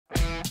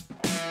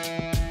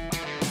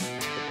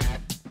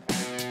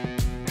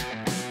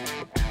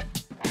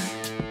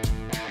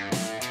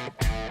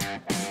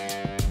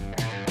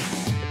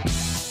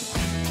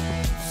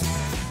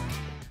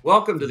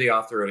Welcome to the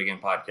Off the Road Again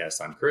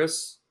podcast. I'm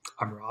Chris.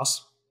 I'm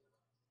Ross.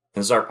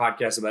 This is our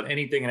podcast about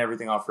anything and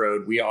everything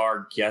off-road. We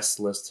are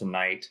guestless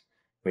tonight.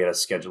 We had a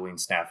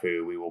scheduling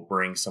snafu. We will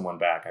bring someone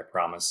back, I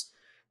promise.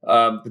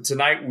 But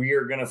tonight we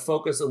are going to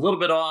focus a little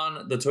bit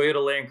on the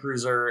Toyota Land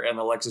Cruiser and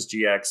the Lexus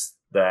GX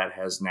that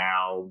has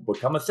now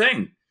become a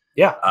thing.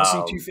 Yeah,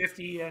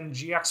 LC250 and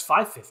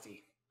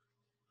GX550.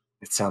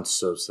 It sounds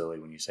so silly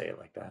when you say it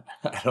like that.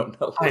 I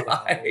don't know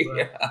why.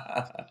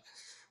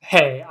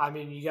 Hey, I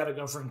mean, you got to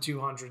go from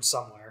 200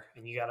 somewhere,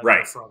 and you got to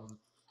go from.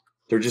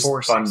 They're just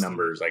fun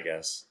numbers, I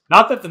guess.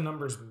 Not that the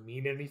numbers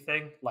mean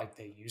anything like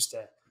they used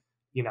to.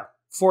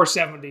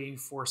 470,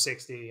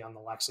 460 on the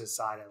Lexus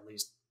side at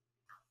least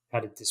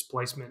had a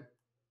displacement.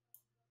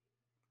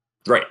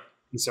 Right.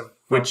 Some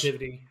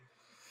relativity.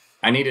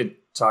 I need to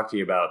talk to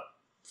you about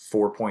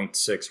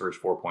 4.6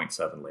 versus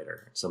 4.7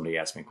 later. Somebody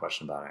asked me a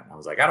question about it, and I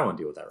was like, I don't want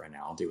to deal with that right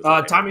now. I'll deal with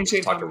it. Timing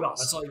chain on the belt.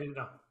 That's all you need to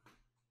know.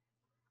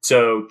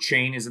 So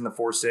chain is in the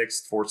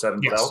 4.6,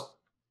 4.7 belt?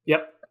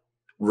 Yep.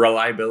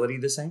 Reliability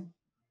the same?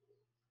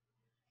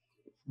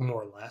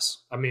 More or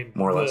less. I mean,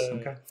 more or less.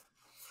 Okay.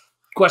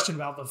 Question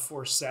about the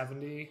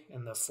 470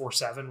 and the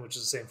 4.7, which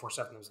is the same 4.7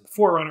 that was in the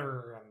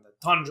 4Runner and the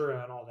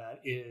Tundra and all that,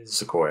 is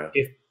Sequoia.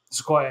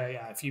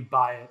 If you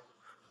buy it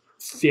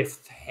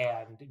fifth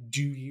hand,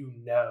 do you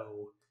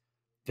know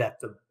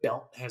that the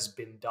belt has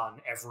been done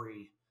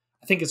every,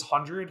 I think it's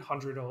 100,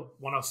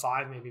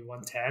 105, maybe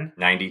 110?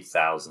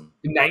 90,000.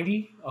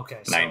 90? Okay.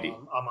 So 90.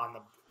 I'm on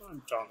the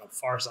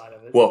far side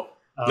of it. Well,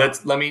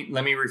 let me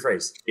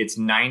rephrase. It's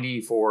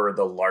 90 for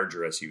the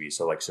larger SUV.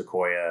 So like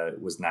Sequoia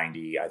was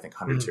 90. I think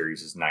 100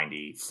 series is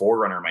 90.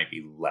 4Runner might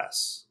be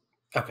less.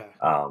 Okay.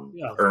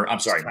 Or I'm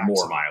sorry,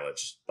 more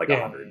mileage, like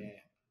 100.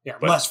 Yeah,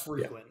 but, less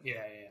frequent.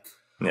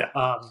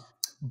 Yeah.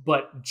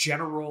 But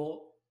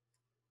general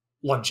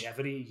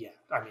longevity, yeah.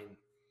 I mean,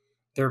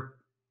 they're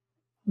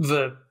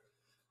the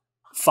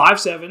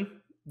 5.7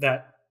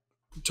 that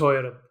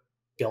Toyota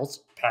built,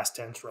 past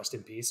tense, rest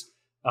in peace.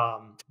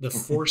 The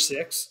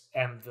 4.6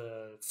 and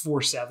the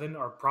 4.7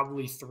 are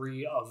probably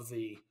three of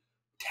the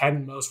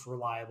 10 most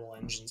reliable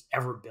engines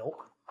ever built,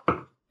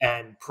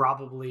 and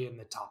probably in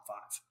the top 5.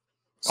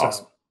 So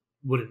awesome.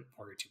 Wouldn't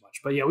worry too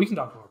much. But yeah, we can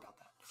talk more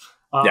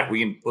about that.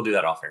 We'll do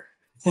that off air.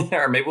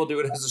 Or maybe we'll do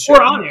it as a show.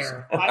 Or on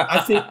air. I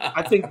think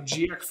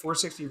GX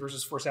 460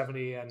 versus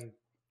 470 and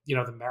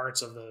the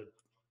merits of the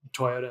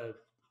Toyota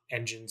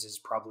engines is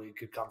probably a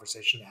good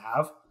conversation to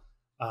have.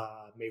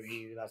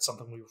 Maybe that's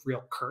something we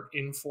reel Kurt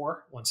in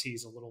for once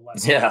he's a little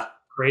less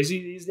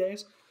crazy these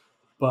days.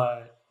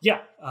 But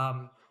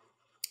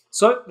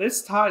so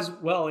this ties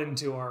well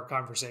into our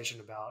conversation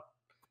about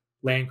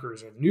Land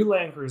Cruiser, new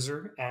Land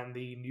Cruiser, and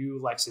the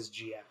new Lexus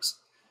GX.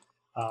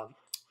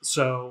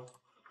 So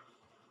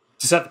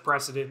to set the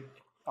precedent,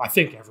 I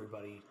think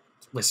everybody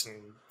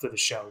listening to the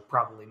show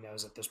probably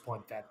knows at this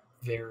point that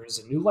there is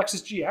a new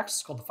Lexus GX.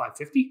 It's called the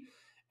 550.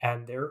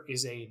 And there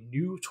is a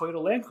new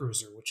Toyota Land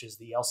Cruiser, which is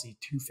the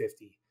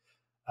LC250.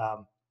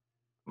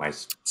 My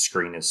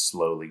screen is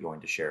slowly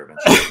going to share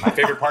eventually. My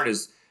favorite part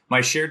is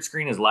my shared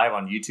screen is live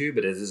on YouTube,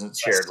 but it isn't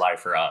shared live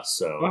for us.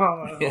 So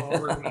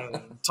we're going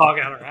to talk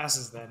out our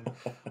asses then.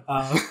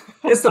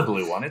 It's the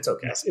blue one. It's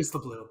okay. Yes, it's the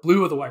blue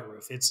with the white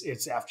roof. It's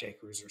FJ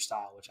Cruiser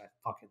style, which I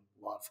fucking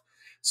love.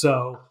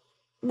 So,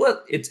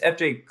 well, it's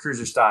FJ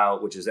Cruiser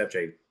style, which is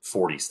FJ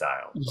 40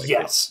 style. Like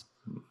yes,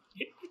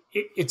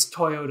 it's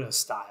Toyota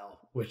style.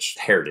 Which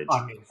heritage.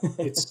 I mean,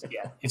 it's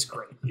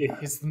great.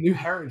 It's the new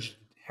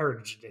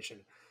heritage edition.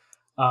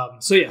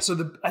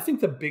 I think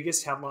the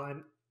biggest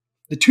headline,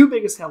 the two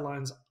biggest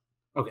headlines.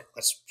 Okay,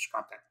 let's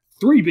scrap that.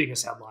 3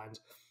 biggest headlines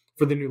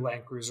for the new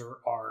Land Cruiser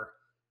are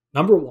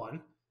number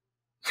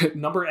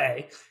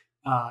A.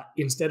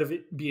 Instead of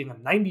it being a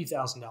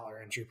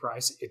 $90,000 entry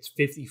price, it's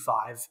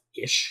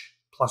 55-ish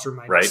plus or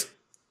minus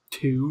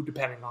 2,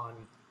 depending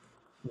on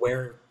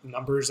where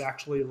numbers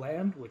actually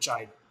land. Which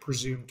I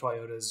presume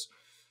Toyota's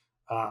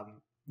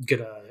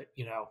gonna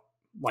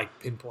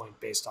pinpoint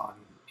based on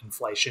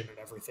inflation and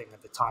everything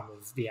at the time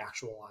of the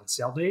actual on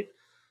sale date.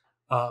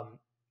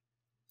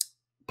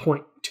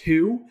 Point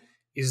 2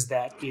 is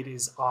that it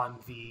is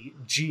on the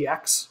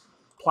GX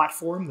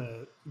platform,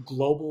 the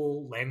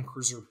global Land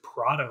Cruiser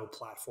Prado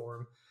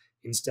platform,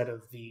 instead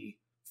of the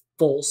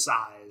full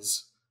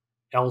size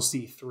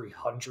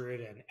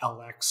LC300 and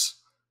LX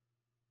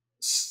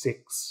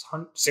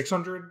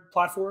 600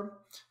 platform.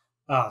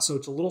 So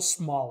it's a little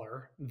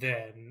smaller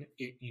than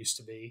it used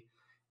to be.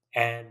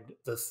 And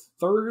the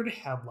third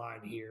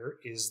headline here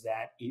is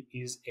that it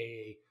is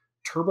a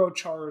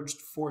turbocharged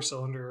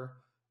 4-cylinder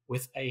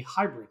with a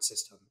hybrid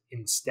system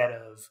instead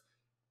of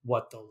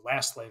what the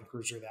last Land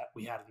Cruiser that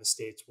we had in the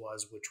States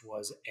was, which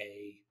was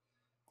a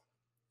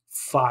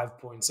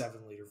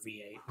 5.7 liter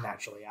V8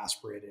 naturally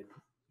aspirated,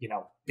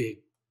 big,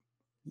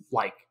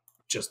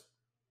 just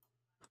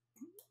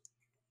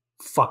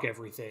fuck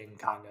everything,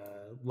 kind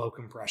of low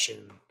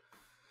compression.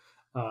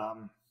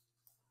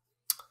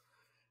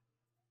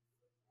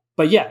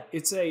 But yeah,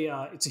 it's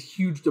a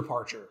huge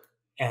departure,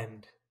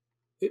 and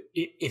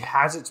it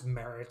has its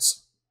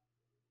merits,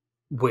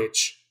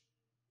 which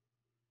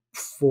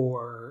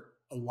for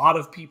a lot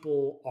of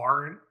people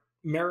aren't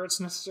merits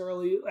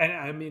necessarily. And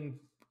I mean,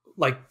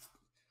 like,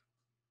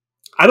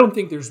 I don't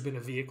think there's been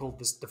a vehicle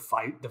this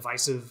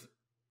divisive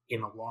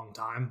in a long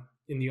time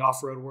in the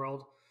off-road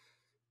world.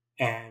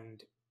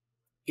 And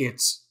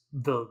it's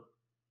the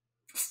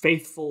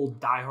faithful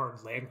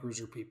diehard Land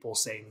Cruiser people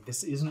saying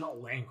this isn't a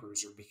Land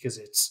Cruiser because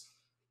it's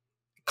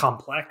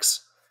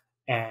complex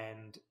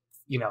and,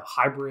 you know,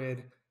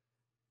 hybrid,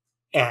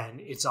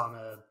 and it's on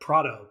a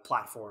Prado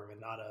platform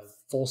and not a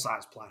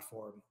full-size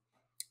platform.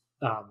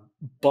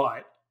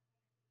 But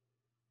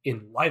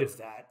in light of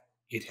that,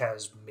 it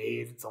has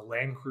made the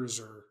Land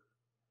Cruiser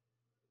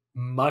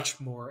much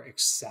more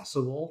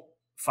accessible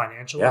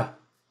financially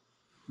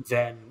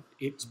than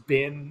it's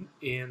been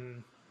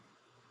in.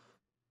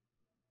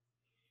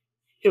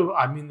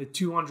 I mean, the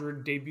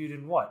 200 debuted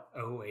in what,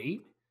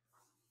 08?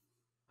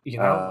 You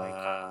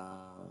know,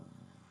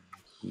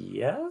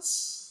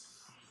 yes.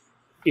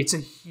 It's a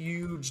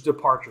huge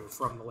departure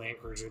from the Land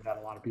Cruiser that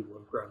a lot of people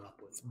have grown up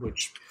with,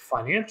 which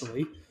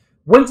financially,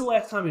 when's the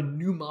last time a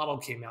new model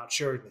came out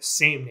sharing the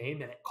same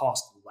name and it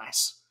cost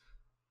less?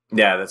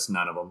 Yeah, that's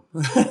none of them.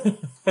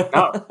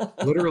 No,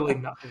 literally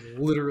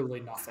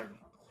nothing.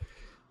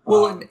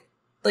 Well,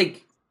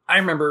 like, I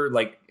remember,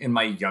 like, in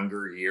my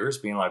younger years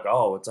being like,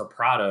 oh, it's a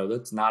Prado.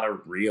 That's not a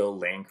real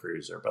Land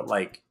Cruiser. But,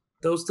 like,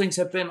 those things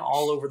have been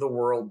all over the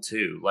world,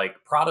 too. Like,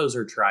 Prados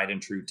are tried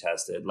and true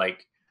tested.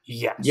 Like,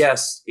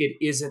 yes, it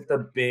isn't the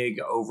big,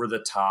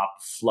 over-the-top,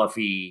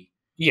 fluffy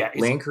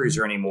Land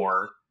Cruiser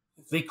anymore.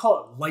 They call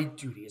it light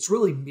duty. It's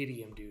really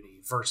medium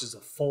duty versus a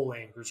full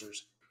Land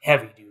Cruiser's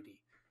heavy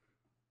duty.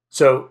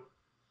 So,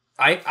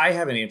 I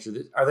haven't answered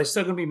this. Are they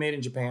still going to be made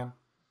in Japan?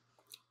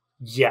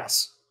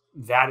 Yes,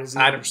 that is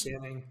the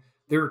understanding.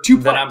 There are two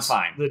plants. Then I'm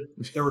fine.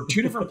 There were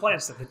two different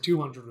plants that the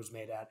 200 was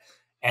made at,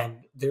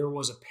 and there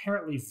was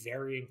apparently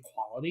varying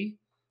quality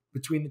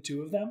between the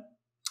two of them,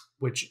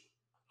 which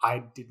I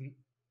didn't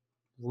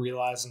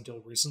realize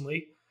until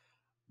recently.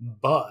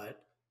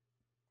 But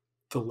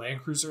the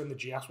Land Cruiser and the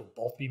GX will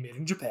both be made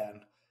in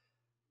Japan.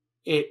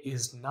 It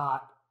is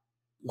not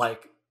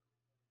like,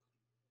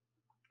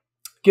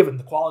 given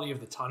the quality of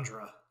the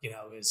Tundra, you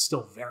know, is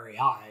still very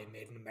high,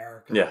 made in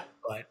America. Yeah.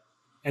 But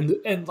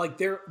and like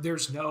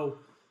there's no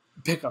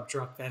pickup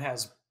truck that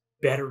has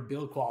better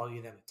build quality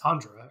than a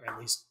Tundra, or at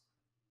least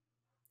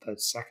the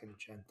second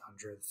gen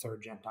Tundra. The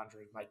third gen Tundra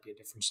might be a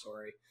different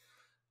story.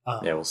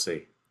 Yeah, we'll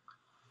see.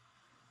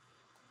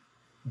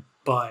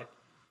 But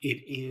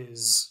it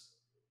is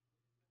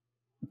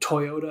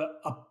Toyota.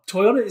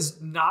 Toyota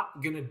is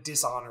not going to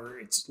dishonor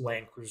its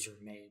Land Cruiser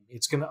name.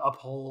 It's going to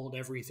uphold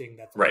everything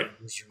that the Land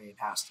Cruiser name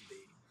has to be.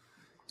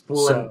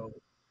 Well, so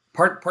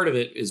part of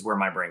it is where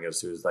my brain goes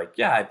to is like,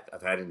 yeah,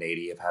 I've had an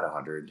 80, I've had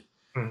 100,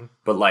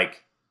 but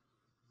like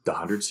the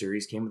 100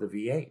 series came with a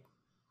V8.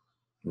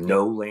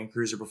 No Land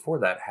Cruiser before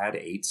that had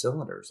 8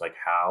 cylinders. Like,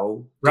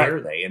 how dare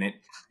they? And it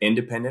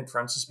independent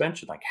front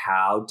suspension. Like,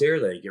 how dare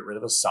they get rid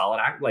of a solid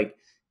act? Like,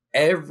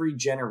 every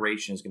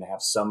generation is going to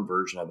have some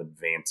version of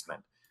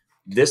advancement.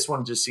 This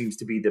one just seems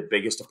to be the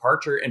biggest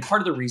departure. And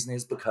part of the reason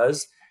is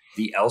because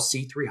the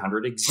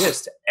LC300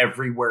 exists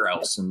everywhere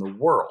else in the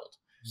world.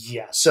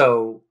 Yes.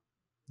 So,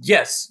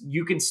 yes,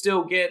 you can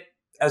still get,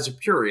 as a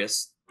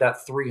purist,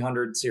 that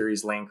 300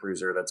 series Land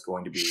Cruiser that's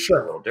going to be a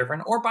little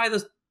different. Or buy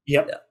the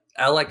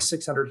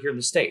LX600 here in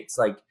the States.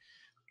 Like,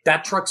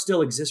 that truck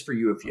still exists for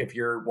you if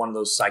you're one of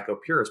those psycho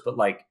purists. But,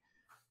 like,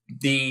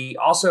 the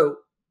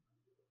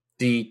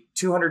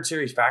 200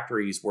 series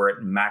factories were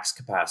at max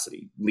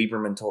capacity.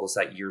 Lieberman told us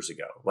that years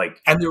ago. Like,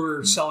 and they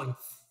were selling,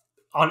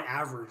 on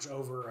average,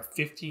 over a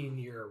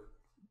 15-year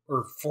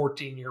or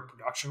 14-year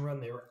production run,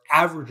 they were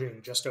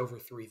averaging just over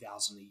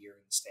 3,000 a year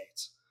in the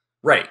States.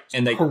 Right.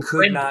 And they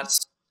could not.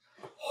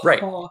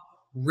 Right.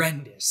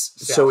 Horrendous.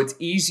 So it's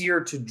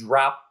easier to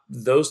drop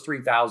those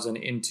 3,000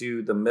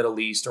 into the Middle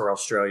East or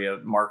Australia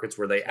markets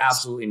where they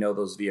absolutely know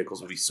those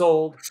vehicles will be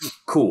sold.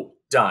 Cool.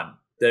 Done.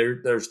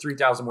 There's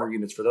 3,000 more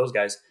units for those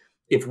guys.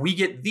 If we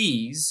get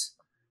these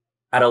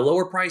at a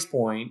lower price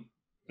point,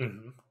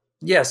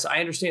 yes, I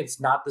understand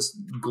it's not this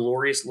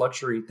glorious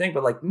luxury thing,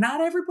 but like,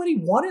 not everybody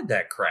wanted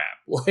that crap.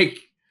 Like,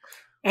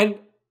 and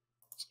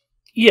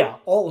yeah,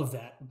 all of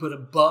that. But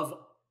above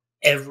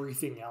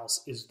everything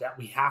else is that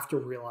we have to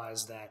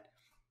realize that,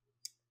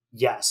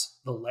 yes,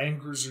 the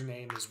Land Cruiser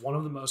name is one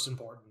of the most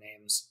important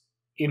names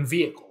in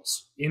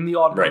vehicles, in the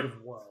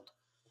automotive world.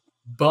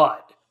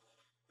 But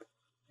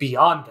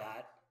beyond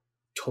that,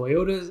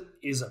 Toyota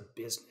is a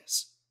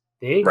business.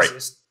 They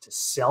exist to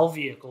sell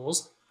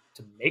vehicles,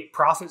 to make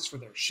profits for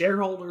their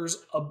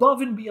shareholders,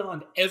 above and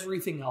beyond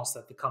everything else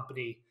that the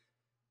company,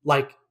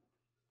 like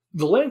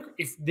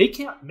if they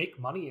can't make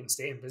money and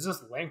stay in business,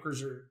 the Land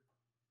Cruiser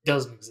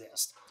doesn't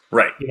exist.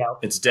 Right. You know,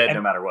 it's dead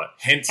no matter what.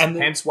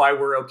 Hence why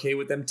we're okay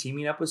with them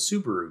teaming up with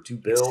Subaru to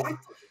build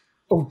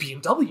or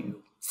BMW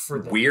for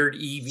the weird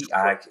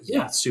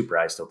EV.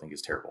 Supra I still think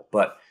is terrible,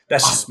 but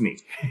that's just me.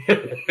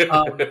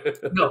 No,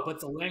 but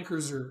the Land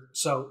Cruiser.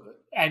 So,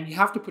 and you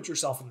have to put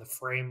yourself in the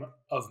frame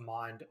of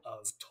mind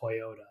of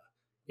Toyota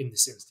in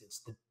this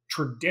instance. The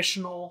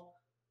traditional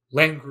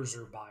Land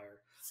Cruiser buyer,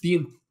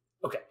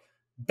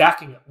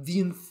 backing up, the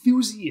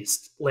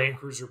enthusiast Land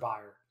Cruiser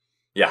buyer,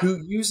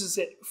 who uses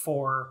it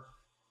for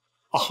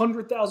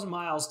 100,000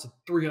 miles to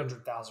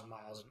 300,000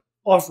 miles and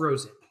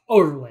off-roads it,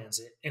 overlands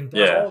it, and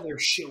does all their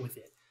shit with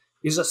it,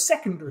 is a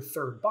second or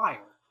third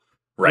buyer.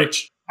 Right.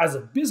 Which, as a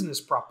business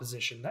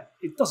proposition,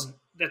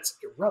 that's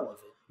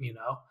irrelevant,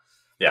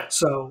 Yeah.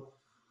 So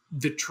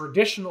the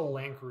traditional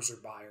Land Cruiser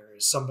buyer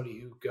is somebody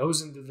who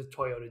goes into the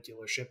Toyota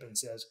dealership and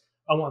says,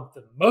 I want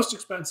the most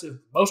expensive,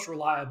 most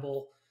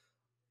reliable,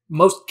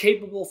 most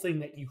capable thing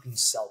that you can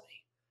sell me.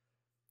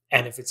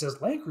 And if it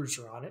says Land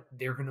Cruiser on it,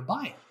 they're going to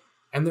buy it.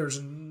 And there's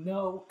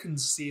no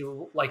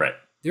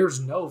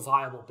there's no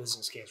viable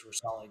business case for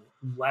selling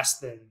less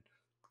than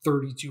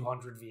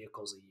 3,200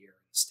 vehicles a year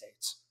in the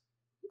States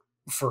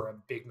for a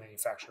big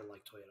manufacturer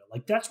like Toyota.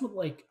 Like, that's what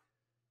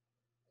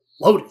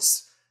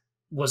Lotus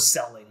was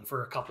selling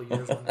for a couple of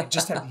years when they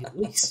just had the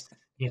lease.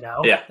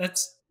 Yeah.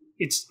 It's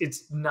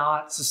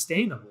not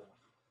sustainable.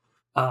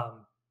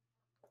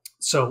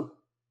 So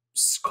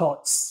call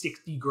it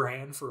 60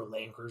 grand for a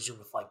Land Cruiser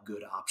with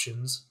good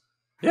options.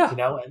 Yeah.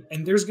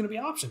 And there's going to be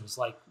options.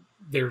 Like,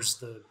 there's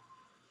the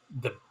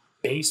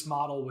base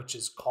model, which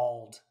is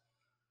called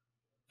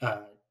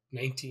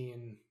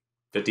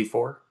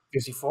 1954,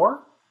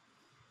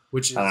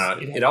 which is, I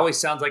don't know. It always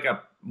sounds like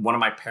one of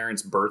my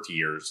parents' birth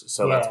years.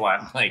 So that's why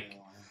I'm like,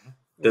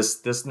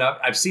 this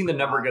I've seen the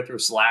number go through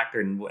Slack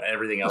and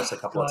everything else a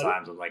couple of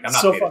times. I'm like, I'm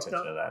not paying attention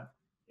to that.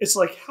 It's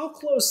like, how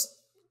close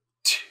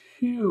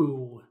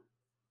to...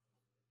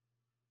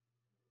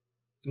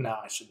 No,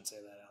 I shouldn't say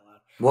that out loud.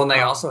 Well, and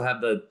they also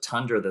have the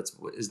Tundra that's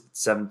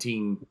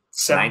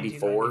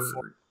 1794.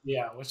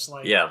 Yeah, which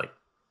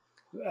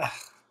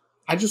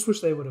I just wish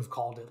they would have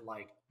called it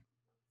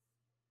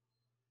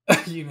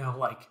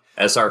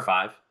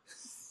SR5.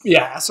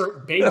 Yeah,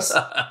 SR base.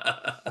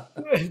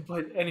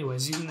 But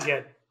anyways, you can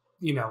get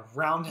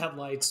round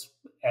headlights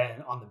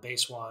and on the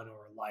base one,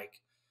 or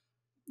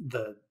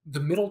the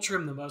middle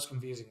trim. The most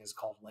confusing is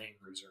called Land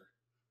Cruiser,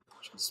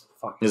 which is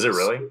fucking. Is it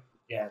really?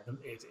 Yeah,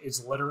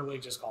 it's literally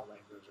just called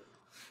Land Cruiser.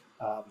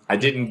 I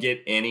didn't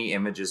get any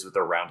images with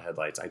the round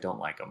headlights. I don't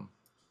like them.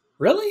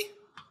 Really?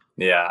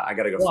 Yeah, I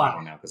got to go find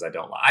one now because I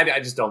don't. I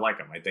just don't like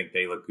them. I think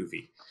they look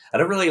goofy. I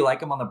don't really like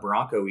them on the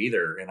Bronco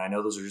either, and I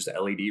know those are just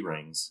LED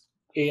rings.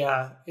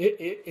 Yeah,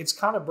 it's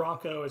kind of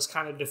Bronco. It's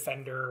kind of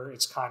Defender.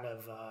 It's kind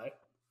of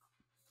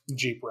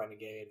Jeep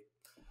Renegade.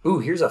 Ooh,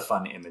 here's a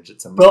fun image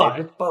that somebody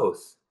did with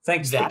both.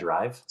 Thanks, The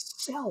Drive.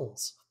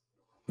 Sells.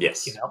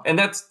 Yes, and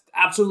that's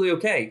absolutely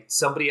okay.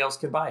 Somebody else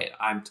can buy it.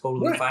 I'm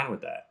totally fine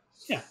with that.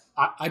 Yeah,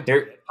 I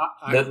did it.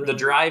 The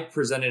Drive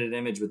presented an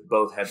image with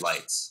both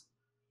headlights.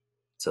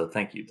 So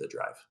thank you, The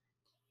Drive.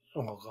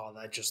 Oh god,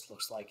 that just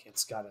looks like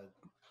it's got a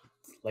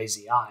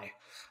lazy eye.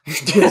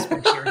 It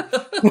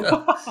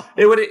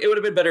would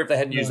have been better if they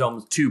hadn't used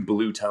almost two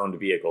blue toned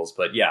vehicles,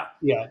 but yeah.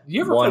 Yeah.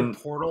 You ever play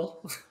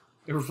Portal?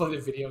 You ever play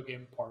the video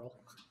game Portal?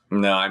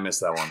 No, I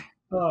missed that one.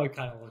 Oh, it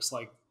kind of looks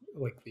like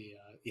the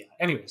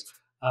Anyways,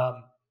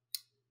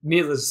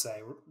 needless to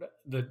say,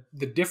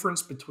 the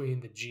difference between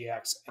the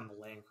GX and the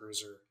Land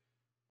Cruiser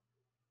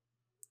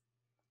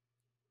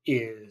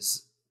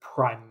is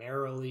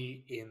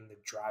primarily in the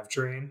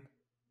drivetrain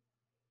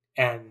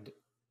and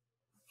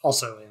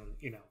also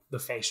in the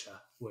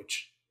fascia,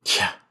 which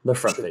the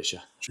front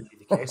fascia should be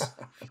the case.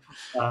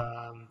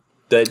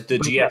 The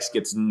GX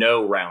gets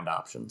no round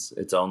options.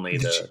 It's only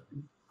it's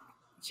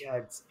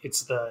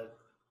the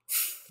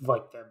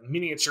the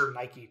miniature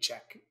Nike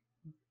check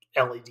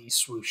LED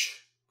swoosh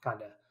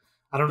kind of.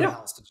 I don't know how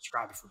else to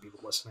describe it for people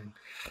listening.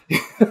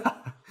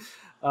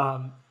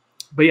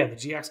 But yeah, the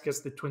GX gets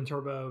the twin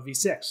turbo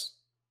V6,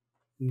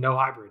 no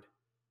hybrid,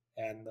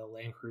 and the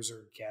Land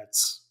Cruiser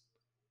gets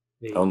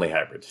the only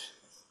hybrid,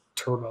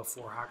 turbo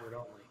 4 hybrid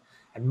only.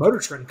 And Motor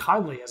Trend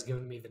kindly has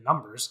given me the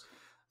numbers.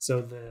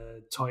 So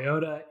the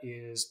Toyota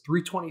is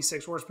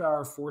 326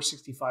 horsepower,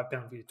 465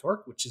 pound-feet of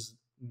torque, which is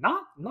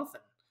not nothing.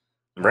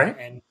 Right.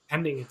 And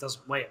pending it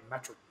doesn't weigh a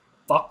metric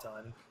fuck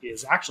ton,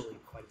 is actually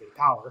quite a bit of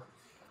power.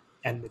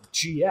 And the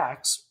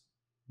GX,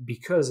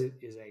 because it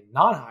is a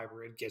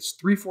non-hybrid, gets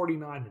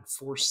 349 and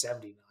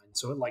 479.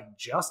 So it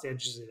just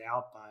edges it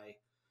out by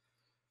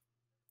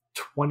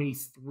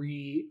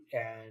 23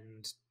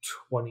 and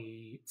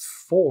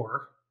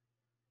 24.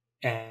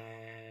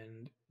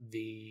 And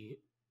the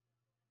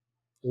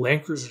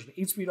Land Cruiser is an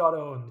 8-speed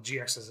auto, and the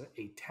GX is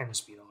a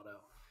 10-speed auto.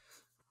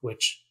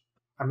 Which,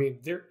 I mean,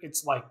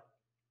 it's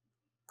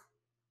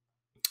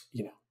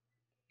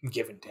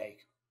give and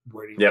take.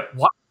 Where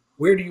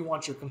do you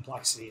want your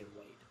complexity and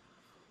weight?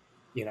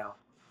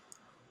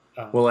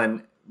 Well,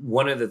 and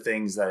one of the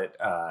things that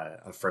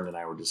a friend and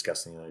I were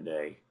discussing the other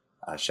day,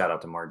 shout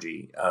out to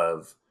Margie,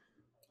 of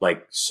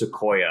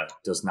Sequoia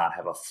does not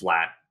have a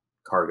flat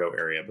cargo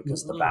area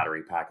because of the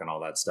battery pack and all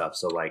that stuff.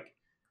 So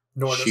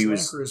nor does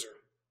Land Cruiser.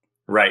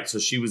 Right. So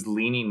she was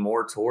leaning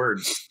more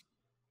towards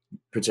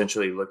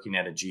potentially looking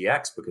at a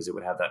GX because it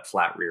would have that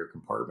flat rear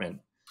compartment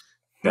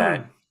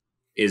that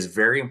is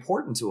very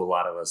important to a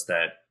lot of us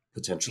that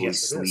potentially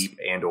sleep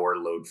and or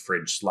load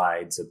fridge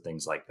slides and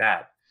things like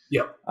that.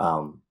 Yep.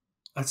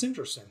 That's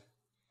interesting.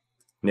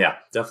 Yeah,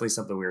 definitely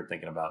something we were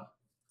thinking about.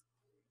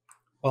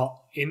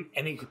 Well, in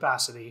any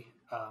capacity,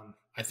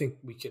 I think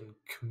we can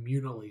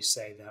communally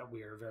say that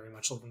we are very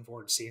much looking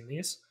forward to seeing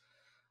these.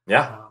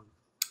 Yeah.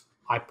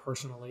 I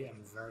personally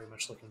am very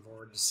much looking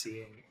forward to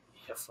seeing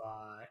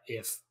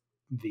if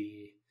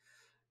the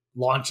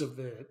launch of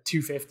the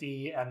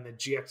 250 and the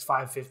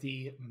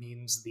GX550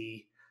 means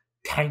the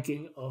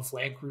tanking of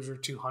Land Cruiser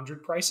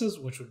 200 prices,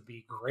 which would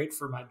be great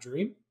for my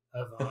dream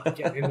of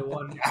getting into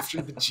one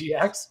after the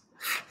GX.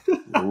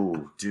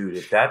 Ooh, dude,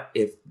 if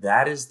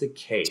that is the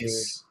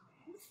case,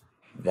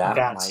 that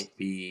might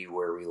be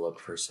where we look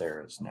for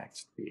Sarah's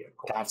next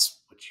vehicle. That's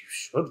what you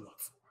should look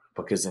for.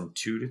 Because in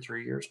 2 to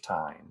 3 years'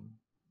 time,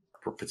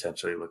 we're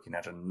potentially looking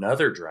at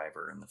another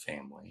driver in the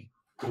family.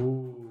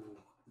 Ooh.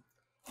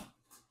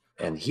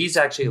 And he's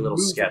actually a little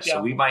sketch.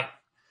 So we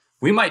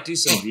might do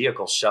some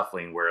vehicle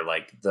shuffling where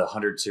like the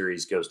 100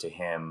 series goes to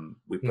him.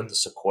 We put the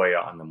Sequoia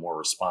on the more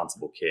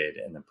responsible kid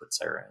and then put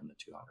Sarah in the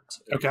 200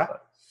 series. Okay.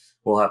 But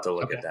we'll have to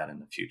look at that in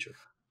the future.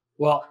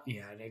 Well,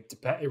 yeah,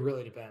 it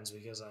really depends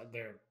because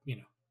they're,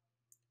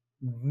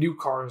 new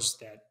cars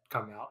that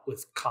come out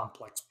with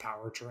complex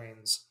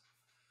powertrains.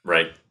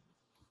 Right.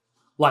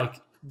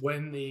 Like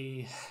when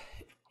the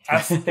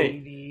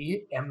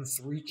F80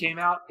 M3 came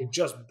out, it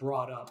just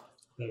brought up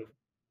the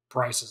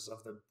prices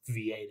of the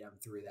V8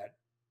 M3 that,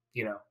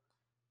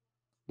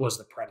 was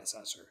the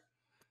predecessor.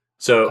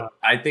 So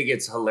I think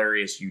it's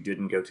hilarious you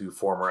didn't go to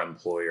former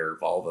employer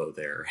Volvo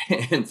there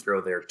and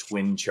throw their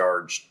twin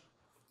charged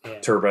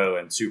turbo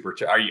and super.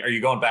 Are you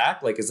going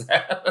back? Like, is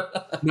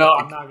that? No,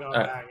 I'm not going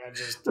back. I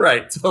just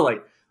right. So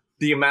like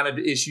the amount of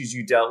issues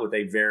you dealt with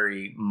a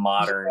very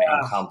modern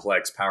and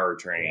complex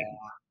powertrain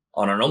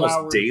on an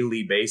almost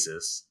daily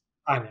basis.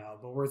 I know,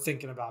 but we're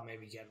thinking about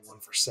maybe getting one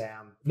for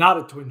Sam, not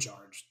a twin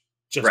charge,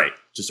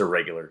 just a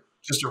regular,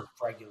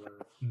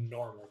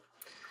 normal,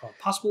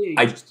 possibly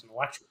just an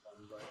electric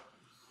one. But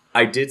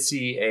I did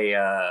see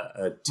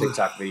a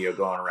TikTok video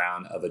going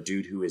around of a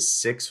dude who is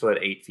 6 foot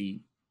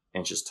 8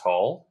 inches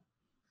tall,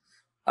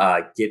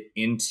 get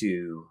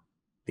into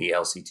the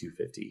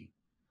LC250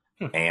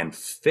 and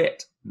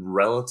fit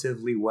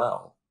relatively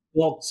well.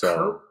 Well,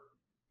 so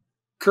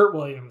Kurt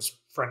Williams,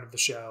 friend of the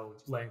show,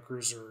 Land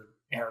Cruiser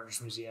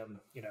Heritage Museum,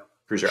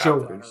 Cruiser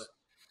Outfitters.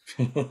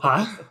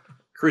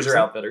 Cruiser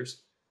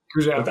Outfitters.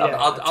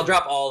 I'll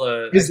drop all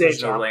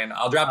the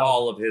I'll drop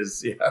all of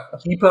his. Yeah.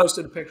 He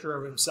posted a picture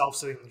of himself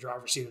sitting in the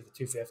driver's seat of the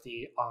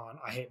 250 on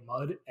I Hate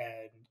Mud,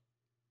 and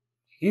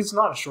he's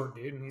not a short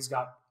dude, and I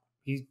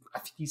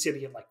think he said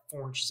he had like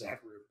 4 inches of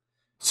headroom.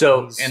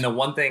 So, and the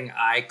one thing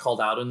I called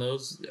out in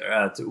those,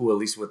 at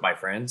least with my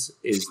friends,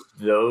 is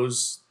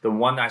the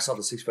one I saw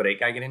the 6 foot 8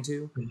 guy get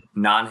into,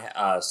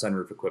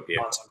 sunroof equipped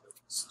vehicle.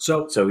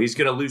 So he's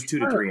going to lose 2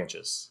 to 3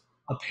 inches.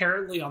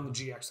 Apparently on the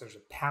GX, there's a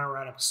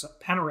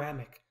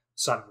panoramic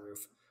sunroof,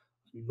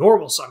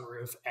 normal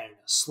sunroof, and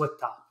a slick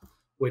top,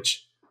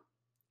 which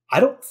I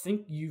don't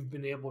think you've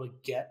been able to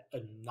get a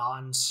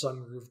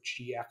non-sunroof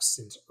GX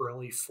since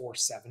early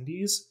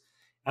 470s.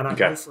 And I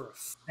know for a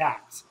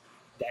fact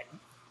that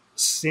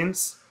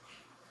since,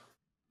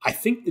 I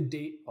think the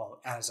date, well,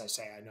 as I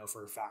say, I know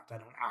for a fact, I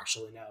don't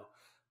actually know,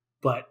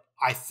 but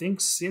I think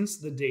since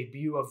the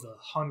debut of the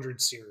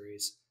 100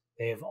 series,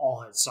 they have all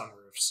had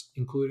sunroofs,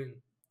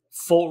 including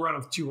full run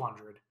of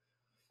 200.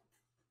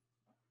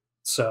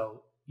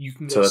 So you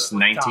can. So it's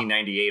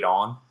 1998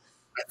 on.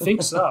 I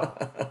think so.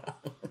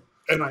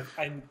 And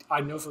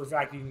I know for a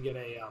fact you can get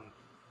a.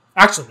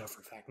 Actually, know for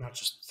a fact, not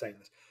just saying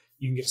this.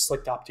 You can get a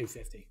slick top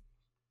 250.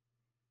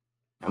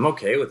 I'm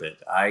okay with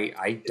it.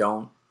 I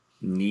don't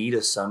need a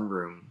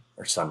sunroom.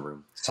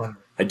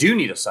 I do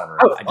need a sunroom.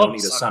 I don't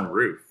need a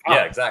sunroof. Oh.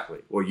 Yeah, exactly.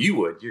 Well, you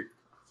would. You're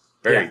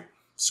very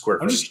square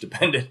footage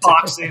dependent.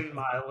 Boxing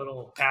my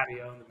little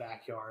patio in the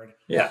backyard.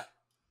 Yeah.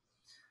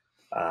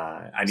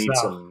 I need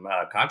some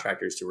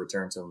contractors to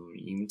return some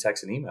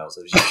texts and emails,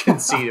 as you can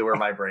see where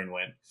my brain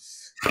went.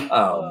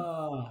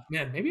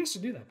 Man, maybe I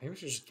should do that. Maybe I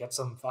should just get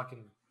some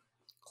fucking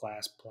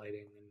glass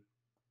plating.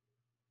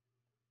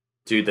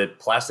 Dude, the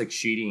plastic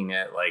sheeting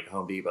at like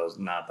Home Depot is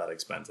not that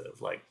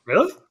expensive. Like,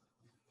 really?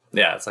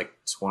 Yeah, it's like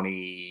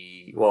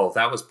 20. Well,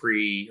 that was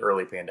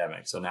pre-early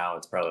pandemic, so now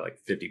it's probably like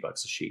 $50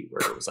 a sheet,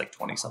 where it was like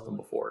 20 something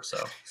before.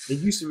 So it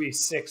used to be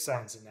 6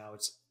 cents, and now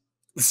it's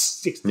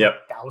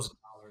 $60,000.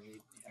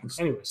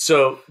 Anyways,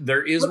 so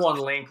there is one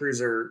Land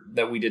Cruiser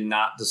that we did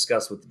not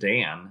discuss with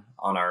Dan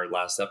on our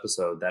last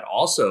episode that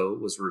also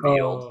was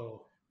revealed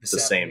the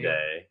same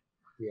day.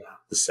 Yeah,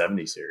 the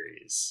 70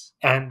 series,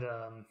 and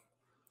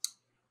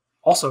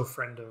also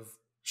friend of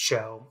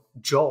show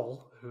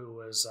Joel, who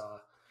was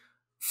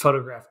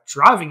photographed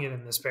driving it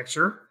in this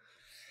picture.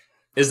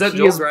 Is that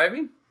Joel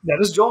driving? That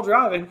is Joel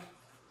driving.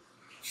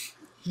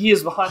 He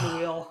is behind the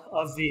wheel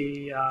of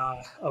the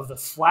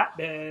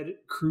flatbed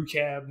crew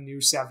cab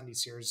new 70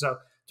 series. So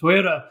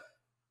Toyota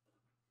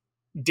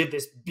did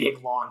this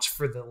big launch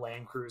for the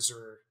Land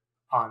Cruiser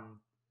on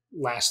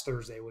last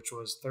Thursday, which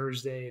was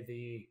Thursday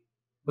the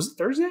Was it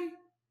Thursday?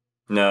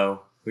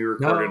 No, we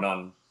recorded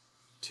on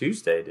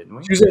Tuesday, didn't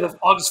we? Tuesday,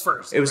 August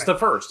 1st. It was the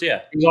 1st,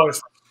 yeah. It was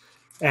August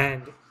 1st.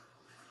 And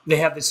they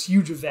had this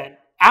huge event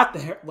at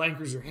the Land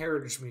Cruiser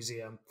Heritage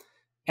Museum.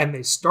 And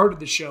they started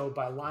the show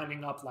by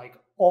lining up like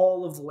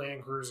all of the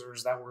Land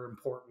Cruisers that were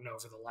important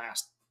over the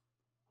last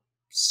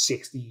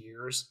 60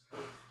 years.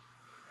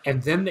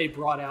 And then they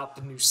brought out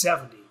the new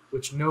 70,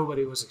 which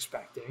nobody was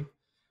expecting.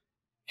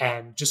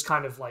 And just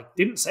kind of like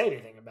didn't say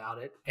anything about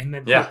it. And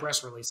then put a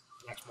press release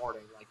the next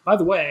morning. Like, by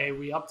the way,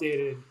 we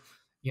updated,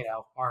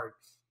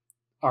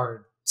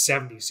 our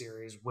 70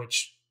 series,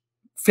 which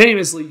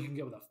famously you can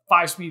get with a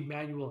 5-speed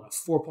manual and a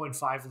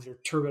 4.5 liter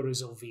turbo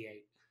diesel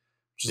V8.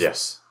 Which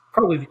is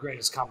probably the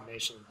greatest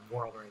combination in the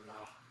world right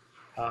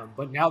now.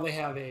 But now they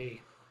have a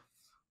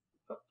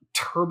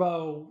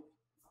turbo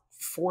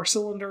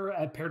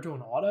 4-cylinder paired to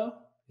an auto.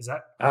 Is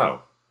that?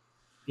 Oh.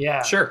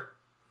 Yeah. Sure.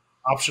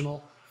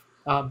 Optional.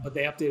 But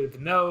they updated the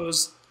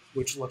nose,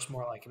 which looks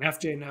more like an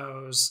FJ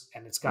nose,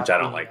 and it's got. Which I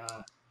don't like.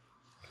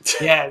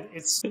 Yeah,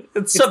 it's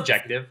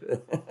subjective.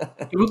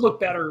 It would look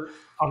better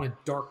on a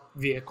dark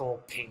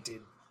vehicle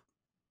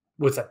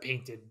with a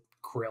painted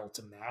grille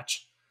to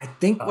match. I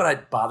think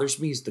what bothers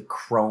me is the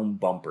chrome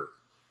bumper.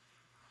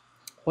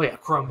 Well, yeah,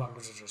 chrome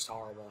bumpers are just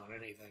horrible on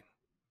anything.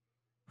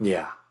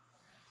 Yeah.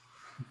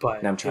 But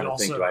and I'm trying to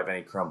think, do I have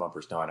any chrome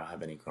bumpers? No, I don't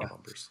have any chrome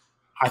bumpers.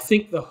 I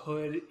think the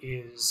hood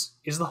is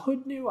the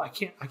hood new? I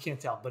can't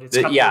tell, but it's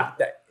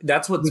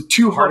that's what the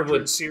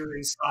 200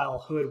 series style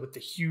hood with the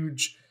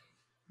huge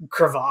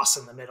crevasse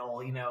in the middle,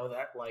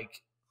 that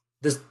like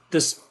this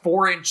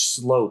 4-inch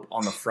slope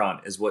on the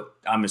front is what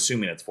I'm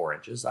assuming it's 4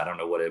 inches. I don't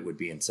know what it would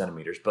be in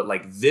centimeters, but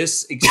like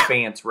this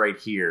expanse right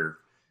here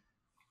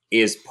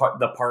is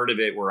the part of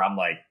it where I'm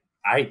like,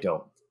 I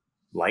don't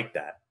like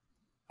that.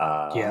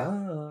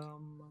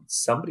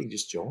 Somebody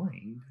just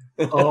joined.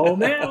 Oh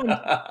man,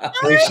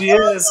 there she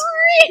is.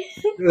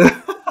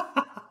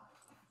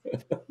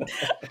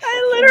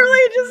 I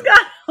literally just got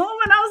home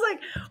and I was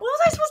like, what was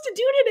I supposed to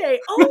do today?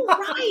 Oh,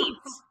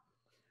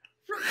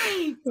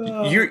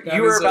 right.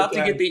 You were about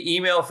to get the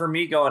email from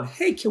me going,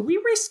 hey, can we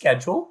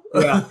reschedule?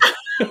 Yeah.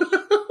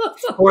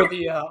 For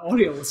the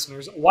audio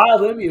listeners,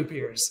 Wild Emmy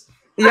appears.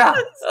 Yeah.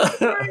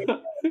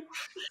 Am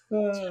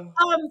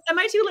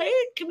I too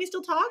late? Can we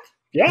still talk?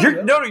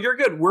 Yeah. No, you're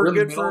good. We're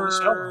good for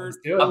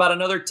about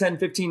another 10,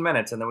 15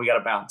 minutes, and then we got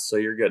to bounce. So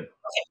you're good.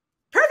 Okay.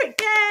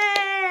 Perfect.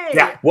 Yay!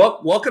 Yeah.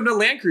 Well, welcome to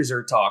Land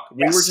Cruiser Talk.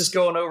 We were just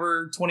going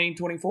over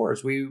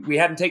 2024s. We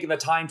hadn't taken the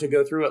time to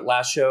go through it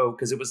last show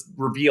because it was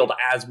revealed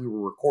as we were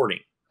recording.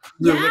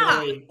 We were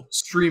literally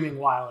streaming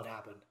while it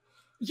happened.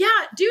 Yeah,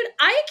 dude,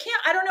 I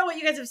don't know what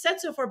you guys have said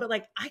so far, but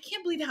like, I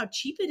can't believe how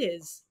cheap it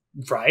is.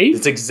 Right?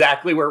 It's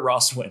exactly where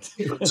Ross went.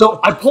 So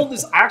I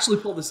actually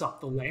pulled this up.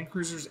 The Land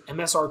Cruiser's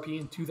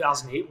MSRP in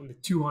 2008 when the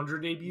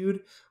 200 debuted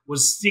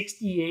was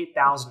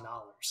 $68,000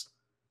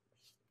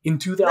 in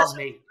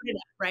 2008.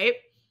 Right?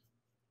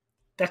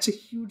 That's a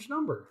huge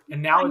number.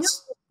 And now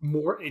it's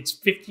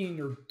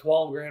 15 or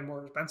 12 grand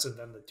more expensive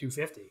than the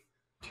 250.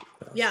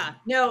 Yeah,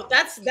 no,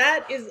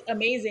 that is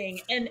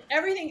amazing. And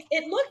everything,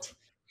 I'm not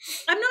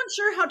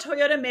sure how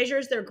Toyota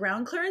measures their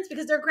ground clearance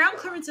because their ground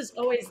clearance is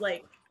always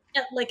like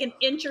an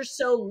inch or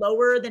so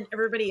lower than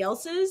everybody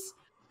else's.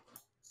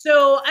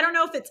 So I don't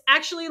know if it's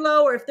actually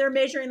low or if they're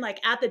measuring like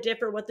at the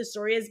diff or what the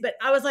story is. But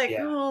I was like,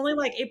 only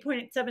like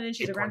 8.7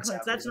 inches of ground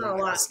clearance. That's not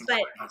a lot,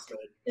 but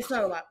it's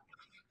not a lot.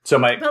 So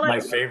my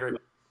favorite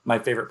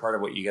part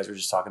of what you guys were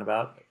just talking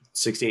about,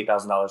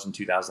 $68,000 in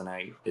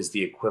 2008 is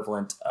the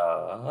equivalent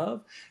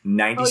of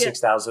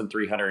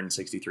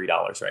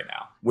 $96,363 right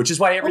now, which is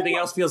why everything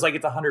else feels like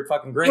it's $100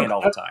 fucking grand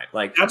all the time.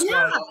 Like that's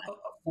why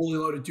fully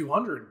loaded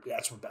 200.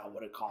 That's about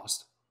what it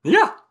cost.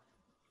 Yeah,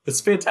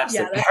 it's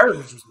fantastic. Yeah, the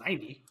Heritage was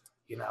 90.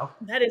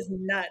 That is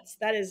nuts.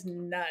 That's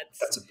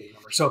a big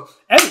number. So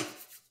Eddie,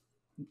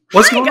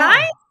 what's going guys?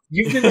 on?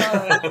 You've been.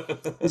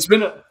 It's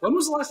been when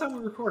was the last time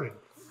we recorded?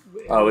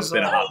 It's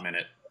been a hot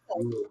minute.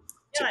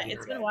 Yeah,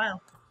 it's been a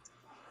while.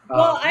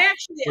 Well, I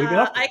actually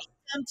I came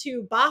down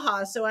to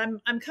Baja, so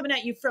I'm coming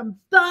at you from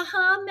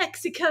Baja,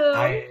 Mexico.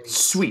 Nice.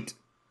 Sweet.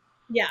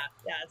 Yeah,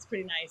 it's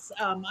pretty nice.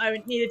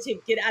 I needed to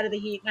get out of the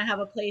heat, and I have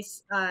a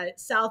place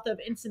south of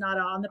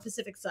Ensenada on the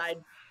Pacific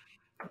side.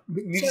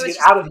 You need to get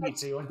out of the heat,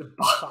 so you went to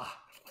Baja.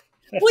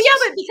 Well, yeah,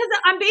 but because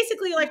I'm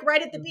basically like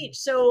right at the beach,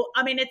 so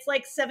I mean it's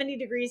like 70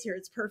 degrees here.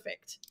 It's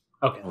perfect.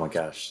 Okay. Oh my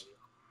gosh.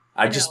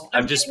 I've just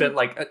spent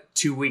like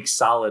 2 weeks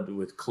solid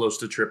with close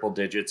to triple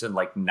digits and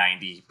like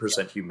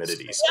 90%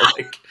 humidity. So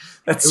like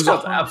that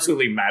sounds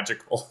absolutely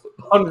magical.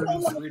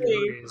 103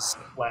 degrees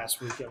last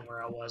weekend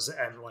where I was,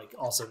 and like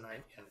also 9.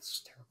 Yeah, it's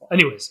just terrible.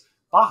 Anyways,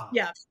 Baja.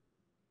 Yeah.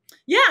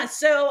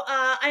 So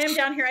I am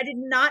down here. I did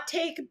not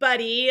take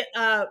Buddy.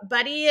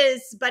 Buddy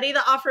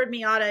the off-road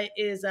Miata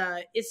is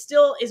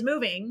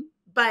moving,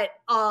 but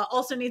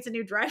also needs a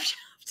new drive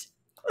shaft.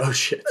 Oh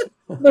shit!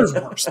 There's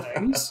worse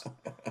things.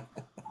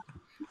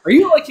 Are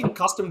you like in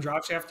custom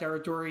drive shaft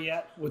territory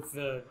yet with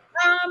the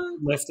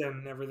lift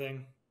and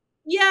everything?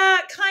 Yeah,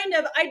 kind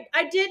of.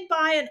 I did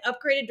buy an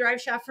upgraded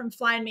drive shaft from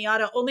Flying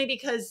Miata only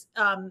because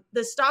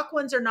the stock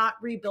ones are not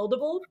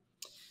rebuildable.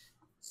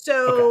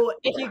 So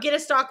if you get a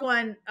stock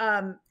one,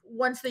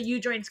 once the U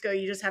joints go,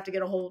 you just have to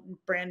get a whole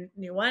brand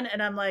new one.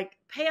 And I'm like,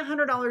 pay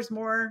 $100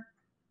 more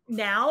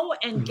now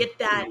and get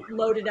that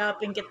loaded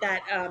up and get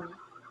that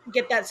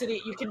so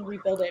that you can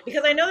rebuild it,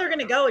 because I know they're going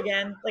to go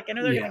again. Like I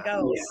know they're going to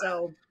go. Yeah.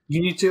 So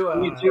you need to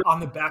on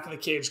the back of the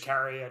cage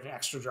carry an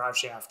extra drive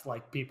shaft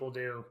like people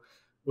do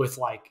with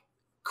like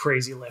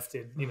crazy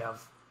lifted,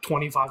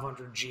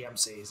 2,500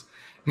 GMCs.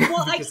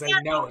 Well, because they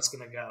know it's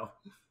going to go.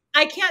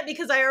 I can't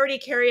because I already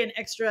carry an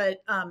extra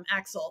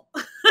axle.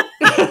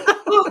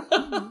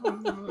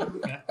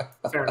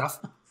 Fair enough.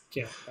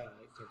 Can't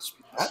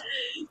dispute that.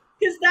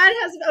 Because that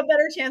has a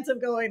better chance of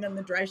going than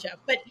the dry shaft.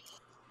 But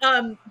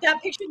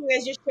that picture you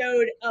guys just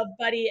showed of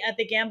Buddy at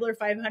the Gambler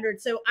 500.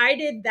 So I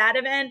did that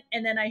event,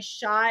 and then I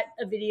shot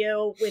a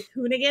video with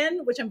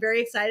Hoonigan, which I'm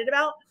very excited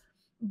about.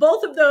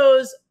 Both of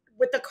those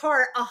with the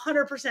car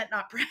 100%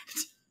 not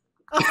prepped.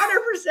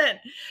 100%. Drive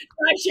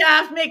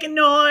shaft making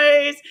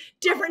noise,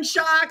 different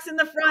shocks in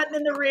the front and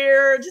in the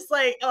rear. Just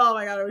like, oh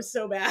my God, it was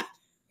so bad.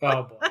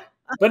 Oh boy.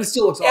 But it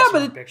still looks awesome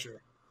in the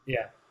picture.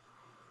 Yeah.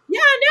 Yeah,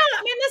 no,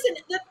 I mean, listen,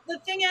 the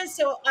thing is,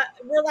 so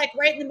we're like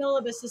right in the middle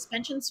of a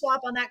suspension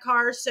swap on that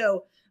car.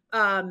 So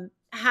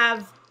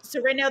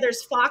right now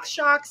there's Fox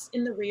shocks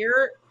in the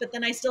rear, but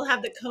then I still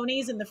have the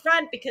Conies in the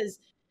front because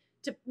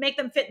to make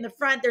them fit in the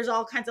front, there's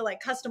all kinds of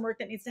like custom work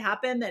that needs to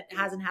happen that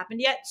hasn't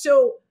happened yet.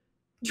 So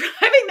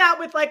driving that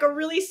with like a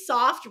really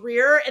soft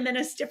rear and then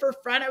a stiffer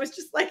front, I was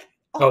just like,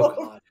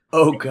 oh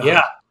God.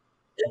 Yeah.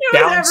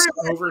 Bounce,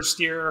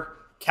 oversteer,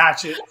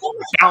 catch it,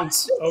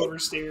 bounce,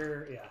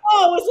 oversteer. Yeah.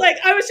 Oh, it was like,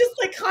 I was just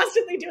like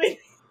constantly doing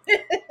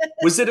it.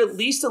 Was it at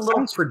least a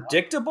little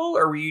predictable,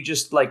 or were you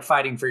just like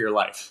fighting for your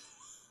life?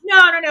 No.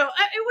 It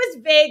was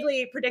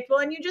vaguely predictable.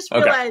 And you just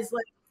realize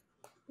like,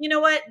 you know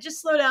what,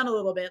 just slow down a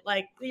little bit.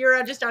 Like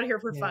you're just out here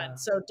for fun.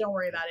 So don't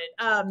worry about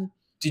it.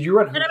 Did you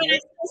run? And I mean, I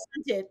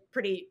still sent it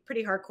pretty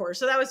hardcore,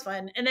 so that was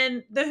fun. And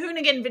then the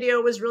Hoonigan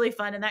video was really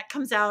fun, and that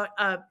comes out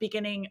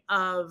beginning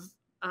of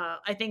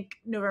I think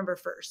November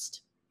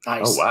 1st.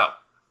 Nice. Oh wow!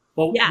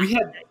 Well, we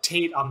had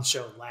Tate on the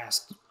show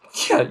last.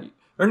 Yeah,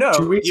 or no?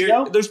 2 weeks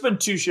ago. There's been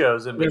 2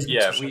 shows, and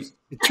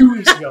 2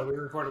 weeks ago we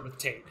recorded with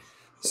Tate.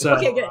 So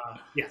okay, good.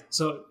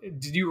 So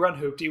did you run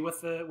Hoopty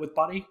with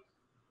Buddy?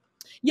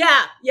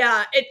 Yeah.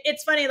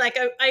 It's funny. Like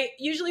I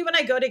usually when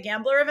I go to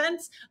gambler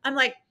events, I'm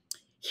like,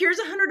 here's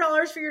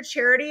 $100 for your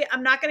charity.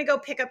 I'm not going to go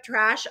pick up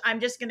trash. I'm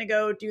just going to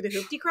go do the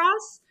hoopty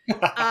cross.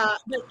 But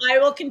I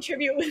will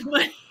contribute with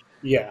money.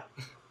 Yeah.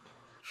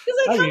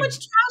 Because like, how much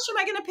trash am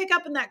I going to pick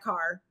up in that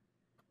car?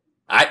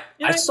 I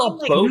saw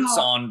boats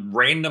on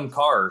random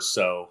cars,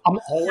 so I'm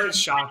always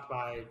shocked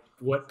by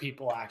what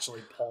people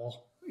actually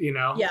pull,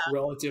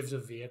 relative to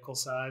vehicle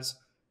size.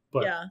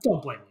 But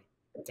don't blame me.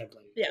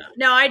 Yeah.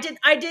 No, I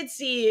did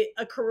see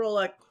a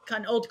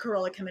an old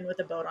Corolla come in with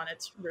a boat on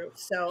its roof.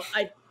 So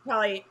I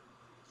probably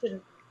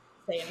shouldn't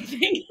say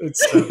anything.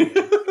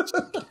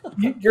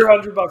 Your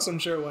 $100, I'm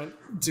sure, went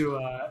to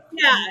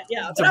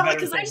yeah. But I'm like,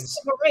 because I just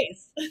took a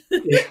race.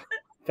 Yeah,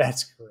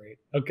 that's great.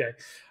 Okay,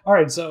 all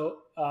right. So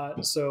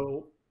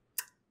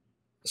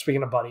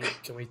speaking of Buddy,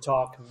 can we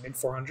talk mid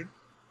 400?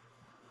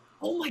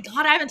 Oh my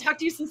God, I haven't talked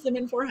to you since the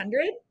mid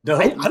 400. No,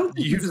 I don't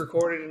think you've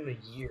recorded in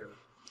a year.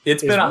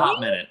 It's been a hot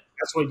minute.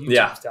 That's what you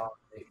just telling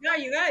me. Yeah,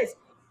 you guys.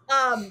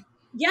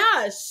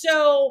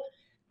 So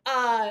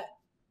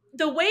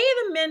the way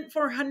the Mint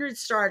 400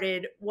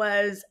 started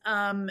was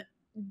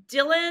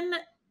Dylan,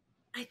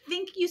 I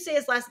think you say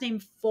his last name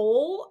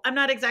Foal. I'm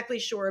not exactly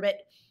sure,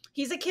 but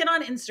he's a kid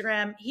on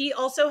Instagram. He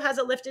also has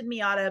a lifted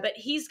Miata, but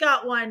he's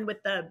got one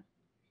with the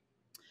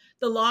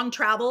long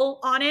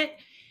travel on it.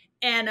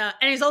 And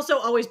he's also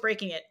always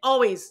breaking it.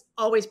 Always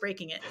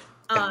breaking it.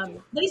 But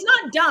he's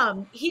not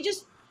dumb. He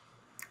just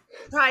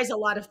tries a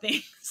lot of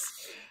things.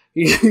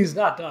 He's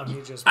not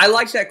dumb. I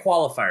like that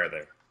qualifier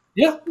there.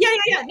 Yeah.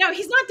 No,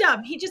 he's not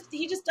dumb. He just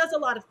does a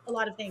lot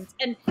of things.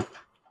 And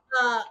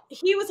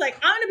he was like,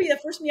 I'm gonna be the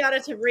first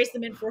Miata to race the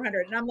Mint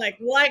 400. And I'm like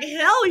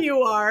hell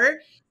you are.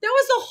 That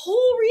was the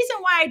whole reason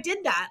why I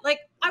did that. Like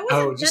I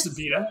wasn't just to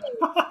beat him.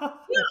 I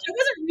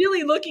wasn't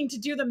really looking to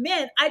do the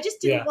Mint. I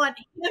just didn't want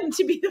him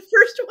to be the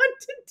first one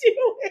to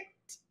do it.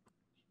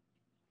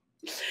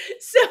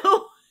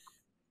 So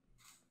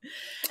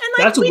and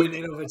like that's a win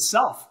in of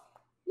itself.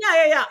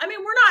 Yeah. I mean,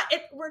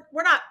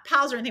 we're not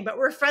pals or anything, but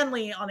we're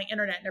friendly on the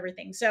internet and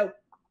everything. So,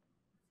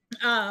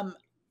 and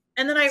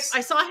then I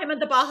saw him at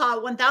the Baja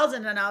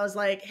 1000, and I was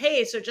like,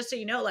 hey, so just so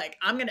you know, like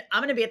I'm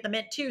gonna be at the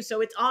Mint too,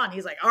 so it's on.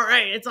 He's like, all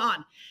right, it's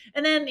on.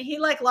 And then he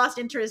like lost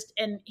interest,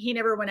 and he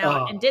never went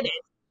out and did it.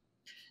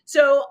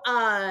 So,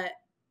 I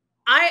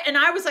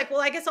was like,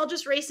 well, I guess I'll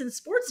just race in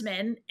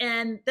Sportsman,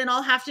 and then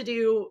I'll have to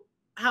do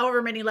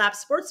however many laps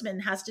Sportsman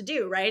has to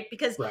do, right?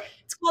 Because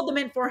it's called the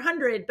Mint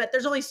 400, but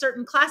there's only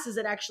certain classes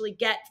that actually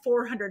get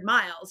 400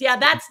 miles. Yeah,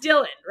 that's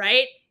Dylan,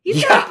 right?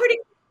 He's got a pretty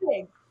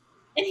big,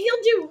 and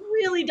he'll do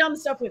really dumb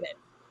stuff with it.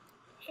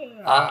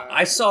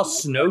 I saw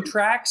snow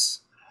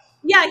tracks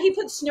Yeah, he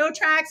put snow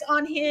tracks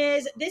on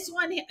his. This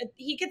one,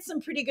 he gets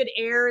some pretty good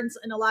air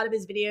in a lot of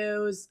his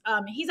videos.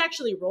 He's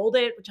actually rolled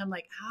it, which I'm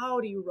like,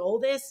 how do you roll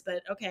this?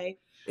 But okay.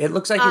 It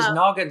looks like his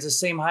noggin's the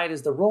same height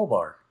as the roll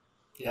bar.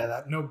 Yeah,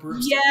 that no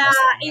Bruce.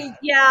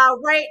 Yeah,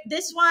 right.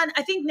 This one,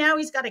 I think now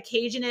he's got a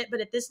cage in it,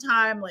 but at this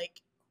time,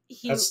 like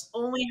he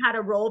only had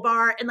a roll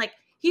bar, and like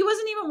he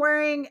wasn't even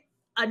wearing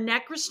a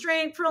neck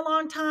restraint for a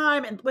long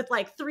time, and with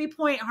like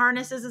 3-point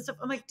harnesses and stuff.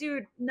 I'm like,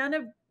 dude, none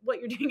of what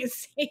you're doing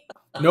is safe.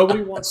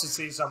 Nobody wants to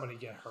see somebody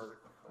get hurt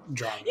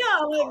driving. Yeah,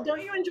 like,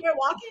 don't you enjoy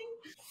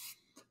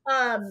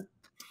walking?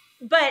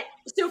 But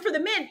so for the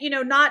Mint,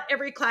 not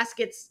every class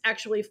gets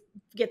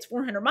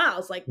 400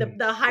 miles. Like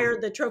the higher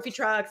the trophy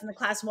trucks and the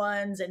class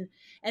 1s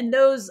and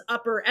those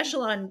upper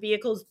echelon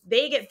vehicles,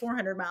 they get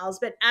 400 miles.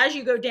 But as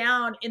you go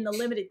down in the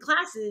limited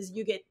classes,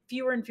 you get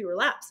fewer and fewer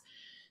laps.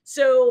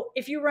 So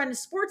if you run a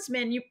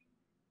Sportsman, you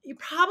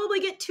probably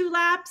get 2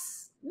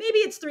 laps. Maybe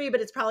it's 3, but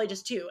it's probably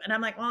just 2. And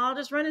I'm like, well, I'll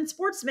just run in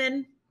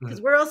Sportsman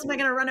because where else am I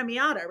going to run a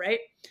Miata, right?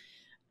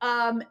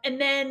 And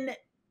then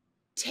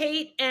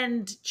Tate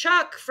and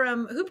Chuck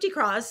from Hoopty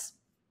Cross,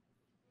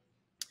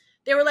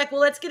 they were like,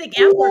 well, let's get a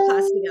Gambler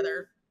class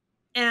together.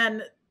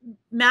 And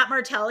Matt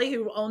Martelli,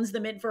 who owns the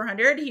Mint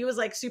 400, he was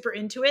like super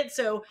into it.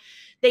 So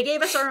they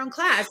gave us our own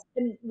class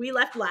and we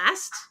left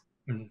last.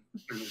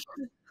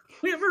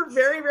 We were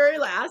very, very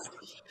last.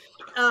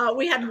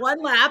 We had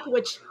 1 lap,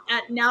 which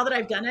now that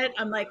I've done it,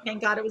 I'm like,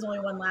 thank God it was only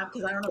 1 lap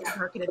because I don't know if the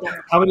car could have done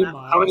it. How many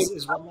miles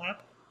is 1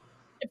 lap?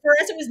 For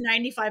us, it was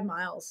 95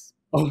 miles.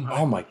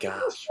 Oh my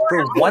gosh.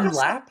 For 1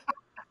 lap?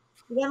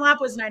 1 lap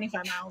was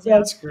 95 miles. Yeah.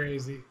 That's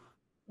crazy.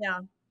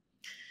 Yeah.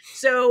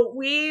 So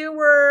we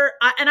were,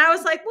 and I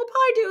was like, we'll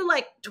probably do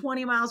like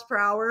 20 miles per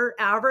hour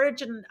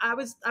average. And I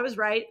was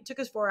right. It took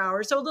us 4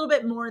 hours. So a little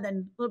bit more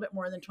than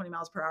 20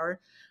 miles per hour.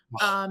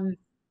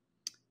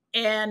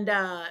 And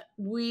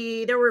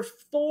there were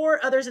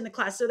 4 others in the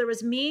class. So there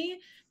was me,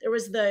 there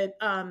was the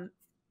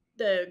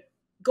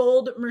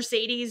gold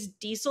Mercedes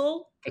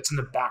diesel. It's in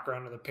the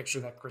background of the picture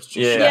that Chris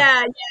just showed.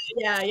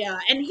 Yeah.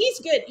 And he's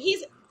good.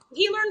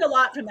 He learned a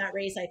lot from that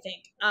race, I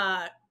think,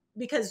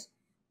 because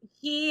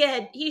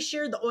he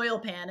shared the oil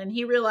pan and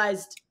he's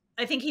realized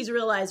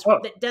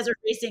that desert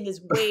racing is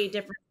way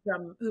different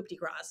from Hoopty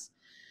Cross.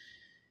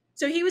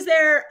 So he was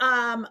there.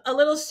 A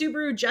little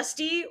Subaru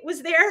Justy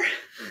was there.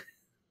 It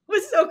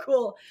was so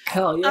cool.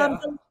 Hell yeah.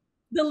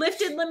 The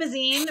lifted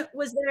limousine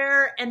was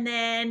there. And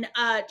then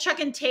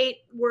Chuck and Tate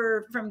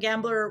from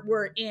Gambler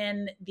were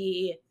in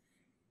the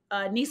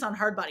Nissan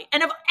hardbody.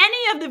 And of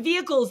any of the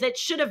vehicles that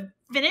should have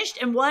finished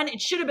and won, it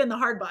should have been the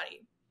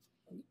hardbody.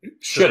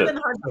 Should have been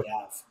the hardbody.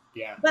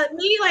 Yeah. But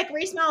maybe like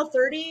race mile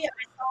 30, I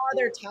saw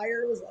their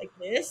tire was like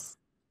this.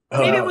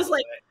 Maybe it was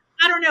like,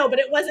 I don't know, but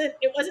it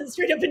wasn't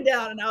straight up and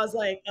down. And I was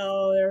like,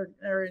 oh,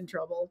 they're in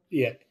trouble.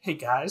 Yeah. Hey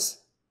guys.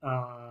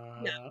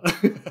 Yeah.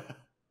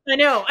 I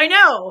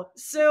know.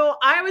 So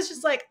I was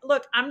just like,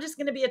 look, I'm just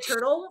going to be a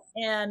turtle.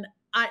 And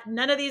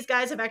none of these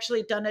guys have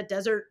actually done a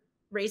desert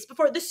race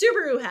before. The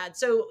Subaru had.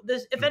 So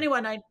if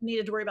anyone, I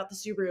needed to worry about the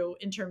Subaru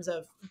in terms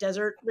of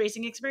desert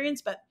racing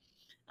experience. But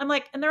I'm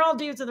like, and they're all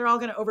dudes and they're all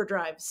going to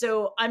overdrive.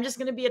 So I'm just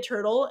going to be a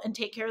turtle and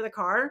take care of the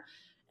car.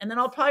 And then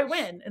I'll probably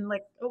win. And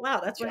like, oh,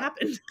 wow, that's what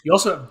happened. You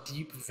also have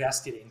deep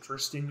vested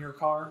interest in your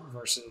car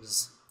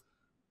versus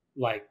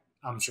like,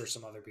 I'm sure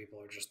some other people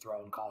are just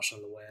throwing caution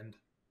to the wind.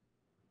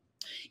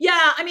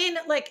 Yeah, I mean,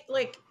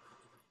 like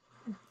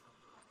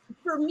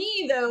for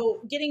me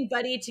though, getting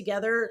Buddy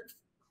together,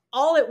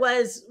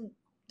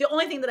 the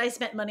only thing that I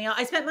spent money on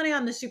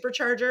the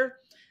supercharger,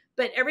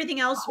 but everything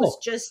else was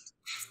just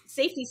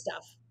safety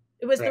stuff.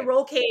 It was the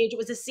roll cage, it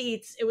was the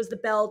seats, it was the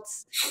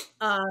belts,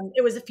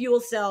 it was a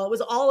fuel cell, it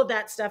was all of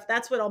that stuff.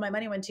 That's what all my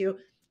money went to.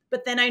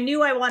 But then I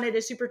knew I wanted a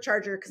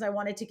supercharger because I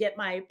wanted to get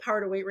my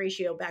power to weight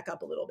ratio back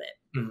up a little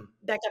bit,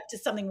 back up to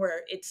something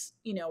where it's,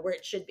 where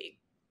it should be.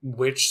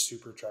 Which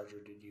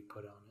supercharger did you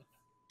put on it?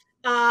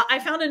 I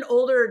found an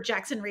older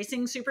Jackson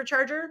Racing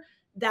supercharger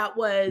that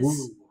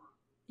was,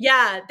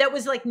 that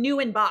was like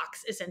new in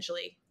box,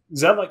 essentially.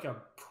 Is that like a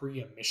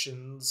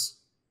pre-emissions?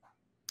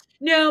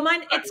 No,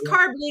 mine, it's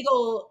carb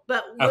legal,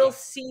 but we'll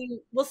see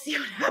what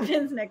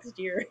happens next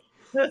year.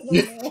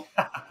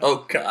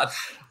 Oh God!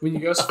 When you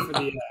go for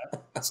the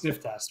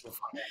sniff test, we'll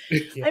find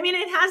out. Yeah. I mean,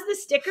 it has the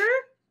sticker.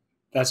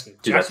 That's good.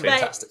 Dude, that's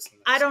fantastic.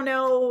 I don't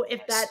know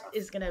if that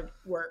is going to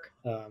work.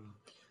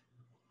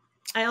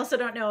 I also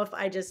don't know if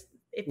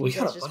we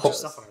got a bunch of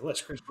stuff on our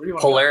list. Chris, where do you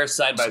want Polaris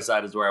side by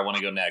side is where I want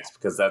to go next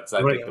because that's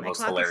I think the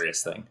most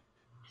hilarious thing.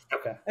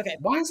 Okay.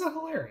 Why is that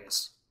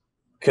hilarious?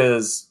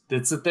 Because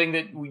it's the thing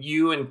that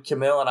you and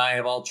Camille and I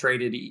have all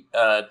traded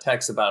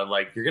texts about.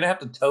 Like, you're gonna have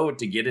to tow it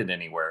to get it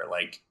anywhere.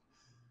 Like,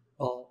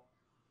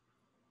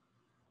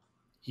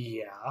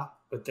 yeah,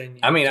 but then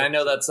I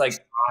know that's like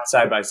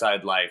side by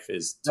side life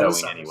is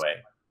towing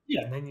anyway.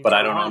 Yeah, and then but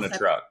I don't own a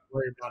truck.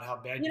 Worry about how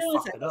bad you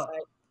fucked it up.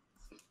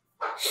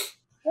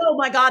 Oh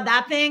my God,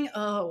 that thing!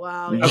 Oh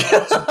wow! Yeah.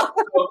 So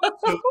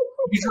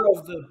you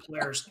drove the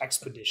Polaris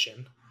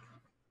Expedition.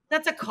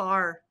 That's a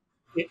car.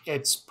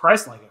 It's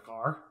priced like a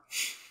car.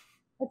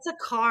 It's a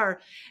car.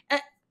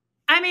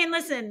 I mean,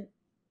 listen,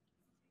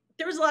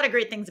 there was a lot of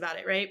great things about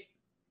it, right?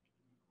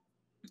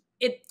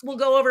 It will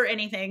go over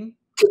anything.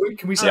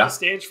 Can we set the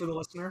stage for the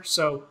listener?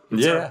 So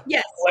it's a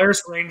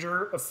Polaris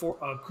Ranger,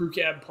 a crew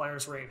cab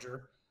Polaris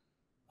Ranger.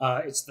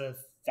 It's the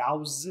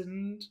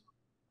 1000.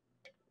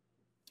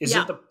 Is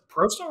it the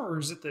Pro Star or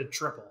is it the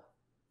triple?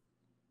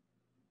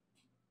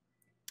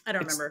 I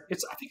don't remember. I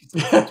think it's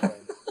the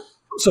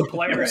So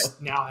Polaris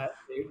now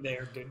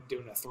they're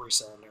doing a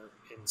 3-cylinder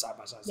in side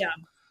by side. Yeah.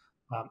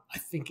 I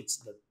think it's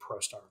the Pro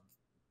Star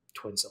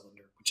twin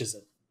cylinder, which is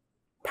a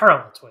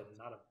parallel twin,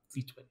 not a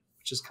V twin,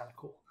 which is kind of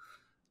cool.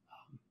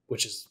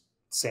 Which is the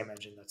same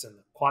engine that's in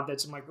the quad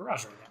that's in my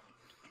garage right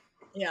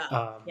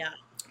now. Yeah.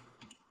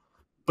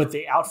 But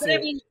they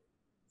outfit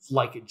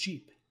like a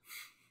Jeep.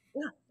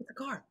 Yeah, it's a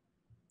car.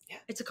 Yeah,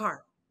 it's a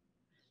car.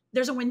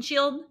 There's a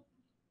windshield.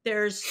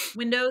 There's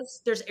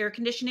windows. There's air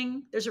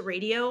conditioning. There's a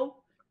radio.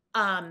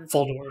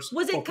 Full doors.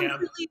 Was it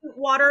completely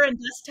water and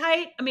dust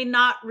tight? I mean,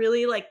 not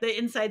really. Like the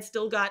inside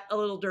still got a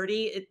little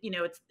dirty.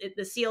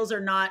 The seals are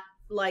not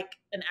like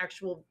an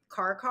actual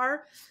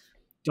car.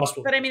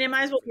 But I mean, it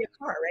might as well be a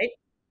car, right?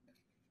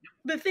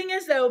 The thing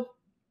is, though,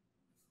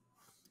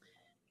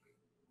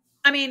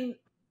 I mean,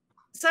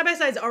 side by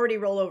sides already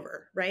roll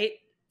over, right?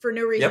 For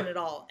no reason at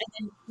all,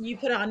 and then you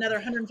put another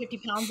 150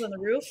 pounds on the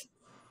roof.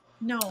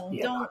 No,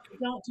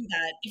 don't do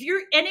that. If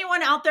you're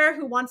anyone out there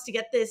who wants to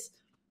get this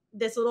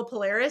little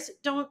Polaris,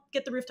 don't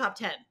get the rooftop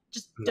 10.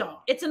 Just don't.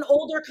 It's an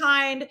older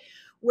kind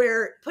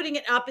where putting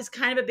it up is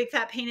kind of a big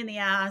fat pain in the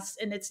ass,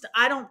 and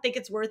I don't think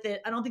it's worth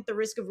it. I don't think the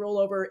risk of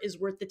rollover is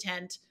worth the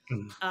tent.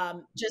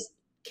 Just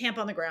camp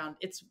on the ground.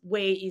 It's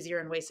way easier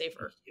and way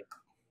safer.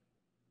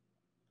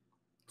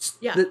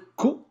 Yeah.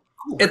 Cool.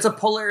 It's a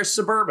Polaris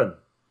Suburban.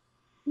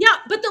 Yeah,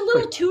 but the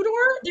little two-door,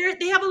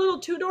 they have a little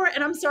two-door,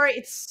 and I'm sorry,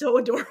 it's so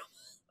adorable.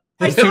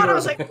 I saw it, I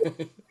was like,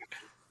 a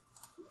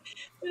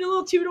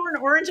little two-door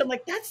in orange. I'm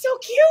like, that's so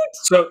cute.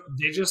 So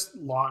they just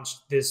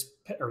launched they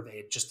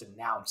had just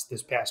announced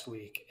this past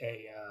week,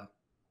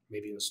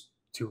 maybe it was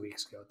 2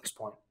 weeks ago at this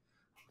point.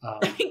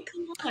 Come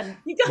on.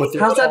 You guys,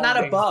 how's that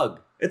not a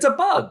bug? It's a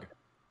bug.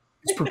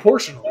 It's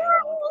proportional.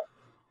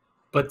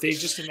 But they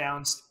just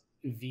announced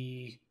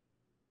the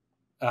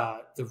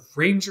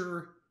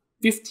Ranger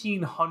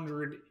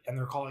 1500, and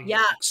they're calling it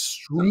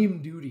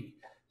extreme duty.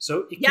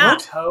 So it can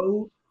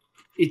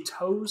it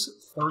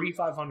tows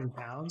 3,500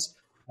 pounds.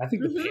 I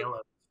think the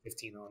payload is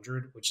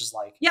 1,500, which is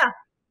like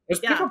it's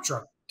pickup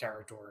truck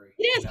territory.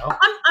 It is. You know?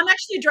 I'm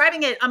actually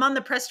driving it. I'm on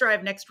the press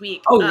drive next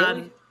week. Oh,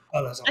 really?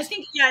 That's awesome. I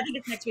think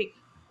it's next week.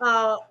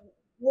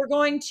 We're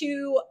going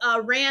to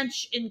a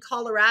ranch in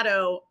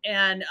Colorado,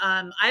 and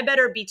I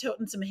better be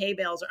toting some hay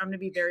bales, or I'm going to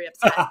be very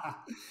upset.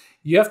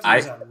 You have to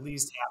use at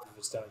least half of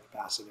its towing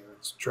capacity, or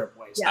it's trip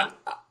waste. Yeah.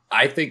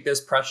 I think this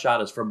press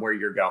shot is from where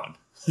you're going.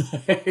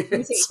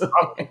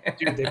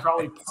 Dude, they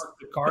probably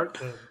parked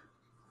the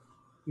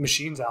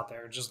machines out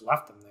there and just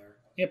left them there.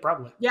 Yeah,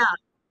 probably. Yeah.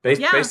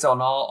 Based on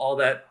all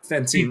that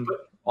fencing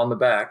on the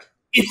back.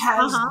 It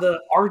has the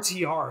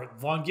RTR,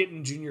 Von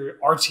Gittin Jr.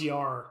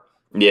 RTR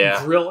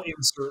grill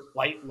insert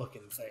light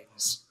looking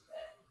things.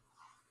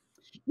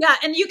 Yeah,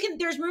 and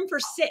there's room for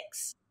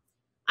 6.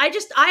 I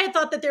had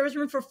thought that there was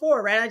room for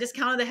 4, right? I just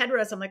counted the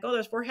headrests. I'm like,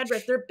 there's 4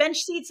 headrests. There are bench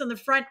seats on the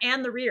front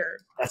and the rear.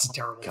 That's a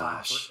terrible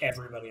for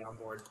everybody on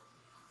board.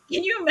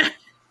 Can you imagine?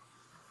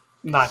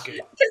 Not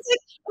good. I'm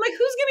like, who's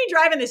going to be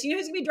driving this? You know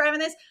who's going to be driving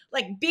this?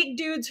 Like big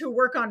dudes who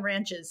work on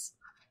ranches.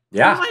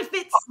 Yeah. You want to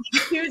fit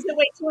dudes that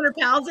weigh 200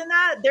 pounds in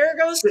that? There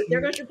goes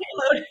your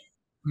payload.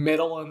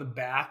 Middle in the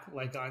back,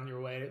 like on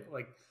your way,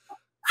 like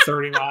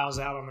 30 miles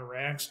out on the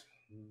ranch.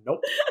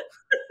 Nope.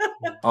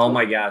 Oh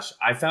my gosh.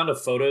 I found a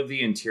photo of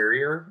the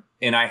interior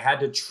and I had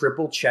to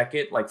triple check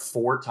it like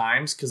 4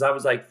 times because I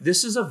was like,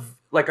 this is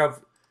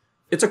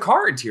it's a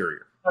car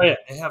interior. Oh yeah.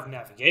 They have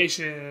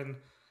navigation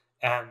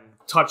and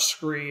touch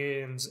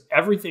screens,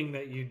 everything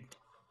that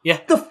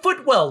the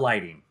footwell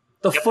lighting.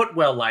 The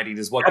footwell lighting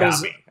is what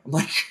got me. I'm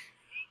like,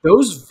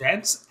 those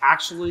vents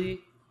actually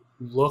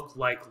look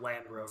like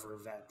Land Rover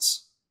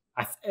vents.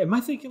 Am I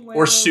thinking Land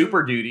Rover?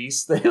 Super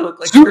Duties? They look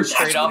like they're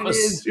straight off a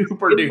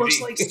Super Duty. It looks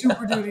like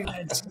Super Duty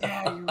vents.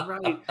 Yeah, you're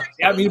right.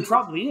 Yeah, I mean, it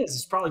probably is.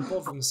 It's probably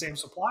pulled from the same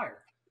supplier.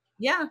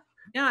 Yeah,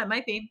 it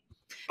might be.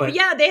 But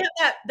yeah, they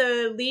have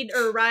the lead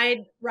or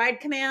ride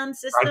command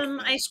system.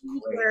 I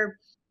think where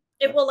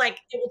it will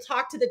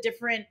talk to the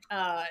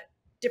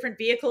different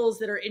vehicles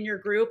that are in your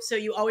group, so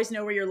you always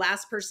know where your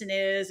last person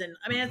is. And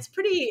I mean,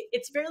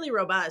 it's fairly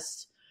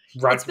robust.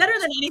 Right. It's better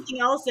than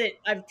anything else that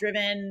I've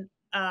driven.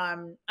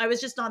 I was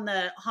just on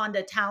the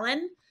Honda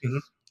Talon,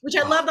 which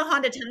I love the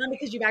Honda Talon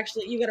because you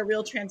got a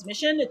real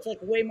transmission. It's like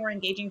way more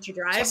engaging to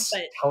drive. Yes.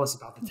 But tell us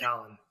about the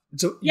Talon.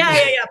 So You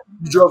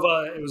drove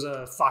it was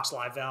a Fox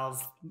Live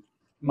Valve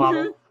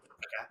model. Okay.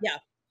 Yeah.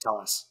 Tell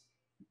us.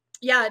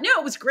 Yeah, no,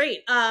 it was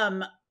great.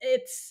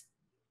 It's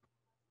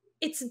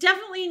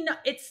definitely not,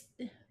 it's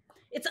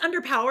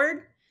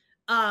underpowered.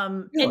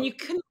 And you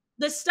can,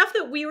 the stuff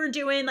that we were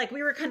doing, like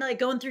we were kind of like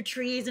going through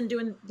trees and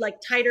doing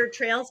like tighter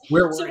trails.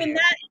 Where was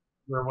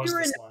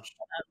this launch?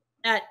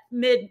 at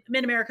Mid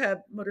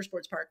America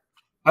Motorsports Park.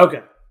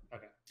 Okay.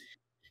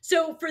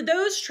 So for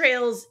those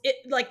trails,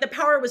 like the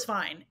power was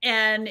fine,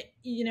 and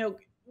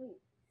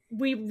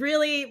we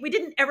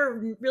didn't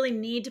ever really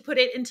need to put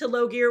it into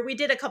low gear. We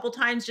did a couple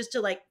times just to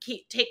like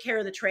take care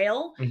of the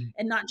trail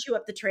and not chew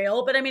up the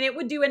trail. But I mean, it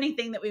would do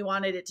anything that we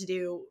wanted it to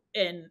do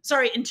in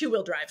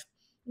 2-wheel drive.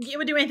 It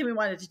would do anything we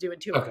wanted to do in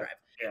 2-wheel drive.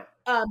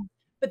 Yeah.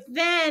 But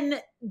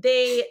then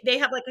they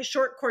have like a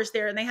short course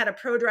there, and they had a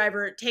pro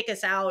driver take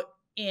us out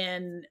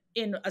in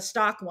a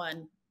stock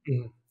one.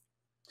 Mm-hmm.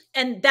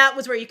 And that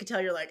was where you could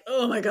tell you're like,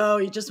 oh my God,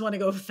 you just want to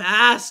go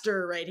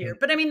faster right here.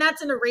 But I mean,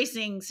 that's in a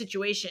racing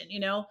situation,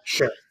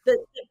 Sure.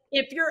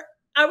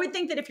 I would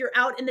think that if you're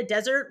out in the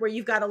desert where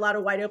you've got a lot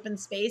of wide open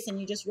space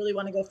and you just really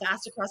want to go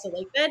fast across a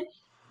lake bed,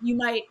 you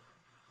might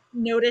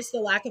notice the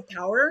lack of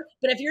power.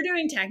 But if you're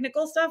doing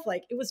technical stuff,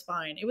 like it was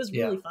fine. It was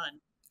really fun.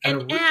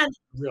 And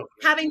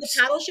having the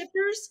paddle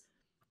shifters,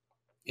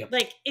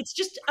 like it's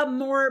just a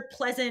more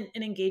pleasant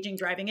and engaging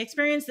driving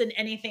experience than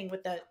anything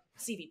with the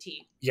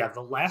CVT. Yeah,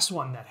 the last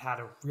one that had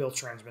a real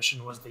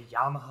transmission was the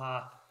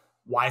Yamaha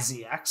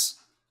YZX,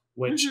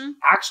 which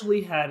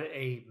actually had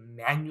a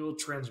manual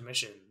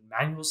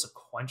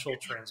sequential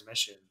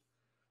transmission,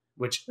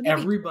 which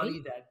everybody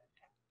that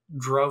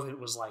drove it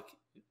was like,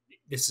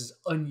 this is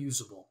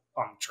unusable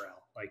on the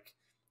trail. Like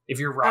if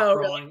you're rock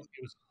rolling,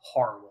 it was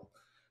horrible.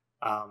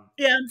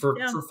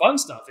 For fun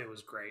stuff, it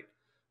was great.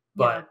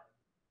 But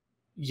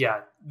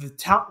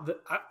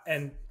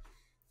and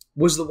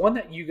was the one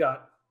that you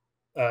got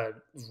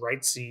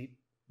right seat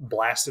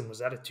blasting, was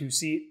that a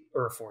 2-seat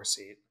or a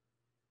 4-seat?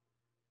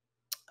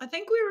 I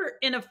think we were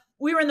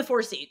in the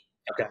 4-seat.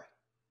 Okay.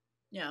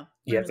 Yeah.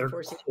 They're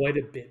quite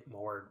a bit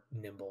more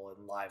nimble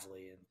and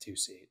lively in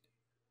 2-seat.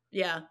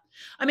 Yeah.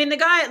 I mean, the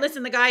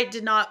guy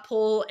did not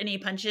pull any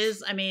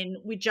punches. I mean,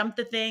 we jumped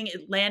the thing.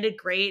 It landed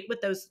great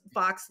with those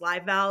Fox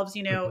live valves.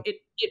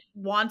 It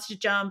wants to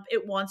jump.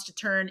 It wants to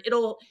turn.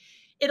 It'll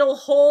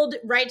hold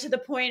right to the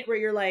point where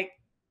you're like,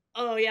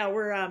 oh yeah,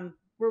 we're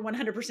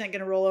 100% going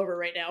to roll over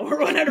right now. We're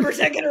 100%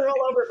 going to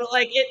roll over. But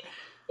like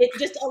it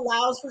just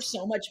allows for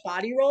so much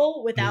body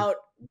roll without,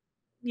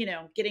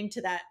 getting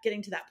to that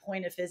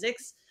point of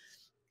physics.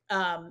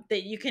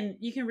 That you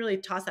can really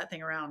toss that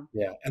thing around.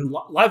 Yeah. And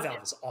live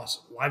valve is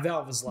awesome. Live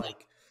valve is like,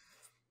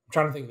 I'm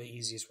trying to think of the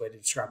easiest way to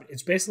describe it.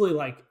 It's basically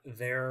like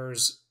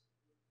there's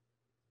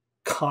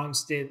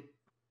constant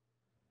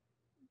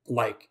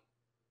like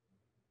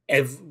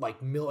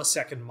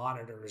millisecond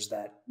monitors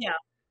that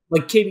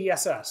like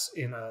KDSS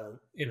in a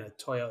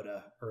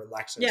Toyota or a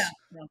Lexus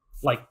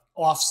like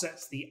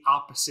offsets the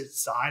opposite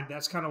side.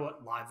 That's kind of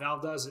what live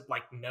valve does. It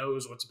like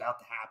knows what's about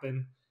to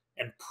happen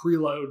and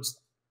preloads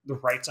the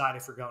right side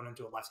if you're going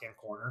into a left-hand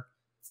corner.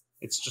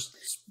 It's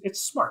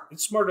smart.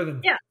 It's smarter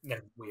than we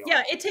are.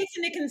 Yeah, it takes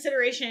into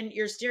consideration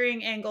your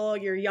steering angle,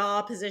 your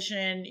yaw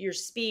position, your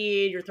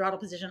speed, your throttle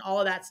position, all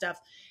of that stuff.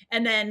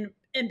 And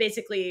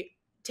basically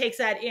takes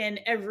that in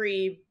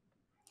every,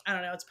 I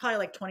don't know, it's probably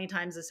like 20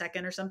 times a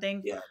second or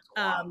something. Yeah.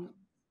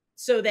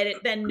 So that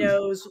it then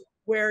knows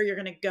where you're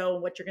going to go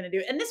and what you're going to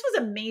do. And this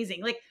was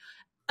amazing. Like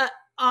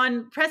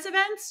on press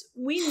events,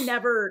 you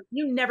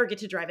never get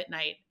to drive at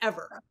night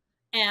ever.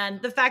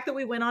 And the fact that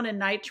we went on a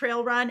night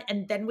trail run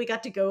and then we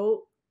got to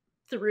go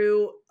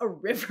through a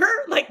river,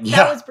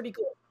 that was pretty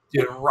cool.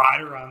 Dude, a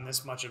ride around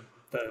this much of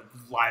the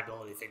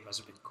liability thing must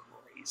have been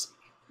crazy.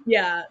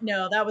 Yeah,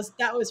 no, that was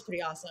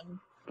pretty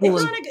awesome. It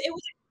was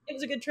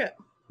a good trip.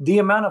 The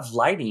amount of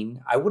lighting,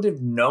 I would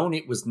have known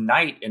it was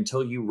night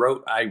until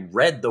I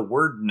read the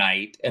word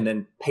night and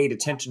then paid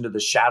attention to the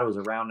shadows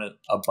around it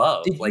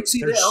above. Did you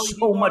see there's the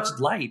so much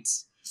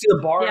lights. See the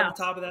bar on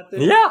the top of that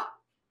thing? Yeah.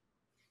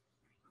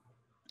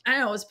 I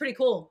know, it was pretty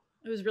cool.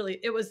 It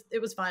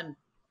was fun.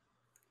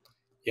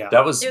 Yeah.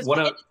 That was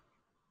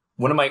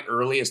one of my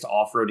earliest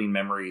off-roading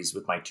memories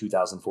with my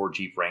 2004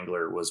 Jeep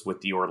Wrangler was with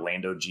the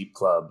Orlando Jeep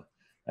Club.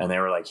 And they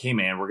were like, hey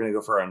man, we're going to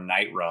go for a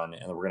night run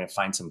and we're going to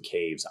find some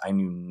caves. I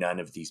knew none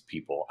of these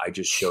people. I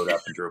just showed up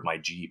and drove my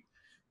Jeep.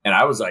 And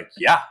I was like,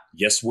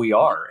 yes, we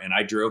are. And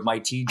I drove my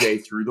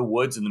TJ through the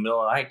woods in the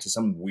middle of the night to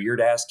some weird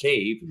ass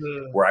cave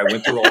where I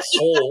went through a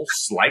hole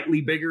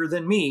slightly bigger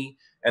than me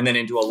and then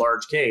into a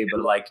large cave.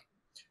 But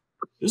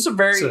there's a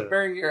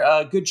very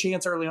good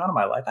chance early on in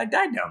my life I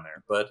died down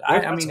there. But I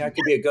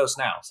could be a ghost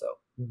now. So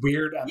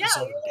weird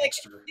episode of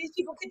Dexter. These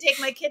people could take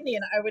my kidney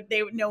and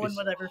no one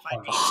would ever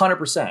find me.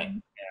 100%.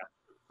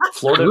 Yeah.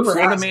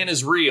 Florida man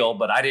is real,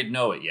 but I didn't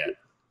know it yet.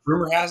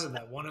 Rumor has it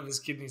that one of his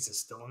kidneys is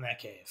still in that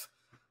cave.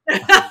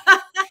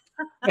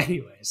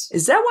 Anyways,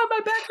 is that why my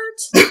back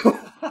hurts?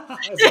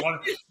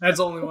 That's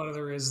only one of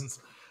the reasons.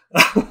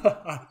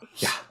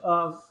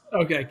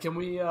 Okay, can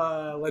we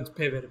let's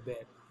pivot a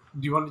bit?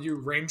 Do you want to do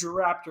Ranger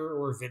Raptor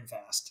or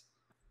VinFast?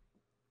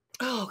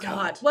 Oh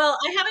God. Well,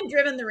 I haven't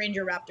driven the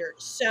Ranger Raptor,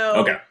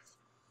 so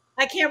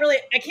I can't.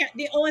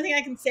 The only thing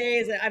I can say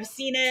is that I've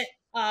seen it.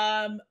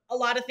 A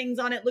lot of things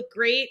on it look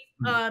great.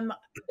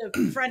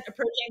 The front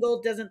approach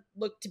angle doesn't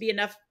look to be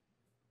enough.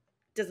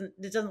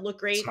 It doesn't look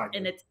great,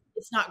 and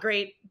it's not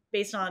great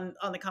based on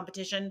the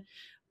competition.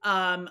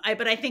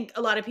 But I think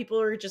a lot of people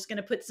are just going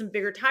to put some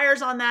bigger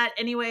tires on that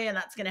anyway, and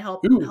that's going to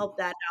help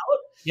that out.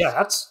 Yeah,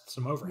 that's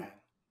some overhang.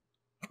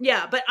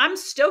 Yeah, but I'm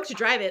stoked to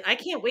drive it. I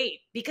can't wait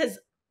because,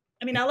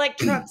 I mean, I like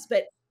trucks,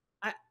 but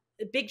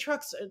big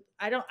trucks.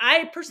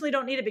 I personally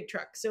don't need a big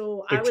truck,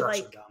 so Big I would trucks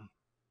like. are dumb.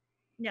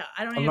 Yeah,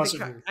 I don't need a big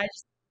truck.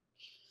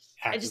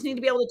 I just need to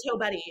Actively. be able to tow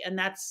Betty, and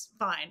that's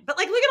fine. But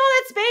like, look at all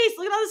that space.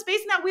 Look at all the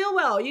space in that wheel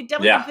well. You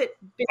definitely can fit.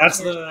 That's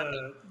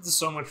the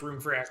so much room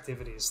for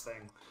activities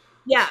thing.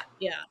 Yeah.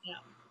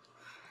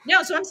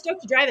 No, so I'm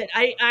stoked to drive it.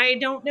 I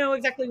don't know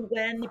exactly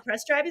when the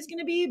press drive is going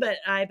to be, but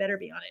I better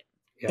be on it.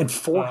 Yeah. And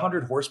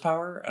 400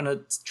 horsepower on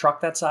a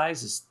truck that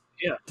size is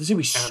this is gonna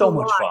be and so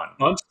much fun.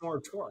 Much more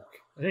torque.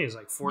 I think it's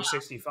like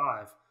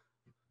 465.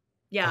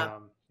 Yeah,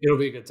 it'll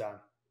be a good time,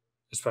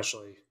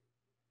 especially.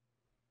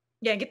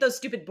 Yeah, get those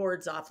stupid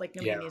boards off. Like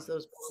nobody needs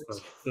those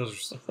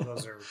boards.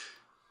 Those are.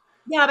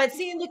 Yeah, but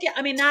see, look at.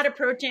 I mean, that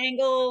approach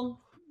angle.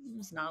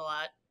 It's not a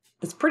lot.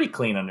 It's pretty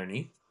clean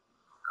underneath.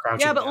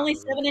 Yeah, but only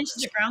 7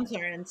 inches of ground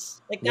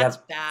clearance. Like that's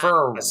bad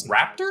for a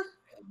Raptor.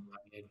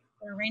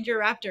 For a Ranger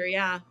Raptor,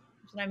 yeah.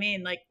 That's what I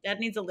mean. Like that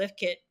needs a lift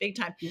kit, big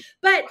time.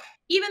 But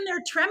even their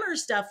tremor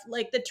stuff,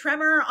 like the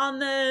tremor on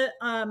the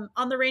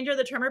Ranger,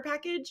 the tremor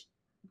package,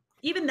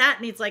 even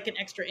that needs like an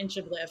extra inch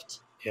of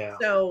lift. Yeah.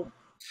 So.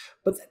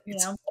 But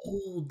it's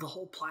old. The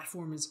whole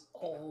platform is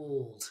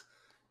old.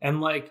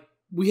 And like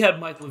we had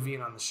Mike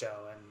Levine on the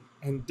show,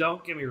 and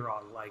don't get me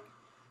wrong, like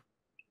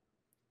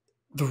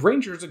the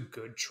Ranger is a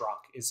good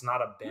truck. It's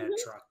not a bad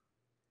truck.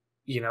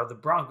 You know, the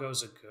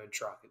Bronco's a good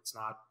truck. It's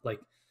not like,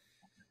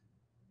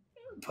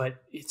 but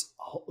it's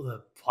all,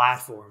 the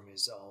platform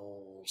is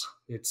old.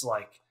 It's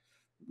like,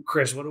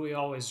 Chris, what do we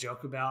always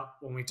joke about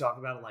when we talk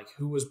about it? Like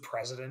who was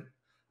president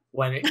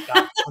when it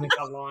got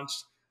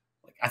launched?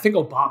 Like I think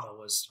Obama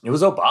was. It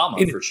was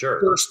Obama for sure.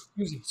 It was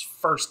his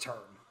first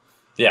term.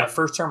 Yeah,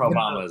 first term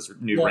Obama's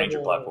new Ranger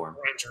platform.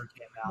 Ranger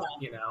came out,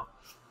 you know,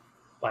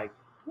 like.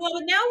 Well,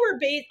 but now we're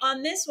based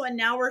on this one.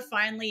 Now we're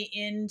finally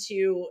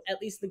into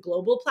at least the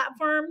global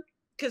platform,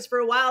 because for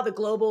a while the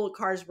global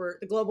trucks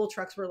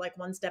were like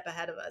one step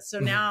ahead of us. So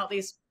now at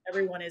least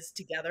everyone is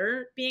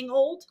together being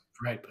old.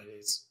 Right, but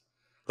it's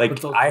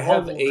like I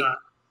haven't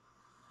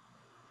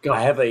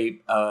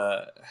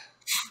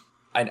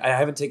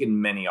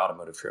taken many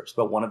automotive trips,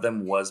 but one of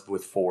them was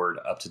with Ford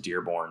up to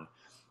Dearborn.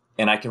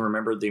 And I can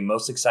remember the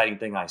most exciting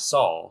thing I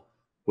saw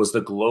was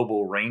the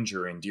global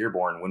Ranger in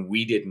Dearborn when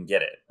we didn't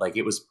get it. Like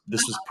this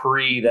was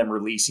pre them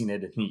releasing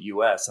it in the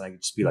US. And I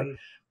could just be like,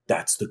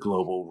 that's the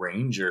global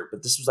Ranger.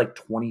 But this was like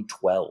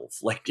 2012.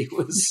 Like it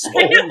was so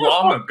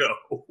long ago.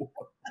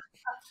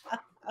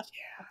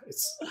 Yeah,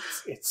 it's.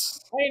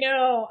 I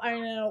know.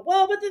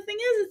 Well, but the thing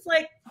is, it's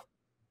like,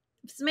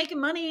 it's making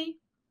money.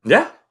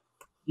 Yeah.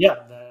 Yeah,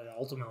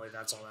 ultimately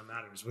that's all that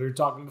matters. We were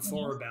talking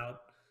before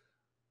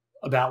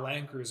about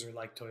Land Cruiser,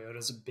 like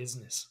Toyota's a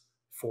business.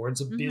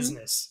 Ford's a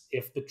business.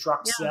 If the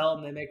trucks sell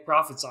and they make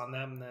profits on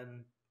them,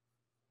 then...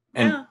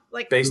 And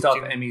based off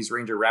Emme's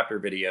Ranger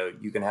Raptor video,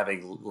 you can have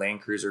a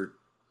Land Cruiser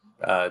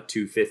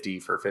 250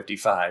 for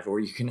 55, or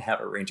you can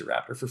have a Ranger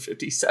Raptor for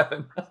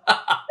 57.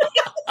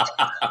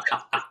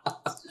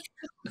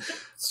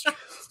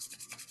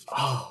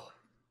 Oh,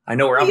 I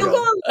know where I'm going.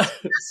 Go a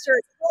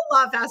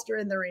lot faster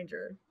in the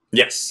Ranger.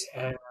 Yes.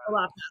 A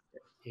lot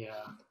faster.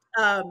 Yeah.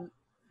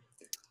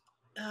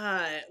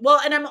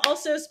 Well, and I'm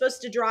also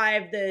supposed to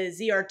drive the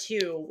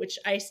ZR2, which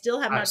I still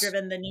have not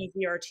driven the new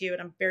ZR2,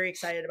 and I'm very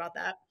excited about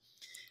that.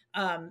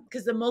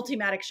 Because the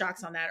Multimatic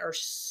shocks on that are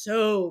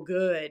so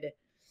good.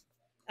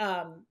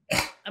 I'm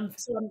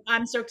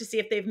stoked to see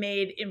if they've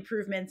made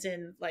improvements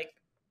in like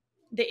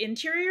the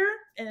interior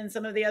and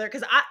some of the other,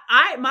 because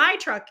my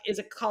truck is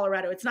a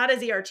Colorado. It's not a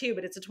ZR2,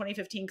 but it's a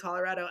 2015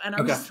 Colorado, and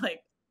I'm just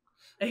like,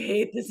 I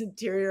hate this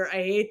interior. I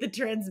hate the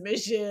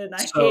transmission.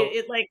 I hate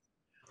it. Like,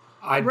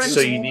 so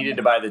you needed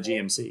to buy the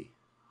GMC?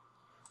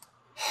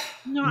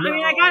 No, I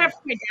mean I got it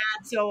from my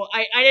dad, so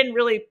I didn't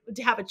really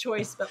have a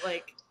choice. But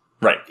like,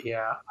 right?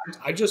 Yeah,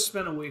 I just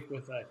spent a week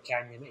with a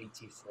Canyon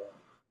AT4.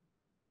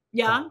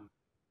 Yeah,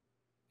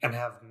 and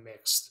have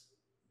mixed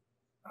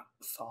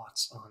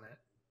thoughts on it.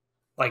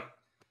 Like,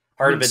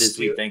 part of it is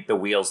we think the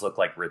wheels look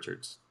like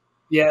Richards.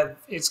 Yeah,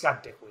 it's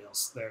got dick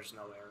wheels. There's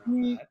no way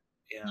around that.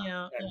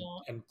 Yeah.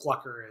 And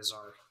Plucker is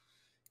our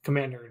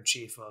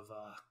commander-in-chief of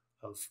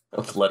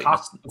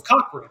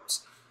cock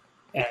ribs,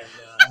 and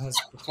has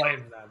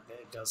proclaimed that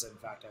it does in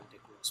fact have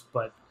dick wheels.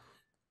 But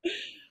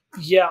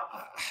yeah,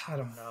 I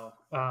don't know.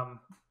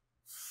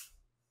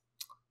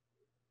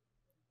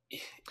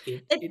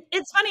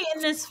 It's funny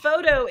in this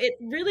photo. It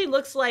really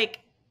looks like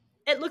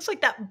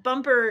that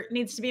bumper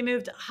needs to be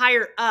moved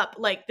higher up,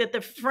 like that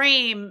the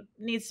frame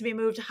needs to be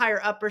moved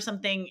higher up or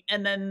something,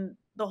 and then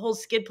the whole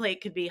skid plate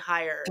could be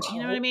higher. You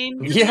know what I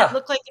mean? Yeah, it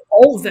look like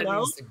all of that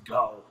needs to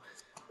go.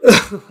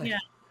 Yeah.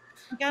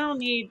 Like, I don't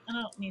need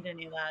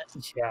any of that.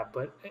 Yeah,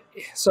 but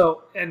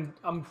so, and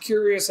I'm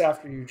curious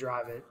after you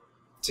drive it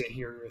to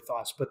hear your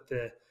thoughts. But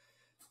the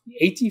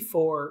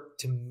AT4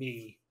 to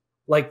me,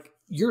 like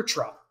your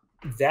truck,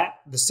 that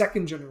the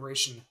second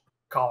generation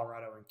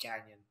Colorado and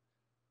Canyon,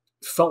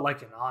 felt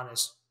like an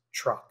honest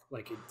truck.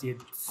 Like it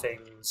did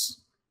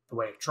things the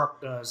way a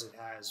truck does. It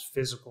has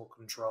physical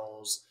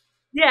controls.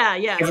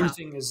 Yeah.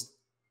 Everything is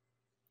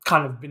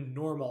kind of been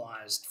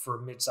normalized for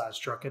a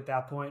mid-sized truck at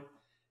that point.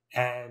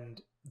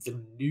 And the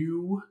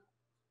new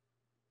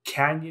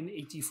Canyon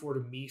AT4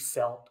 to me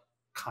felt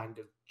kind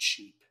of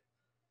cheap.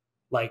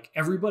 Like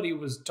everybody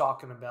was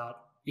talking about,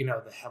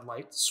 the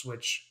headlight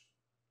switch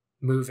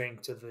moving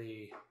to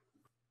the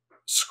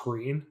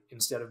screen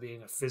instead of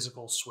being a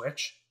physical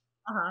switch.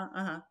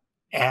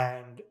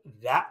 And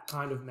that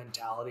kind of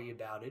mentality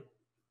about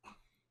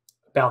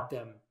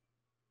them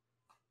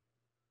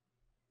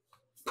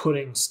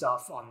putting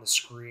stuff on the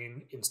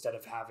screen instead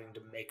of having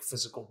to make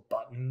physical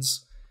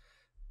buttons,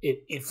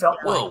 it felt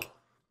like,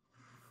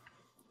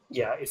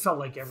 it felt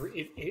like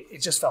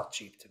it just felt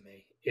cheap to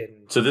me.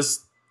 So this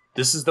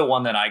is the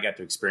one that I got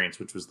to experience,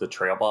 which was the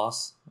Trail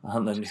Boss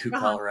on the new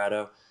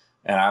Colorado.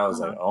 And I was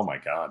like, oh my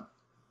God.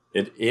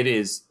 It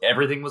is,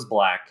 everything was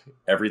black.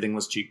 Everything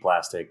was cheap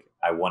plastic.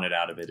 I wanted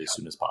out of it as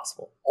soon as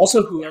possible.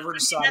 Also, whoever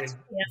decided,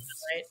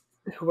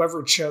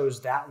 whoever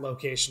chose that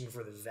location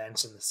for the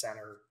vents in the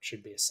center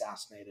should be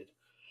assassinated.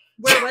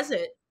 Where was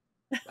it?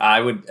 I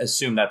would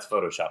assume that's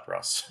Photoshopped,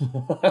 Russ.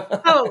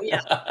 Oh,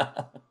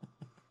 yeah.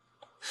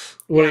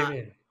 What do you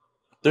mean?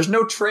 There's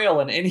no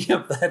trail in any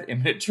of that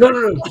imagery.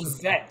 No, the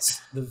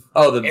vents. The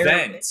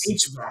vents.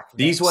 HVAC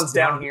These ones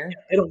down here?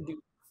 They don't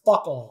do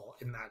fuck all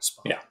in that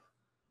spot. Yeah.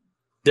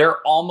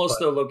 They're almost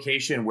the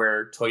location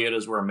where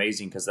Toyotas were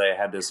amazing because they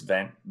had this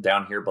vent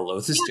down here below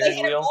the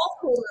steering wheel. Ball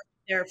cooler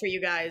there for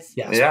you guys.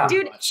 Yeah.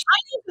 Dude, I know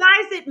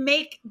guys that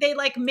make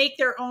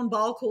their own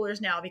ball coolers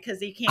now because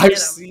they can't I've get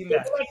them. seen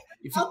that. Like,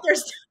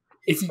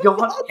 if you go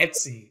on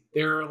Etsy,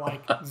 they're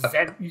like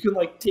vent. You can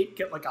like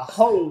get like a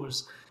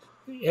hose.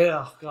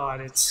 Yeah,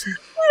 God, it's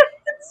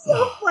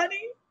so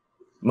funny.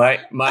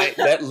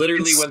 That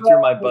literally went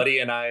through my buddy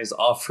and I's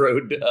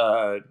off-road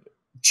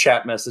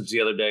chat message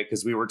the other day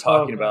because we were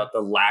talking about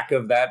the lack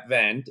of that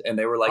vent, and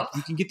they were like,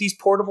 you can get these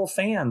portable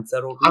fans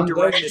that'll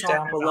redirect it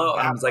down below.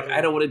 And I was like,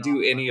 I don't want to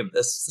do any of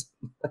this.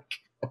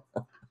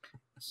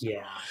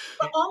 Yeah.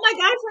 But all my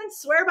guy friends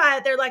swear by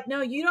it. They're like,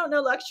 no, you don't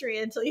know luxury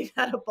until you've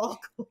had a ball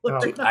cooler.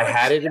 Dude, I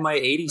had it in my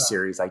 80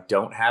 series. I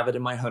don't have it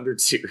in my 100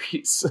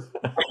 series.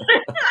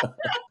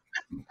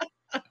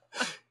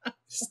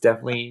 It's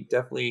definitely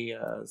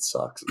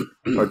sucks.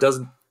 Or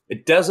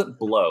it doesn't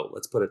blow.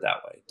 Let's put it that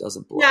way. It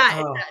doesn't blow.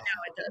 Yeah, no, it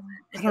doesn't.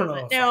 I don't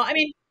know. No, I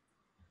mean,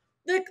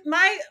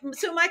 my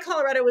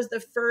Colorado was the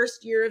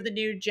first year of the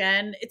new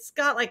gen. It's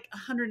got like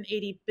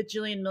 180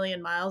 bajillion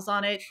million miles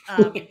on it.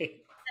 And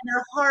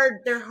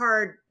they're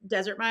hard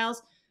desert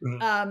miles.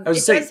 I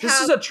was saying,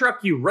 this is a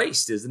truck you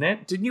raced, isn't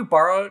it? Didn't you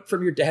borrow it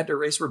from your dad to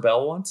race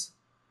Rebel once?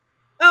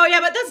 Oh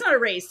yeah, but that's not a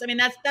race. I mean,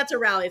 that's a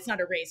rally. It's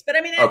not a race. But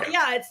I mean,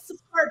 yeah, it's some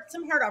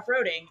hard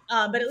off-roading.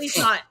 But at least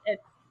you don't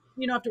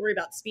have to worry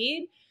about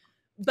speed.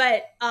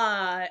 But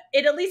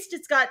at least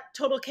it's got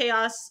total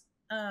chaos,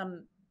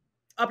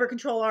 upper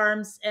control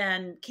arms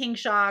and king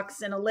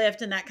shocks and a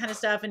lift and that kind of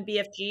stuff and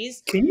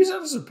BFGs. Can you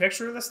send us a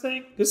picture of this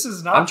thing? This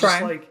is not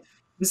just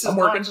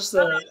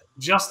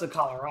a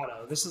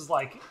Colorado. This is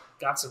like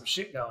got some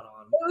shit going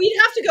on. Well,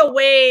 you'd have to go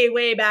way,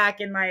 way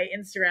back in my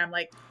Instagram,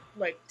 like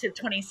to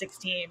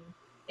 2016.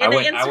 I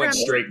went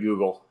straight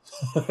Google.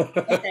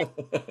 Okay.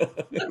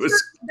 It was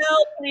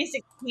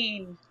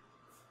 2016,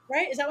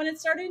 right? Is that when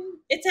it started?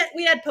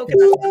 We had polka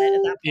dots on it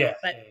at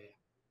that point.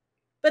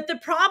 But the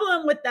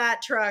problem with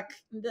that truck,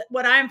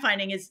 what I'm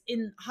finding is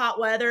in hot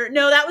weather.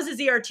 No, that was a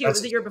ZR2. It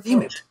was the year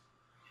before. Yeah,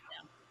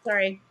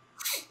 sorry.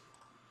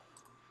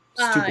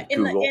 In hot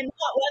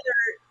weather,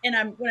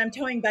 and when I'm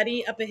towing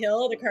Buddy up a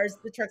hill, the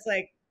truck's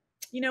like,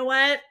 you know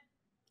what?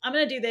 I'm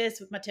gonna do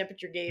this with my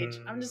temperature gauge.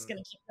 I'm just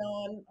gonna keep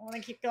going. I want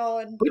to keep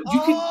going. But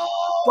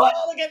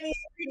look at me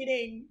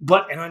reading.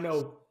 And I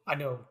know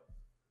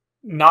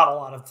not a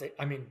lot of things.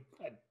 I mean,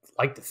 I'd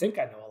like to think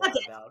I know a lot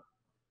about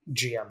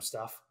GM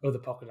stuff. Oh, the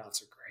polka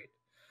dots are great.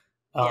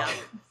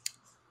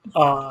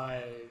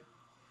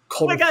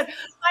 Oh my God,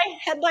 my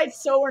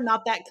headlights are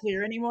not that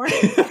clear anymore.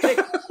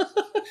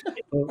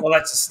 Well,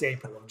 that's a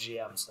staple of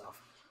GM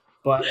stuff.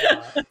 But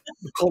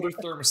the colder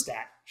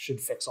thermostat should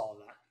fix all of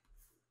that.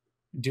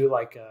 Do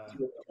like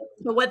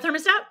but what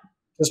thermostat?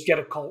 Just get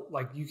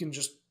you can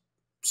just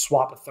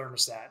swap a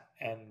thermostat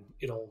and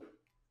it'll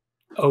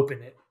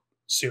open it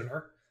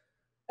sooner.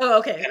 Oh,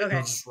 okay. And it'll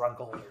just run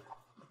colder.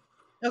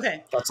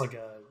 Okay. That's like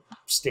a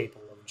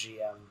staple of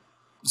GM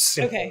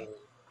simple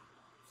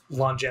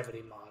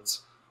longevity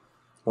mods.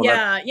 Well,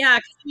 yeah. I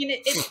mean,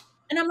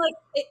 and I'm like,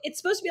 it's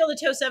supposed to be able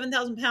to tow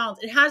 7,000 pounds.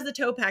 It has the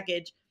tow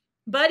package.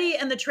 Buddy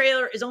and the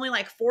trailer is only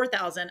like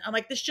 4,000. I'm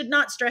like, this should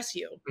not stress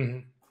you.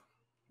 Mm-hmm.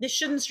 This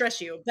shouldn't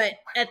stress you. But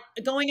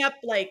going up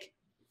like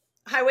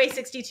Highway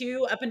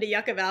 62 up into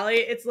Yucca Valley,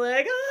 it's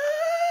like,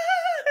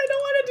 I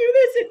don't want to do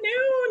this at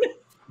noon.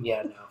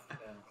 Yeah, no.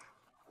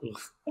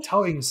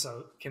 Towing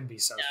can be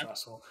so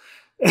stressful.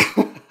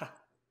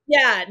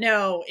 Yeah,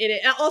 no.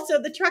 Also,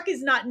 the truck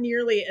is not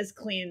nearly as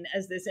clean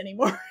as this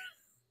anymore.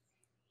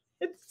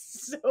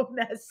 It's so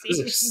messy. It's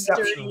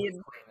exceptionally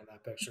clean in that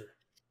that picture.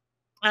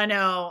 I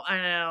know.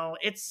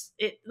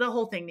 The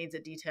whole thing needs a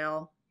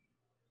detail.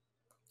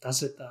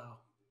 Does it though?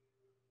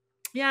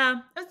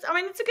 Yeah, it's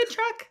a good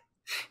truck.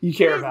 You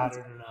care about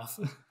it enough.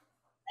 I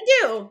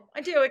do.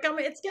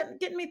 It's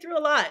getting me through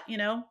a lot,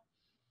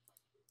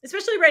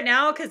 especially right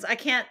now because I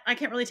can't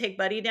really take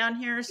Buddy down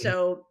here.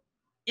 So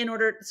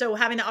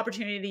having the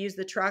opportunity to use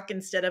the truck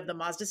instead of the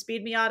Mazda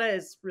Speed Miata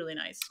is really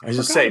nice. I was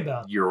just say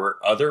your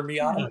other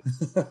Miata.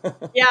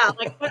 Yeah,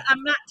 like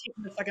I'm not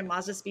taking the fucking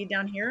Mazda Speed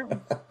down here.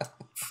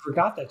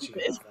 Forgot that you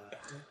have that.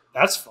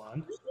 That's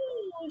fun.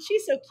 Oh,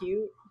 she's so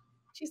cute.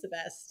 She's the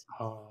best.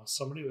 Oh,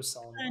 somebody was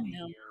selling one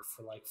here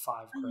for like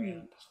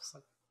 $5,000.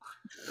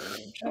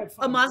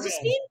 A Mazda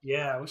Speed?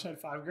 Yeah, I wish I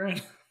had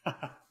 $5,000.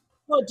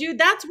 Oh, dude,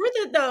 that's worth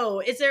it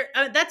though. Is there?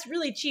 That's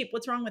really cheap.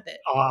 What's wrong with it?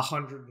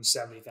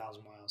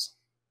 170,000 miles.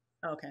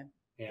 Okay.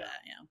 Yeah.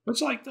 Which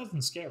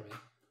doesn't scare me.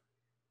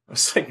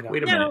 It's like,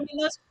 wait a minute.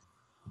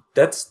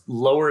 That's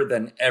lower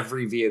than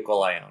every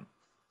vehicle I own.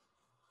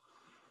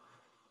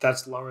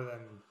 That's lower than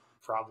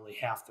probably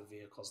half the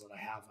vehicles that I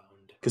have owned.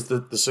 Because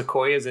the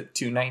Sequoia is at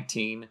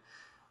 219,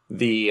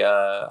 the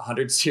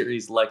 100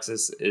 series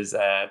Lexus is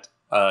at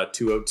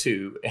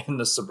 202, and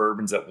the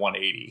Suburban's at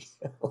 180.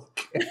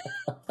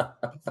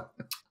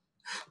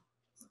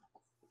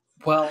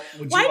 Well,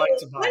 would you like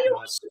to buy why do you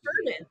own a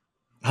Suburban?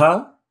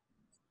 Huh?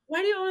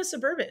 Why do you own a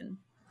Suburban?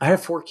 I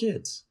have 4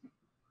 kids.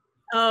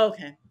 Oh,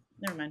 okay.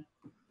 Never mind.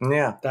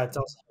 Yeah. That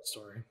tells the whole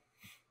story.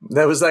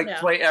 That was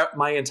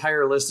my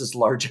entire list is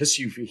large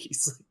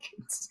SUVs.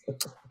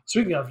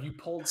 Speaking of, you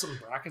pulled some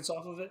brackets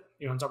off of it.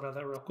 You want to talk about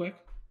that real quick?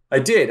 I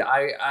did.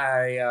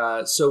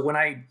 So when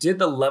I did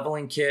the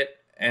leveling kit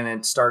and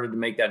it started to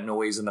make that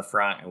noise in the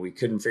front and we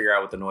couldn't figure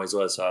out what the noise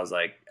was. So I was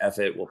like, F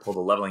it, we'll pull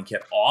the leveling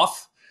kit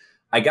off.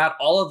 I got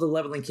all of the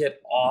leveling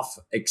kit off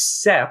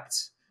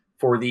except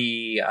for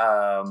the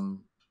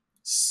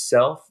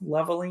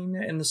self-leveling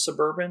in the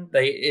Suburban.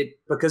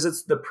 Because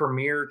it's the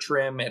Premier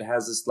trim, it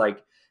has this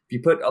if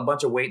you put a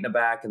bunch of weight in the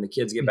back and the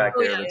kids get back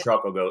there, the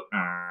truck will go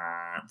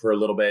for a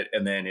little bit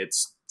and then it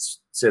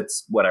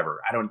sits whatever.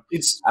 I don't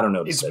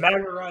know. It's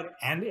manual ride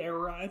and air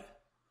ride.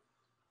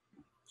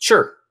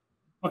 Sure.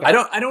 Okay. I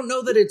don't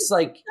know that it's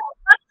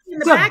in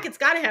the back. It's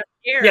got to have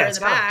air in the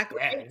back.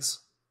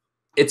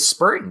 It's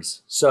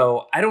springs,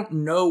 so I don't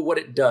know what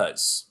it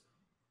does.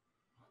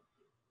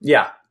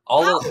 Yeah,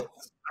 I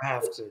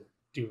have to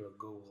do a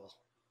Google.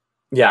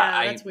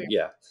 Yeah, that's weird.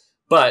 Yeah,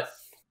 but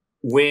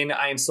when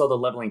I install the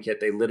leveling kit,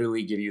 they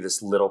literally give you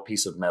this little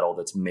piece of metal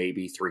that's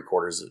maybe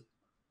 3/4.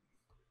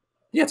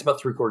 Yeah, it's about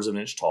 3/4 of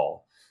an inch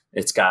tall.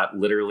 It's got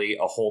literally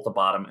a hole at the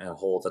bottom and a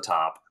hole at the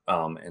top.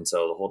 And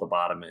so the hole at the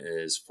bottom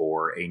is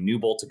for a new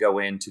bolt to go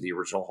into the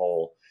original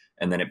hole.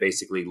 And then it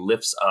basically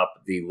lifts up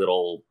the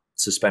little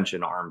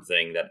suspension arm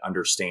thing that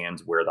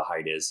understands where the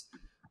height is.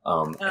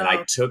 And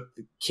I took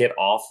the kit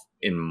off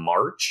in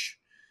March.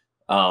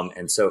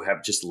 And so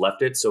have just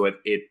left it. So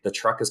the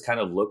truck has kind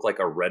of looked like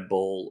a Red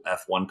Bull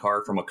F1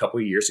 car from a couple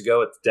of years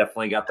ago. It's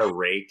definitely got the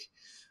rake.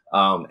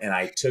 And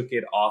I took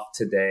it off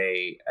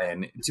today.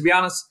 And to be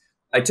honest,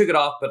 I took it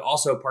off, but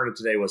also part of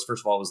today was,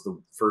 first of all, it was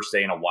the first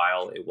day in a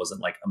while. It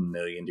wasn't like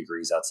 1,000,000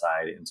 degrees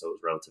outside. And so it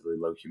was relatively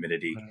low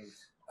humidity.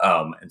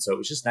 And so it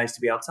was just nice to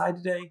be outside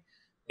today.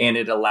 And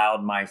it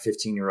allowed my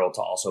 15-year-old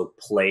to also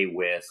play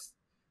with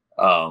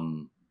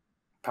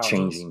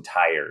changing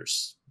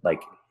tires.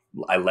 Like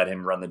I let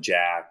him run the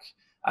jack.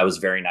 I was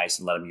very nice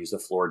and let him use the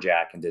floor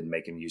jack and didn't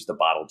make him use the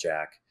bottle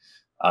jack.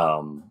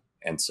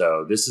 And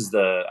so this is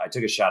I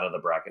took a shot of the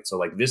bracket.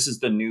 So this is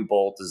the new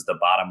bolt, is the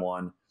bottom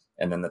one.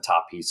 And then the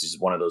top piece is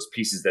one of those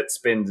pieces that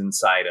spins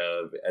inside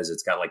of, as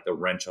it's got the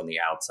wrench on the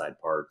outside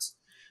parts.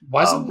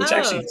 Why is it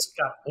actually it's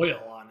got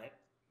oil on it?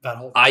 That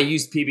whole thing. I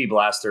used PB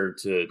Blaster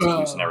to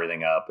loosen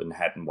everything up and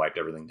hadn't wiped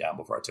everything down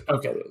before I took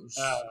photos.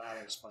 So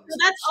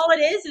that's all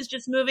it is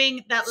just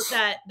moving that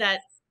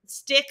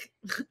stick.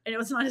 And it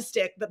was not a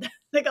stick, but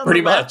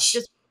pretty much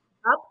just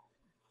up.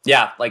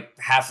 Yeah,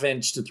 1/2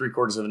 inch to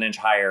 3/4 of an inch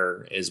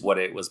higher is what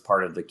it was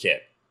part of the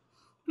kit.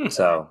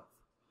 So,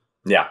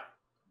 yeah,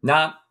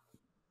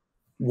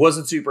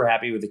 wasn't super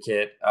happy with the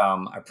kit.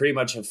 I pretty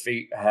much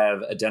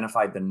have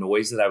identified the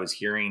noise that I was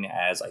hearing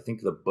as, I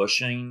think, the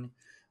bushing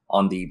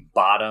on the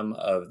bottom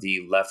of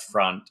the left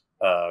front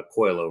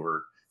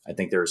coilover. I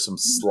think there's some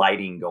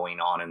sliding going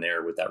on in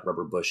there with that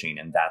rubber bushing,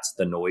 and that's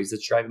the noise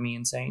that's driving me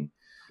insane.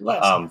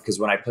 Because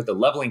when I put the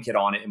leveling kit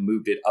on it and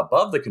moved it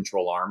above the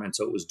control arm, and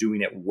so it was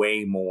doing it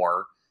way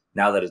more.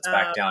 Now that it's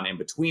back down in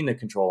between the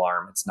control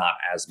arm, it's not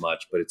as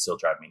much, but it's still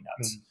driving me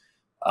nuts.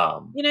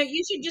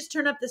 You should just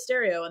turn up the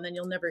stereo and then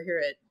you'll never hear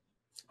it.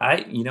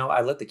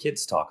 I let the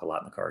kids talk a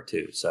lot in the car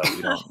too, so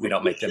we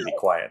don't make them be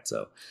quiet.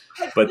 So,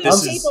 but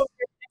this is.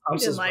 I'm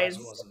surprised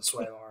it wasn't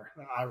sway bar.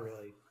 I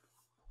really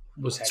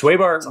was. Sway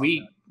bar.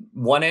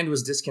 One end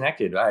was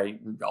disconnected.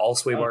 All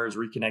sway bar is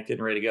reconnected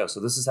and ready to go. So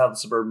this is how the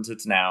Suburban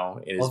sits now.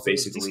 It is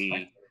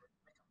basically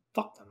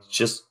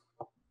just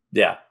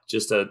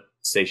a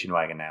station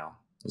wagon now.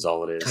 Is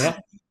all it is. Yeah.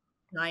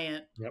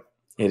 Giant. Yep.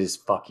 It is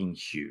fucking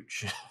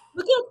huge.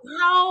 Look at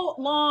how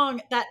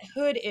long that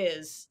hood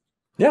is.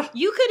 Yeah.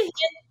 You could hit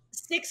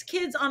 6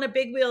 kids on a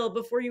big wheel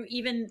before you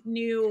even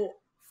knew.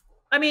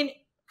 I mean,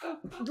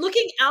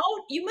 looking out,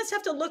 you must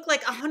have to look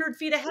like 100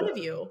 feet ahead of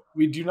you.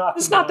 We do not.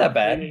 It's not that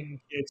bad.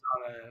 Kids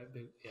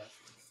on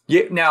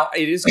Yeah. Now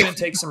it is going to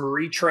take some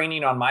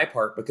retraining on my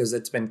part because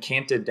it's been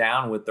canted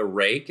down with the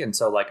rake, and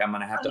so like I'm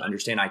going to have to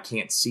understand I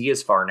can't see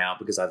as far now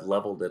because I've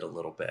leveled it a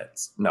little bit.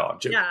 No, I'm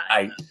just,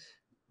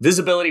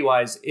 visibility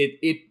wise,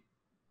 it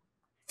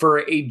for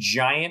a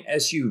giant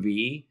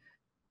SUV,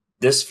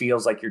 this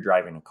feels like you're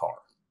driving a car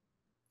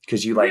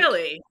because you like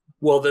really.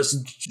 Well, the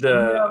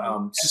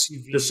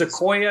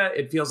Sequoia,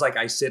 it feels like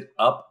I sit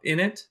up in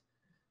it,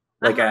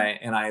 like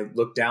I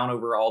look down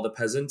over all the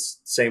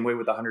peasants. Same way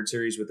with the 100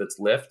 series with its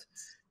lift,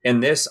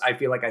 and this I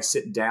feel like I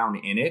sit down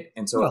in it,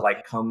 and so it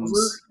like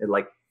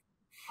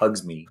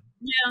hugs me.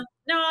 Yeah,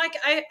 no,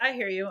 I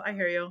hear you. I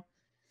hear you.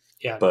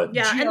 Yeah, but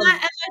yeah, and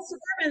that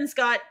Suburban's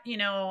got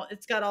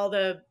it's got all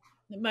the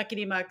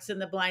muckety mucks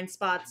and the blind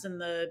spots and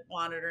the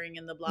monitoring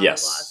and the blah blah blah.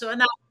 So and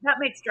that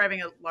makes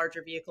driving a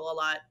larger vehicle a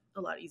lot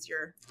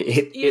easier.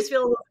 You just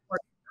feel a little more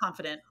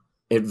confident.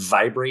 It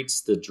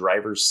vibrates the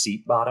driver's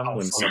seat bottom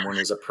when someone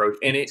is approaching,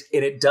 and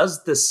it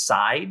does the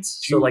sides.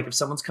 So like if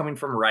someone's coming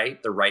from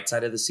right, the right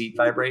side of the seat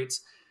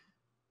vibrates.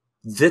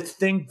 This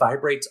thing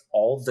vibrates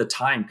all the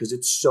time because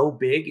it's so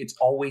big. It's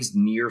always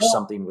near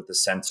something with the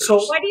sensors. So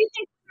why do you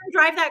think you can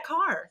drive that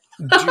car?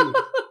 Dude.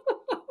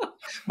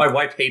 My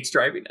wife hates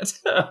driving it.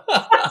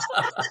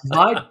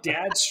 My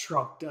dad's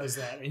truck does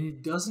that, and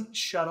it doesn't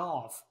shut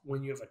off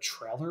when you have a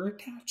trailer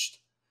attached.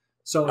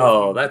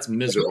 So that's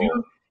miserable.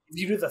 If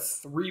you do the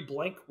 3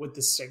 blink with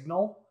the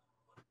signal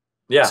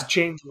to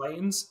change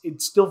lanes,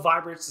 it still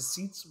vibrates the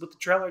seats with the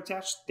trailer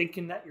attached,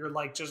 thinking that you're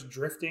like just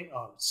drifting.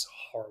 Oh, it's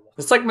horrible.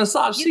 It's like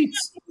massage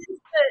seats.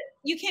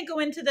 You can't go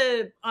into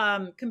the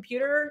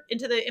computer,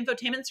 into the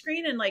infotainment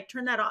screen and like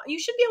turn that off. You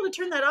should be able to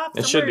turn that off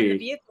somewhere in the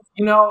vehicle.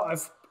 You know,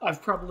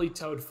 I've probably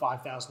towed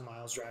 5,000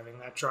 miles driving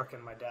that truck,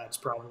 and my dad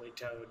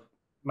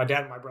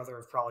and my brother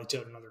have probably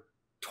towed another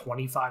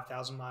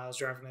 25,000 miles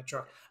driving that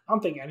truck. I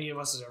don't think any of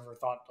us has ever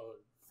thought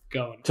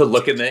to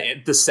look in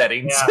the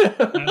settings. Yeah.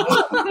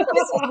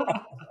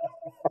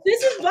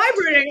 This is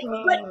vibrating,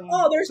 but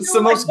there's it's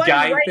the most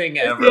guy thing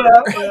ever.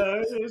 Yeah,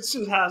 it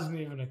just hasn't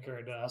even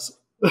occurred to us.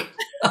 I'm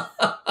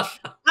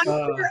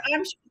sure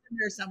it's in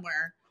there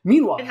somewhere.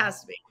 Meanwhile, it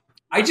has to be.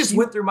 I just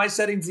went through my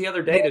settings the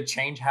other day to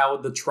change how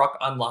the truck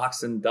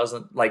unlocks and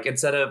doesn't, like,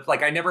 instead of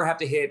like I never have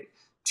to hit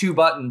 2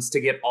 buttons to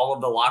get all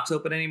of the locks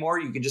open anymore.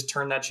 You can just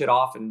turn that shit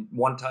off and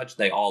one touch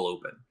they all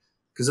open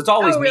because it's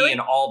always me and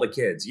all the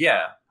kids.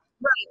 Yeah,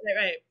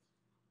 right.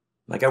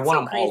 Like I want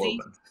them all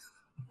open.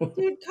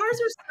 Dude,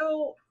 cars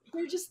are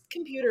they're just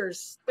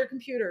computers. They're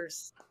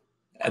computers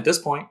at this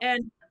point.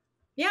 And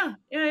yeah.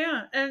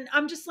 And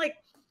I'm just like,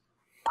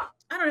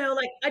 I don't know.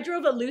 Like I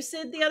drove a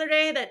Lucid the other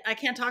day that I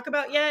can't talk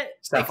about yet,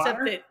 Sapphire?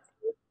 except that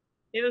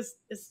it was.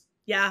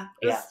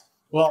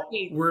 Well,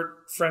 we're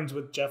friends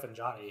with Jeff and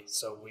Johnny,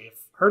 so we've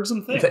heard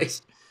some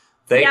things.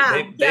 They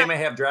may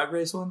have drag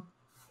race one.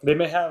 They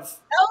may have.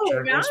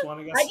 Drag race one,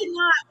 I guess. I did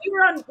not. We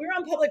were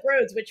on public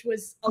roads, which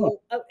was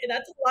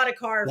that's a lot of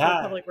car for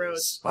public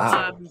roads.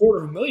 Wow,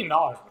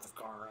 $250,000 worth of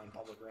car on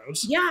public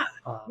roads. Yeah.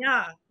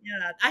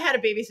 I had a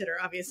babysitter,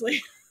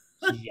 obviously.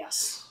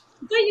 Yes.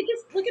 But you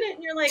just look at it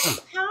and you're like,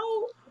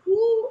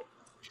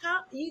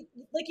 you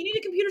need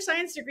a computer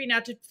science degree now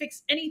to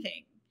fix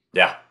anything.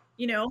 Yeah.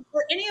 You know,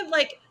 or any of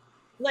like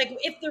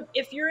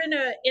if you're in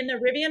the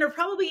Rivian or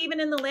probably even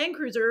in the Land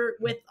Cruiser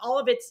with all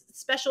of its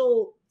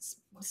special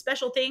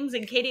things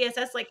and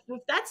KDSS, like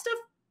if that stuff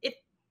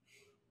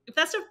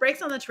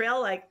breaks on the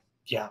trail, like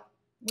what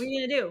are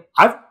you gonna do?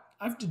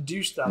 I've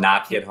deduced that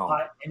not get home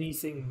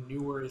anything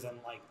newer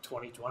than like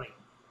 2020.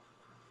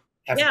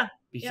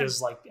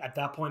 Because like at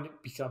that point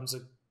it becomes a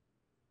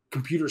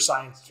computer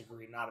science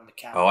degree, not a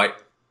mechanical.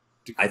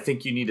 I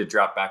think you need to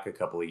drop back a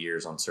couple of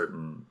years on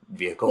certain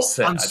vehicles.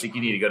 I think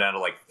you need to go down to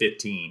like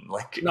 15.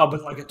 No,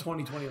 but like a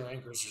 2020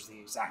 Land Cruiser is the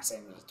exact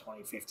same as a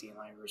 2015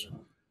 Land Cruiser.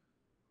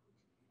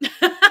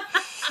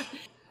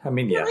 I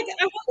mean, yeah. Like,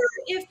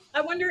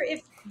 I wonder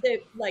if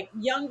the like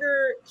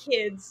younger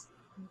kids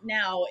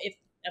now, if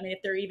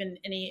there are even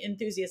any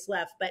enthusiasts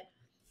left, but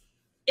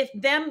if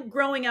them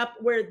growing up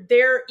where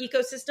their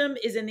ecosystem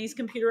is in these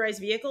computerized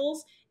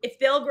vehicles, if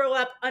they'll grow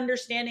up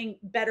understanding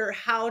better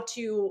how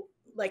to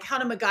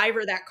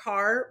MacGyver that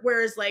car,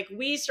 whereas like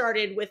we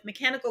started with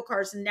mechanical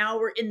cars and now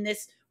we're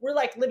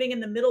like living in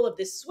the middle of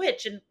this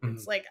switch, and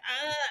it's like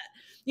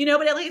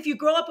but like if you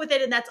grow up with it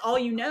and that's all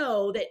you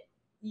know, that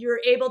you're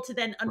able to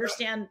then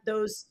understand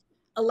those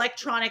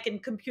electronic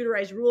and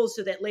computerized rules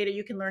so that later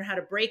you can learn how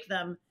to break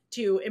them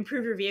to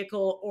improve your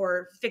vehicle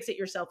or fix it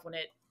yourself when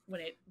it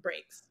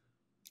breaks.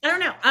 I don't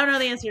know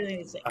the answer to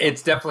these things.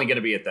 It's definitely going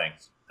to be a thing.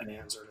 An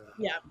answer to that.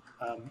 Yeah.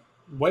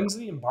 When's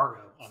the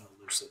embargo on the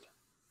Lucid?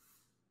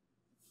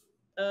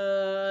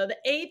 The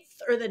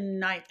 8th or the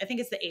 9th. I think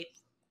it's the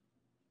 8th.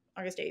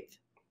 August 8th.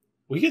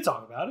 We could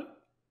talk about it.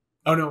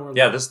 Oh no, we're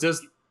live. This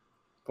does.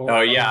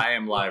 I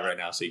am live right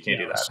now, so you can't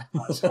do that.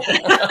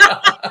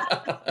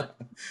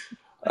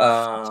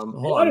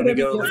 Hold on, let me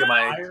go look at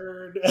my.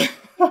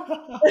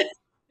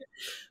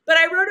 But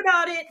I wrote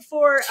about it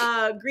for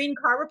Green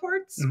Car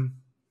Reports.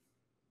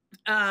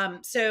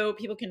 So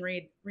people can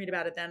read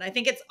about it then. I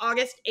think it's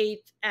August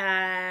 8th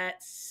at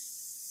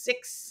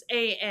 6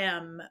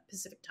 a.m.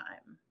 Pacific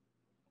time.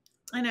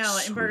 I know,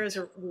 embargoes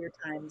are weird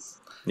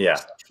times. Yeah.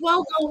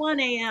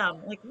 12:01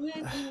 a.m. Like, what?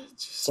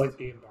 It's like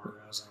the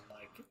embargoes on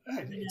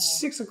it's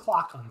 6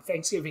 o'clock on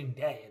Thanksgiving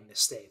Day in the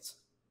States.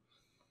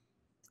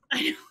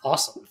 I know.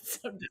 Awesome.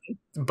 So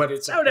but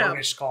it's a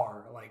burnished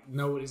car. Like,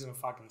 nobody's going to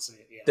fucking see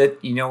it yet.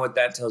 That, you know what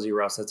that tells you,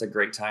 Russ? That's a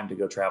great time to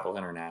go travel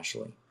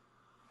internationally.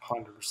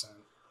 100%.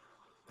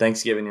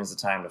 Thanksgiving is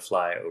the time to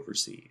fly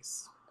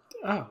overseas.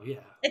 Oh, yeah.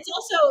 It's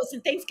also,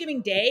 since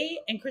Thanksgiving Day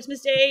and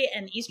Christmas Day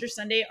and Easter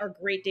Sunday are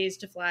great days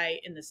to fly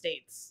in the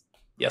States.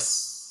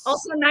 Yes.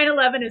 Also,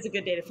 9/11 is a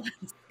good day to fly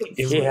in the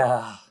States.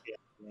 Yeah.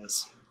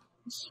 Yes.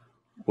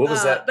 What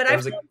was that? But that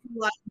I've flown a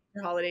lot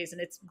of holidays,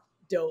 and it's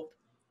dope.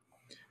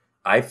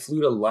 I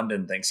flew to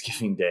London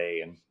Thanksgiving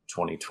Day in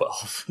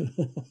 2012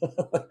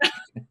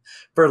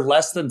 for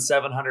less than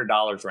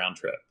 $700 round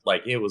trip.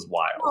 Like, it was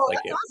wild. Oh, like,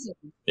 that's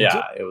awesome.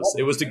 Yeah,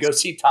 it was to go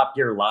see Top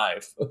Gear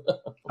live.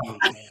 Oh,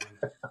 man.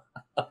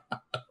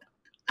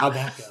 How'd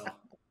that go?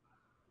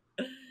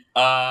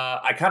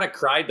 I kind of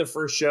cried the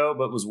first show,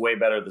 but was way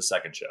better the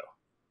second show.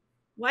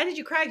 Why did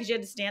you cry? Because you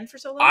had to stand for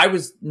so long? I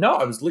was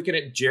looking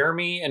at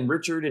Jeremy and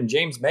Richard and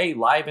James May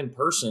live in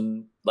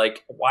person.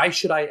 Like, why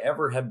should I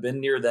ever have been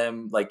near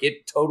them? Like,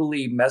 it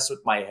totally messed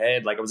with my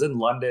head. Like, I was in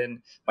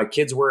London. My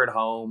kids were at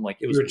home. Like,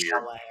 it was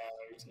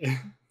weird.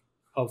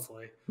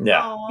 Hopefully.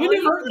 Yeah. Oh, you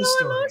never heard the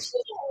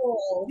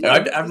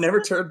story. I've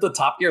never heard the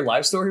Top Gear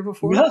live story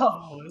before.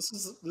 No, this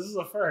is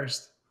the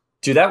first.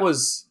 Dude, that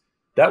was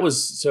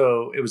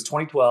so it was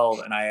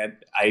 2012, and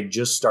I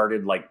just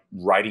started like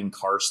writing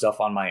car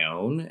stuff on my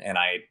own, and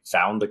I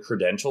found the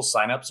credential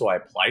sign up, so I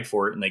applied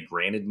for it, and they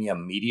granted me a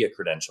media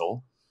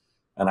credential,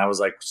 and I was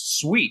like,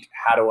 sweet,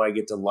 how do I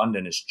get to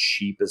London as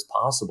cheap as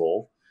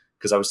possible?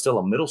 Because I was still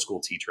a middle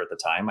school teacher at the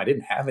time. I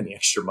didn't have any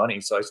extra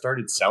money, so I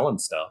started selling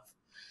stuff.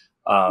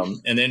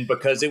 And then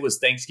because it was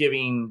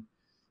Thanksgiving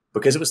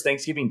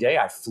Day,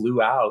 I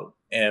flew out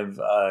of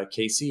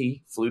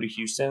KC, flew to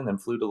Houston, then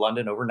flew to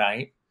London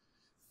overnight.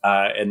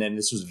 And then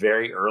this was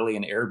very early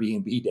in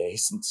Airbnb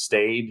days, and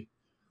stayed.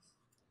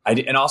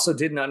 And also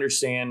didn't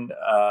understand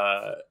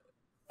a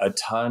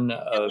ton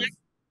of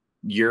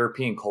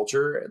European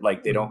culture.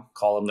 Like, they don't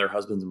call them their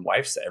husbands and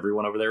wives.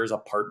 Everyone over there is a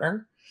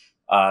partner.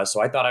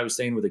 So I thought I was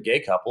staying with a gay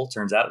couple.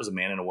 Turns out it was a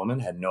man and a woman.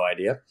 Had no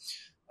idea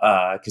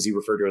because he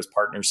referred to his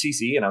partner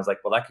Cece, and I was like,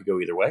 well, that could go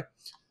either way.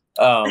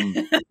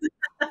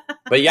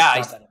 But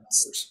yeah,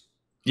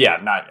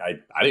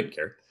 I didn't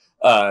care.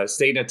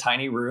 Stayed in a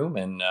tiny room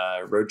and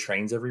rode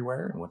trains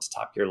everywhere and went to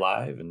Top Gear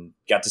Live and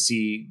got to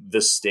see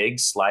the Stig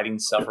sliding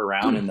stuff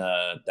around in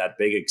that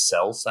big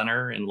Excel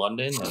center in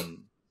London.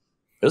 And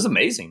it was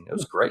amazing. It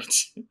was great.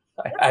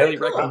 I highly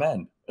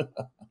recommend.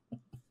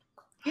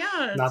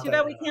 Yeah, Not too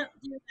bad we can't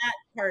do that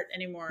part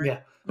anymore. Yeah.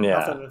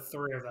 Not that the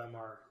three of them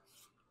are.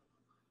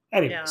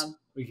 Anyways,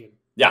 we can.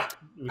 Yeah.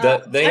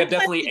 They have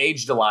definitely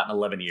aged a lot in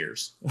 11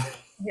 years.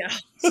 Yeah.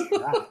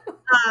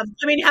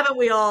 I mean, haven't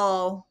we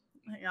all?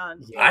 Hang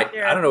on. I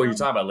don't know what you're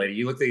talking about, lady.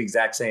 You look the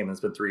exact same.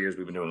 It's been 3 years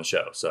we've been doing the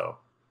show. So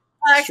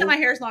except my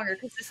hair's longer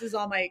because this is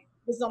all my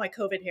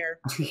COVID hair.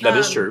 That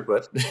is true,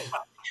 but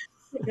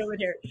COVID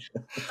hair.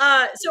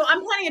 So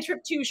I'm planning a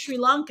trip to Sri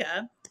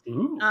Lanka.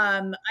 Ooh. I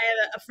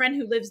have a friend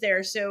who lives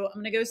there, so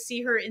I'm gonna go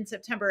see her in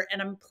September,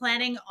 and I'm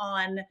planning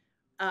on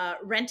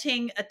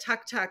renting a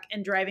tuk-tuk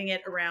and driving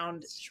it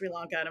around Sri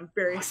Lanka, and I'm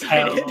very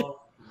excited.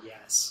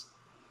 Yes.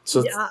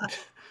 So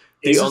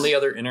the only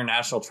other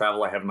international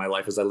travel I have in my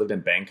life is I lived in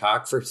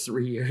Bangkok for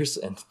 3 years,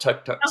 and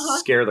tuk-tuks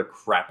scare the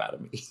crap out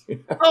of me.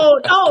 Oh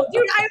no,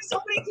 dude! I have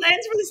so many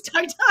plans for this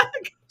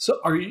tuk-tuk. So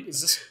are you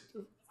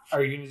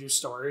going to do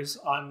stories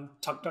on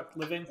tuk-tuk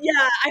living? Yeah,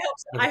 I hope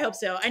so. Okay. I hope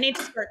so. I need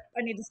to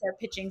start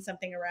pitching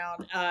something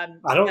around.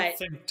 I don't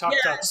think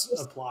tuk-tuks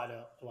apply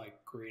to like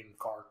green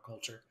car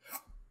culture.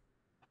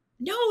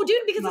 No,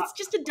 dude, because it's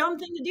just a dumb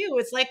thing to do.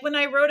 It's like when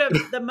I rode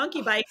the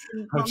monkey bike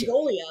in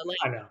Mongolia. Like,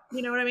 I know.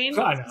 You know what I mean?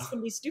 I know. It's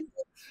gonna be stupid.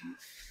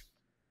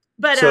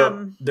 But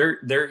so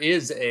there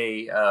is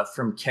a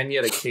from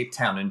Kenya to Cape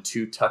Town and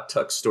 2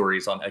 tuk-tuk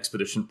stories on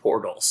Expedition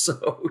Portal.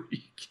 So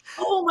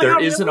there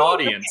is an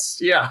audience.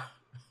 Okay. Yeah.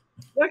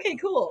 Okay,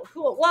 cool.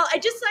 Well, I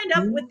just signed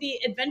up with the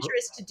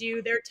Adventurous to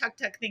do their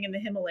tuk-tuk thing in the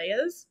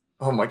Himalayas.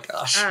 Oh my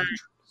gosh. So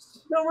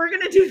we're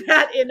gonna do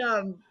that in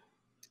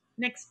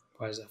next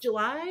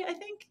July, I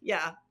think.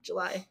 Yeah,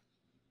 July.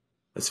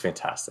 That's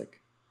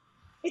fantastic.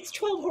 It's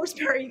 12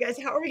 horsepower, you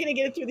guys. How are we going to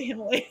get it through the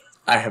Himalayas?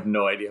 I have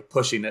no idea.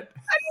 Pushing it.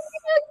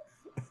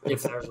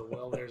 If there's a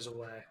will, there's a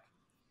way.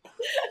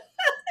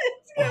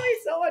 It's going to be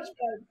so much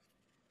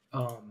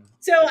fun.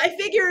 So I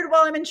figured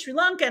while I'm in Sri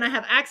Lanka and I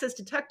have access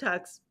to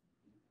tuk-tuks,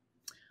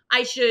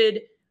 I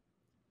should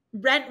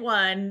rent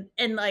one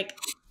and like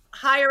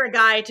hire a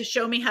guy to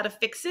show me how to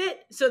fix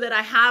it so that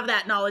I have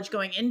that knowledge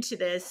going into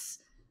this.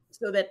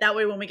 So that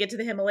way when we get to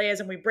the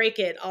Himalayas and we break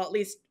it, I'll at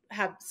least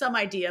have some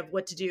idea of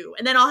what to do,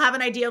 and then I'll have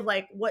an idea of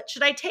like what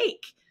should I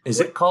take. Is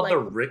it called the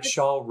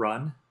rickshaw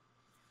run?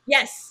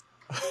 Yes.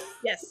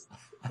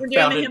 We're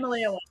doing the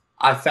Himalaya one.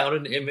 I found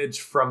an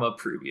image from a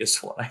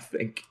previous one. I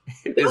think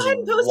it Go is ahead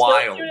and post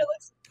wild. it.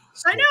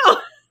 I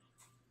know.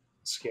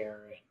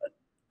 Scary.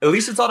 At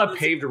least it's on a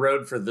paved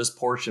road for this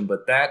portion,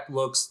 but that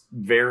looks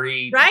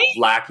very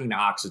lacking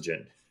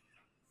oxygen.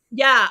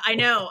 Yeah, I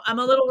know. I'm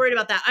a little worried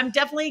about that. I'm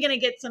definitely going to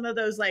get some of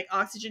those like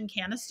oxygen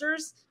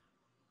canisters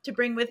to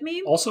bring with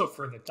me. Also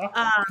for the duck.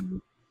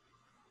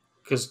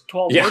 Because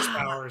 12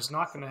 horsepower is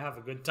not going to have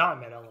a good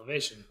time at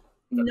elevation.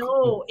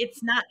 No,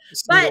 it's not.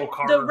 But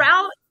the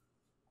route,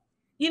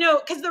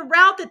 because the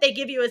route that they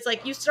give you is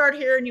like you start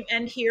here and you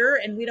end here,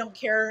 and we don't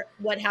care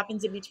what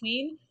happens in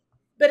between.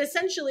 But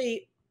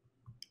essentially,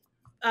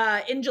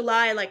 in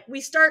July, like we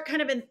start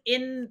kind of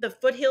in the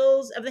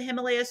foothills of the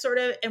Himalayas, sort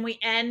of, and we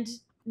end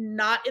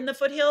not in the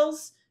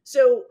foothills.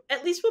 So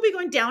at least we'll be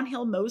going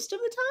downhill most of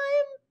the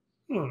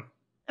time.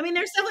 I mean,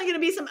 there's definitely going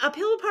to be some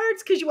uphill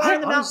parts because you are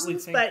in the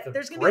mountains, but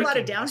there's going to be a lot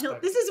of downhill.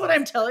 This is what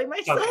I'm telling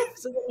myself. Okay.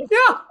 So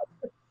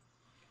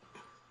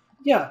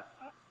yeah.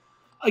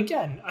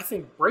 Again, I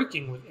think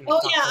braking with.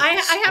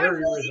 I haven't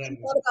really even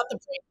thought about the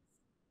brake.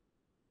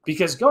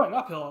 Because going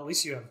uphill, at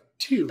least you have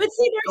two. But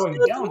see, there's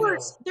no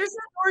doors. There's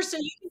no doors, so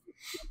you can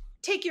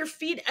take your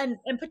feet and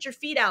put your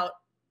feet out.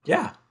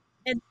 Yeah.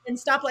 And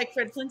stop like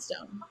Fred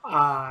Flintstone.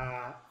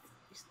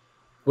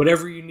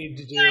 Whatever you need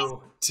to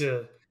do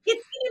to.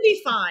 It's gonna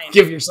be fine.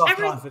 Give yourself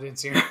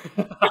confidence here.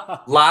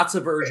 Lots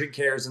of urgent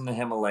cares in the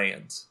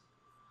Himalayas.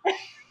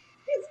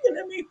 It's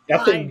gonna be fine.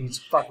 That thing needs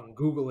fucking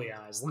googly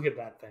eyes. Look at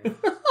that thing.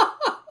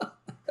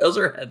 Those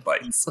are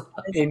headlights.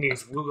 It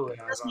needs googly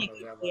eyes on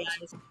those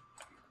headlights.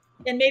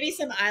 And maybe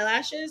some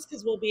eyelashes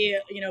because we'll be,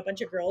 a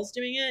bunch of girls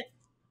doing it.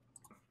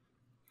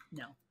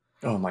 No.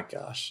 Oh my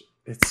gosh,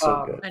 it's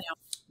so good. I know.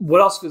 What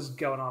else is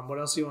going on? What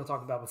else do you want to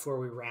talk about before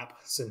we wrap?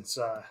 Since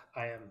I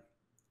am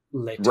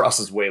late. Ross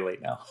is way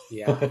late now.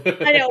 Yeah.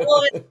 I know.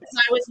 Well,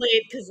 I was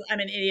late because I'm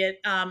an idiot.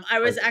 I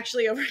was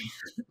actually over.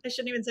 I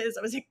shouldn't even say this.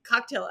 I was at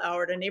cocktail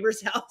hour at a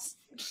neighbor's house,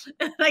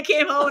 and I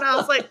came home and I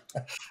was like,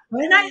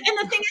 and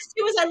the thing is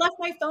too is I left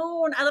my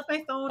phone. At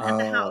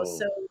the house.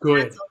 So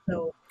good. That's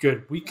also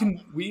good.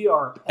 We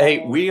are.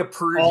 Hey, we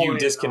approve you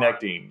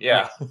disconnecting.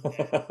 Yeah.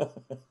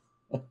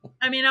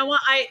 I mean, No,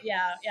 I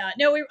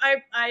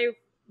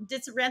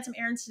ran some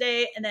errands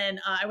today, and then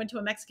I went to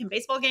a Mexican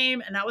baseball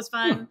game, and that was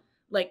fun.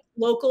 Like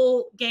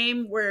local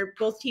game where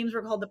both teams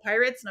were called the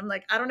Pirates, and I'm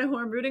like, I don't know who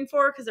I'm rooting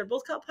for because they're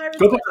both called Pirates.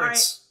 Go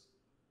Pirates!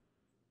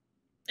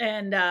 Right.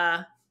 And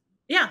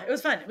it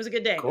was fun. It was a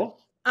good day. Cool.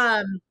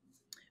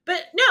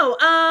 But no,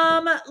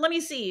 let me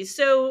see.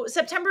 So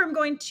September, I'm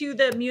going to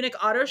the Munich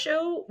Auto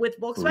Show with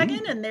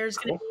Volkswagen, and there's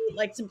going to be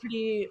like some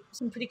pretty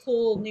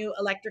cool new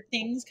electric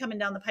things coming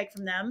down the pike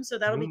from them. So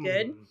that'll be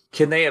good.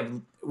 Can they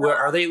have?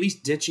 Are they at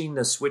least ditching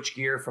the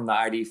switchgear from the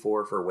ID4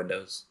 for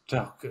Windows?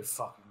 Oh, good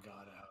fucking god!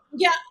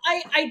 Yeah,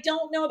 I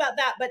don't know about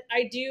that, but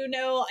I do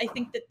know. I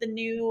think that the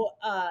new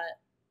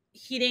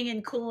heating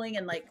and cooling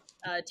and like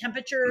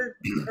temperature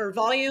or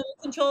volume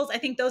controls, I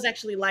think those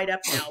actually light up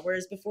now,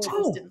 whereas before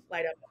those didn't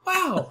light up.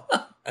 Wow!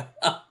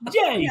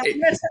 Yay! Yeah, I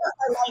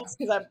like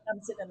because I'm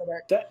sitting in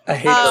the dark. I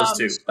hate those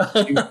two.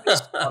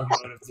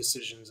 Automotive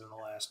decisions in the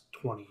last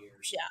 20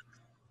 years. Yeah.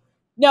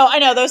 No, I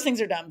know those things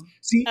are dumb.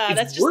 See,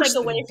 that's just like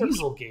the way for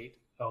Dieselgate.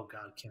 Oh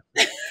god, can't.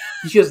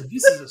 Because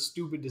this is a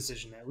stupid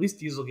decision. At least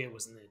Dieselgate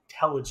was an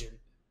intelligent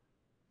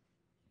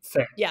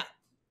thing. Yeah.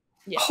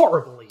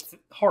 Horrible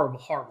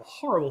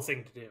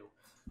thing to do,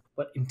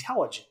 but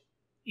intelligent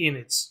in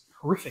its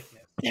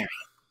horrificness.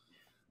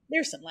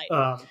 There's some light.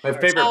 My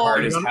favorite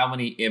part is how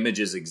many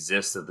images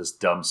exist of this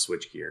dumb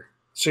switchgear.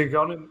 So you're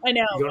going to? I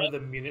know. You're going to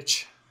the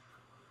Munich.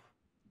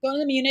 Going to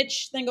the Munich,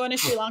 then going to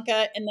Sri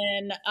Lanka, and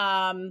then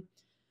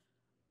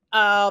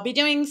I'll be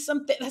doing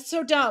something that's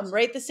so dumb,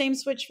 right? The same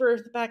switch for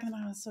the back of the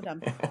mouse. So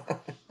dumb.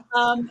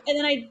 And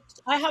then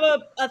I have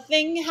a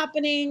thing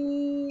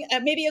happening,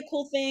 maybe a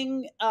cool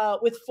thing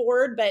with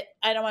Ford, but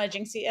I don't want to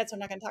jinx it yet, so I'm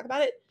not going to talk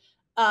about it.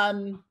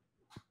 And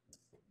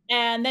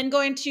then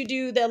going to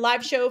do the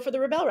live show for the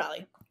Rebel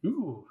Rally.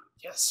 Ooh,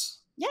 yes.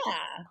 Yeah.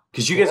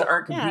 Because you guys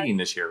aren't competing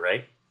this year,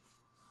 right?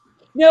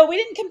 No, we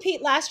didn't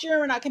compete last year.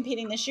 We're not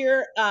competing this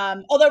year.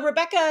 Although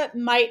Rebecca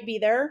might be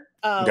there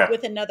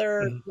with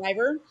another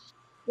driver.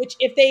 Which,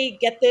 if they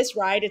get this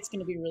right, it's going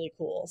to be really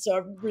cool. So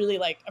I'm really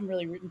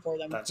rooting for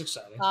them. That's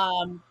exciting.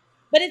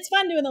 But it's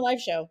fun doing the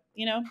live show.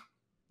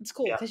 It's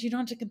cool because you don't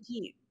have to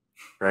compete.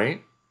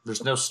 Right?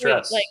 There's no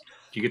stress. Like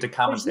you get to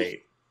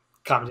commentate.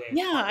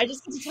 Yeah, I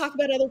just get to talk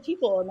about other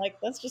people, and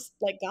that's just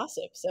like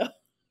gossip. So.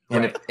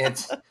 And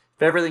if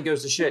everything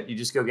goes to shit, you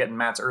just go get in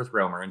Matt's Earth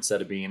Roamer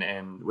instead of being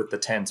in with the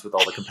tents with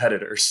all the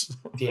competitors.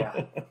 Yeah.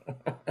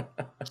 That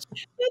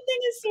thing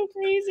is so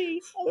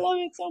crazy. I love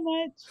it so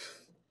much.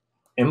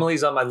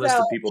 Emily's on my list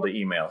of people to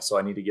email, so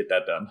I need to get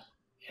that done.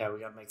 Yeah, we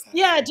gotta make that.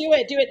 Yeah, do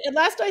it. And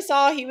last I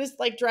saw, he was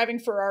like driving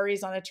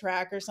Ferraris on a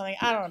track or something.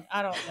 I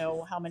don't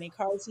know how many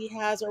cars he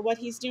has or what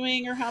he's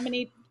doing or how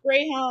many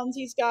Greyhounds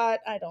he's got.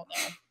 I don't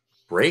know.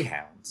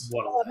 Greyhounds.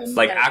 What a All of life. them.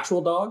 Like Yeah.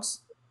 actual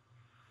dogs?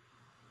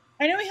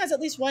 I know he has at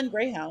least one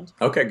greyhound.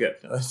 Okay, good.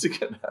 That's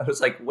good. I was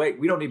like, wait,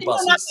 we don't need No,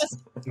 not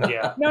buses.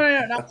 Yeah. No,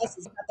 not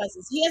buses, not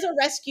buses. He has a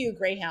rescue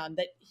greyhound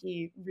that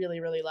he really,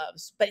 really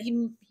loves. But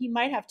he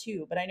might have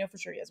two, but I know for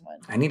sure he has one.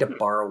 I need to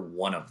borrow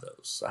one of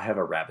those. I have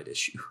a rabbit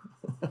issue.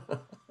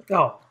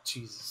 Oh,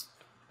 Jesus.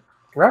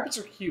 Rabbits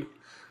are cute.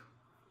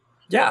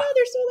 Yeah. No,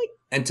 they're so like.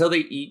 Until they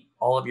eat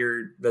all of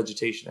your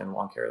vegetation and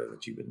lawn care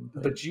that you've been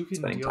putting, But you can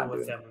spending deal time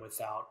with doing. them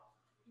without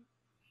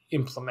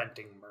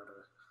implementing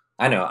murder.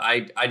 I know.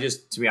 I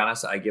just, to be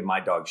honest, I give my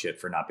dog shit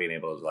for not being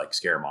able to like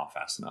scare him off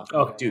fast enough. I'm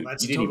Okay, like, dude, well,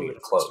 that's you didn't even totally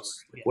get different close.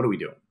 story. Like, Yeah. what are we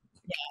doing?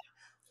 Yeah.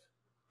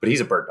 But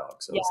he's a bird dog,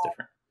 so it's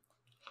different.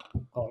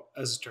 Oh,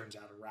 as it turns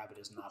out, a rabbit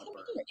is not a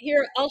bird.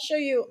 Here, I'll show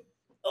you.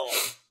 Oh,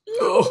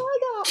 Oh,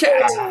 my God.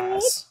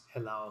 Cat.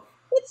 Hello.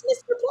 It's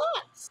Mr.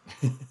 Potts.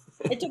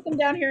 I took them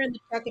down here in the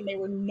truck and they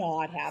were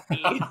not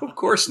happy. Of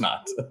course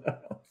not.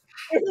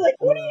 They were like,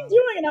 "What are you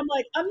doing?" And I'm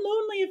like, "I'm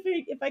lonely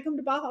if I come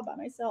to Baja by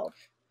myself."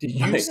 Did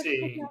you Right.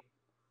 see?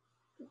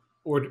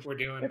 We're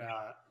doing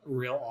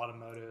real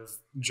automotive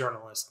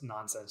journalist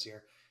nonsense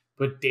here,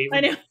 but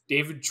I know.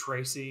 David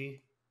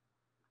Tracy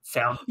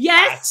found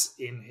Yes. cats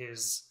in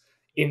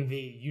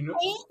the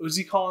what was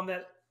he calling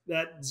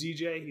that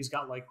ZJ? He's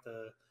got like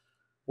the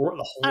I holy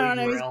don't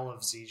know. grail of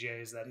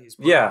ZJs that he's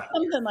Yeah.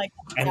 Something like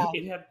that. and Yeah.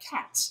 it had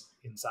cats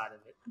inside of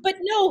it. But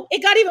no,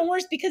 it got even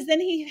worse because then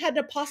he had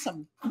a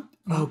possum.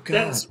 Oh, God.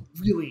 That's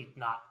really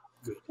not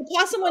good. The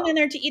possum went in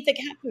there to eat the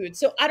cat food.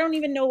 So I don't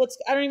even know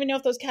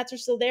if those cats are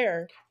still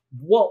there.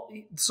 Well,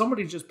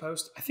 somebody just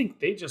posted. I think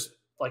they just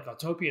like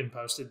Autopian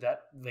posted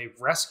that they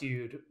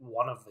rescued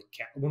one of the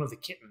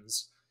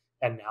kittens,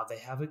 and now they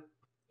have a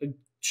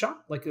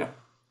shop like An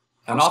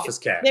office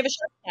cat. They have a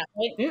shark cat,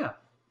 right? yeah,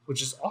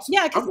 which is awesome.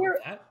 Yeah, 'cause I want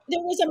that. There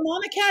was a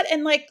mama cat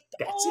and like,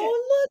 That's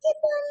oh, look at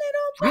that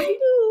little Right?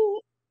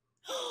 bamboo.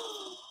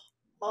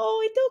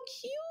 Oh, it's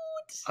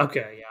so cute.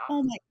 Okay, yeah.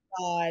 Oh my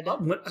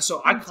God. So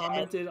I I'm dead.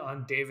 commented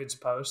on David's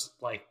post,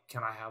 like,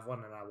 "Can I have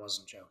one?" And I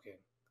wasn't joking.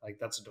 Like,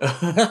 that's adorable.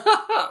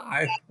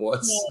 I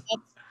was. No,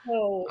 that's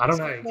so. I don't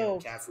know how you so-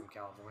 get a cat from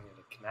California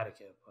to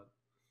Connecticut, but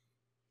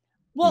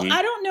Well, Yeah.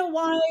 I don't know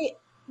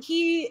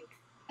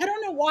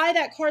why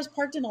that car is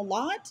parked in a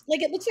lot.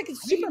 Like it looks like a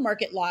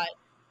supermarket lot.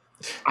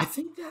 I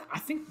think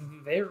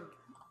their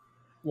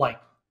like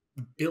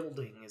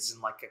building is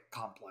in like a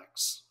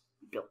complex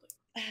building.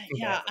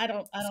 Yeah, I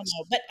don't know.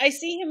 But I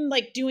see him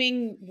like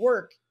doing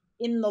work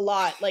in the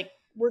lot, like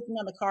working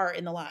on the car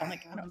in the lot. I'm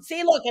like, I don't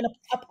see. Look, and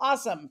a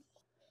possum.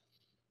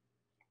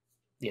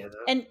 Yeah,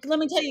 And let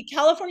me tell you,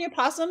 California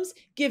possums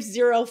give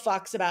zero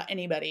fucks about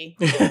anybody.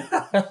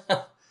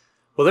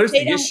 Well, there's They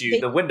the don't- issue. they-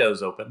 The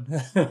window's open.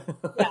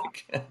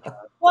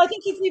 Well, I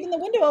think he's leaving the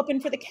window open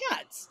for the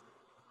cats.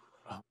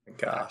 Oh my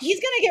gosh. He's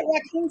gonna get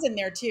raccoons in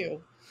there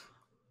too.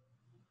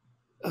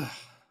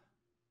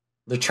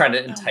 They're trying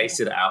to entice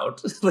it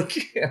out. Like,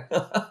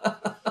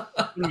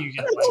 when you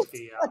get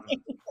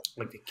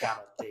like the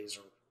cattle taser.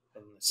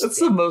 And the that's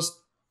stick.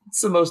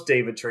 the most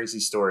David Tracy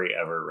story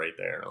ever, right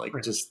there. Like,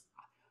 just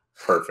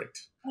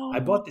perfect. Oh I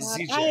bought the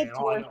my God, ZJ, and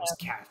all I adore know was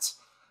cats.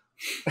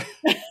 him.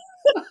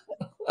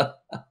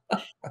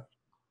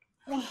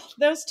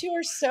 Those two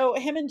are so.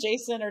 Him and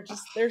Jason are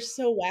they're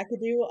so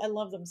wackadoo. I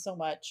love them so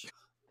much.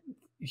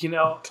 You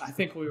know, I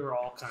think we were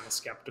all kind of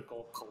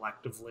skeptical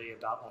collectively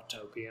about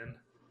Autopian.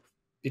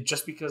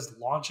 Just because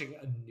launching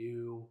a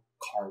new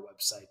car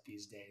website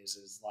these days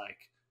is like,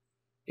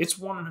 it's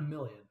 1 in a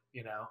million,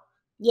 you know?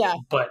 Yeah,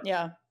 But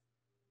yeah.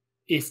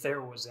 if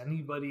there was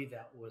anybody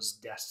that was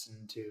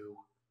destined to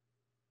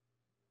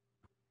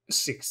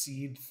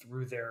succeed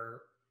through their,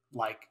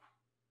 like,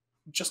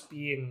 just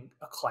being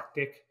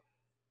eclectic,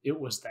 it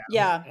was them.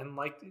 Yeah. And,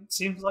 like, it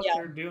seems like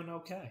they're doing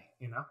okay,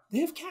 you know? They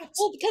have cats.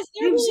 Well, because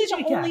They they're have really ZJ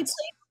the only cats.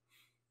 place.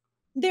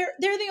 They're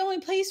the only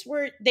place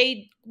where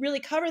they really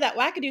cover that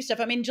wackadoo stuff.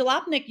 I mean,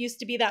 Jalopnik used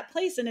to be that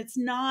place, and it's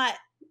not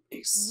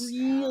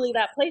really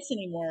that place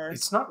anymore.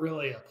 It's not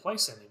really a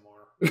place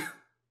anymore.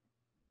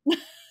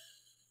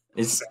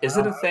 Is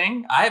it a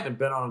thing? I haven't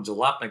been on a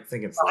jalopnik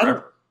thing in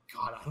forever.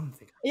 God, I don't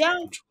think. Yeah,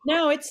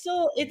 no, it's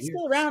still Years.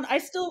 around. I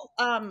still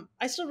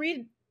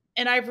read,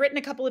 and I've written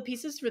a couple of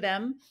pieces for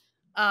them.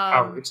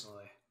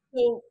 Recently.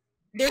 So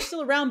they're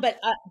still around,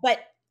 but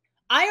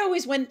I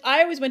always went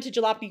to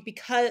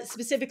Jalopnik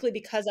specifically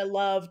because I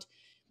loved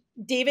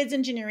David's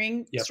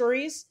engineering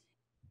stories,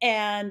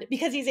 and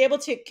because he's able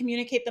to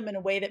communicate them in a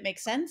way that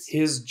makes sense.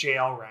 His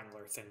JL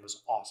Wrangler thing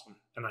was awesome,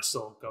 and I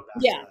still go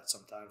back to that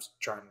sometimes.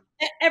 Trying.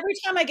 Every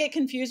time I get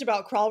confused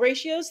about crawl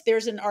ratios,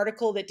 there's an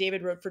article that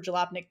David wrote for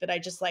Jalopnik that I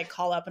just like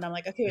call up and I'm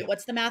like, okay, wait,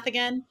 what's the math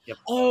again? Yep.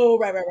 Oh,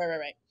 right.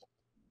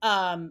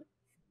 And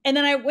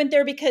then I went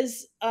there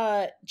because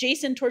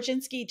Jason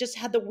Torchinsky just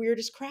had the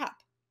weirdest crap.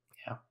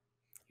 Yeah.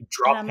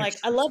 And I'm like,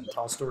 I love it.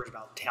 Tell stories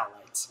about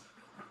taillights.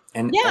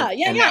 And Yeah,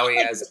 now he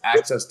has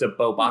access to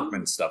Bo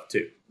Bachman stuff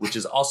too, which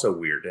is also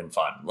weird and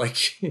fun. Like,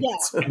 I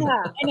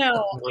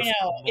know.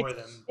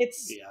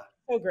 It's yeah.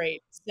 so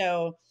great.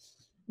 So,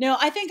 no,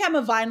 I think I'm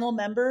a vinyl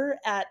member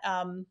at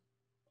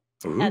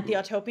at the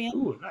Autopian.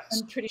 Ooh,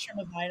 nice. I'm pretty sure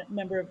I'm a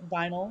member of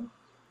Vinyl.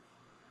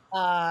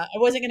 I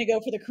wasn't going to go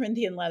for the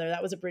Corinthian leather.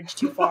 That was a bridge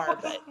too far,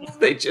 but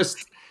they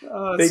just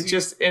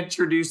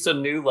introduced a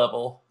new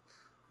level.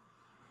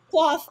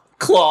 Cloth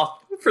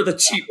for the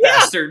cheap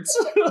bastards.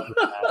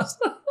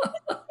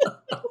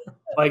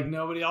 Like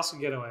nobody else can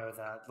get away with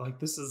that. Like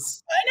this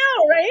is. I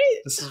know,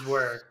 right? This is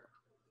where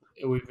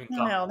we've been.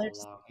 I know they're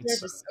just so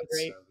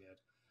great. So good.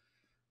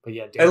 But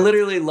yeah, I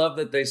literally love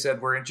that they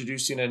said we're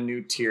introducing a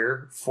new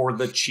tier for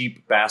the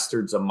cheap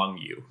bastards among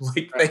you.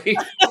 Like they,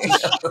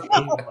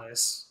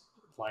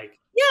 like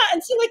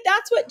and so like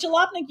that's what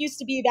Jalopnik used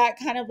to be, that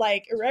kind of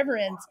like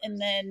irreverence, and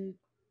then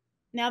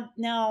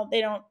now they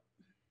don't,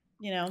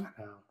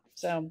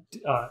 So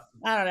I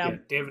don't know. Yeah,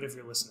 David, if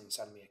you're listening,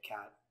 send me a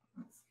cat.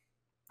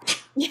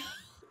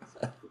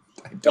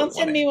 Don't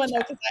send me one though,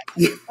 because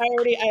I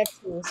have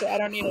two, so I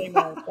don't need any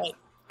more. But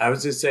I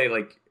was just say,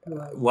 like,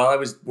 while I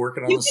was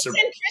working on you can send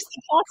Chris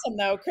the possum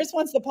though. Chris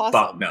wants the possum.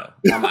 Fuck no,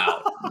 I'm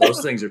out.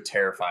 Those things are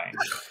terrifying.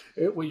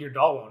 Well, your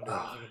dog won't do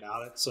anything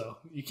about it, so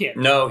you can't.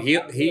 No,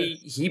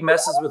 he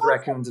messes with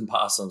raccoons and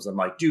possums. I'm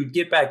like, dude,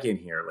 get back in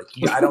here. Like,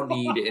 I don't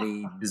need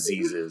any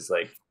diseases.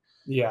 Like,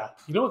 yeah,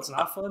 you know what's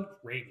not fun?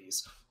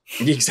 Rabies.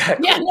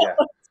 Exactly. Yeah, no,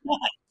 it's not.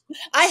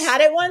 I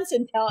had it once,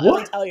 and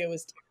I'll tell you, it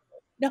was terrible.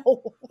 No.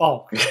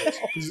 Oh,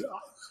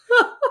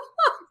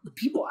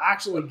 people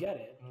actually get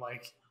it. And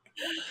like,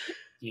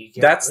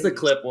 that's the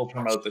clip we'll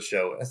promote the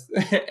show with.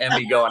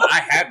 Emme going, I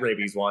had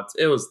rabies once.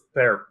 It was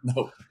there.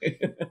 No. Do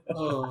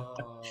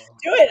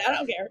it. I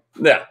don't care.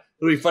 Yeah.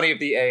 It'll be funny if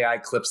the AI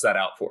clips that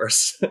out for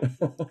us.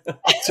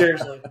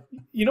 Seriously.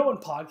 You know when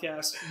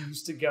podcasts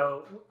used to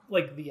go,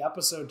 like the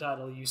episode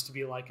title used to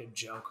be like a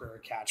joke or a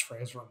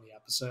catchphrase from the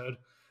episode?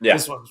 Yeah.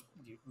 This one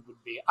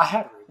would be, I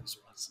had rabies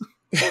once.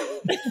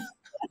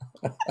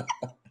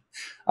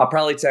 I'll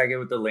probably tag it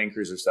with the Land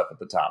Cruiser stuff at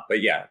the top.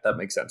 But yeah, that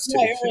makes sense too.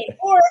 Right.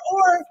 Or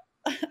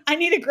I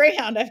need a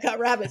greyhound. I've got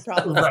rabbit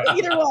problems. Right.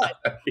 Either one.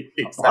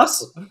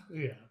 Exactly.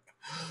 Yeah.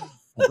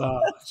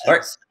 All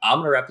right. I'm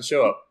going to wrap the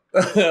show up.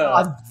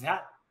 On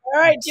that all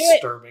right,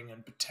 disturbing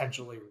and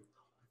potentially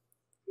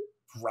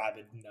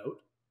rabid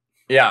note.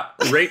 Yeah.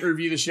 Rate and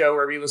review the show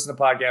wherever you listen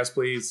to podcasts,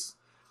 please.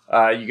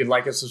 You can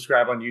like and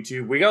subscribe on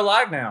YouTube. We go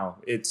live now.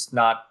 It's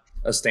not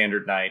a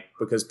standard night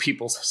because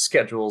people's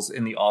schedules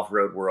in the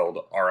off-road world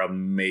are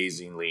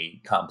amazingly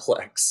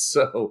complex.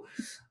 So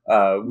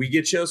we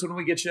get shows when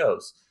we get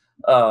shows.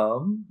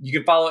 You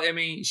can follow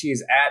Emme. She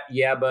is at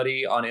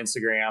YeahBuddy on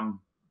Instagram.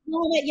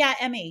 No, yeah,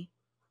 Emme.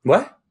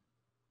 What?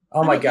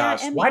 Oh my yeah,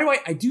 gosh. Emme. Why do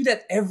I do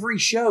that every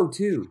show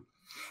too?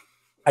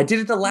 I did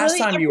it the last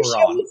time you were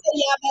on. You said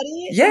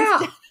YeahBuddy?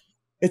 Yeah.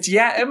 It's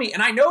Emme.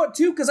 And I know it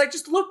too because I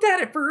just looked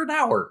at it for an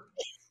hour.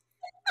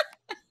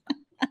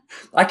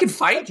 I can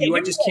fight you.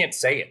 I just can't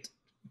say it.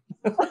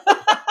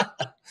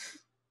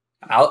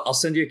 I'll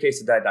send you a case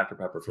of Diet Dr.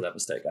 Pepper for that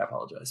mistake. I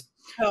apologize.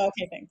 Oh,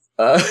 okay. Thanks.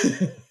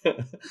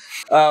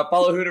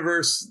 Follow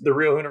Hooniverse, the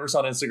real Hooniverse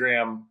on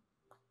Instagram.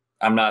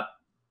 I'm not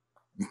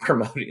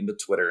promoting the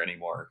Twitter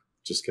anymore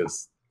just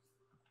because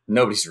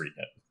nobody's reading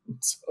it.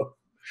 So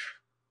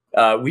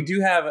we do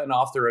have an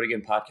Off the Road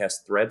Again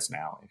podcast threads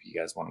now. If you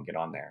guys want to get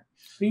on there,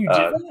 you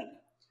did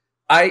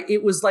that.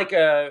 It was like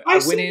I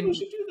went in. We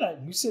should do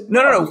that. You said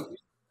no.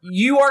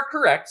 You are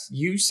correct.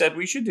 You said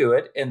we should do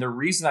it. And the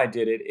reason I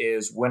did it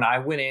is when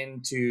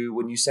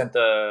you sent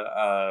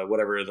the,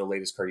 whatever the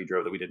latest car you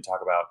drove that we didn't talk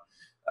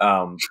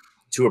about,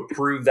 to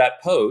approve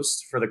that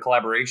post for the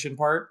collaboration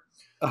part.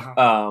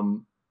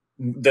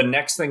 The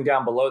next thing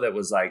down below that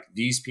was like,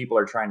 these people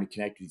are trying to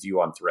connect with you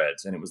on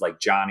threads. And it was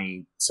like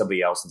Johnny,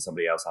 somebody else and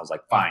somebody else. I was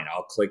like, fine,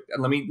 I'll click.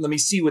 Let me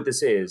see what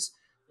this is.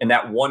 And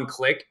that one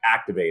click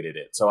activated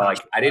it. So I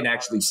didn't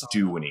actually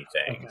do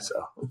anything. Okay.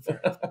 So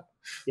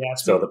yeah.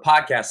 So the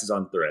podcast is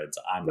on threads.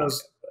 I'm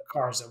those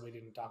cars that we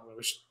didn't talk about.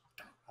 We should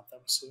talk about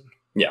them soon.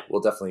 Yeah,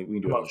 we can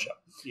do it on the show.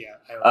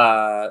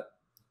 Yeah.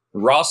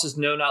 Ross is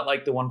not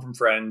like the one from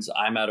Friends.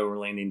 I'm at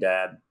Overlanding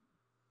Dad.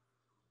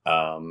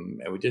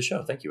 And we did a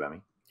show. Thank you,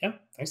 Emme. Yeah.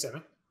 Thanks,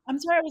 Emme. I'm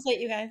sorry I was late,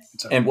 you guys.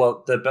 And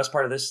well, the best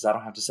part of this is I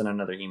don't have to send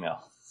another email.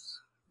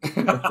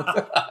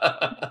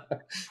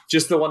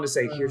 Just the one to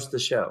say, here's the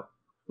show.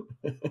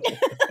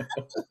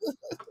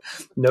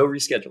 No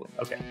rescheduling.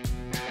 Okay.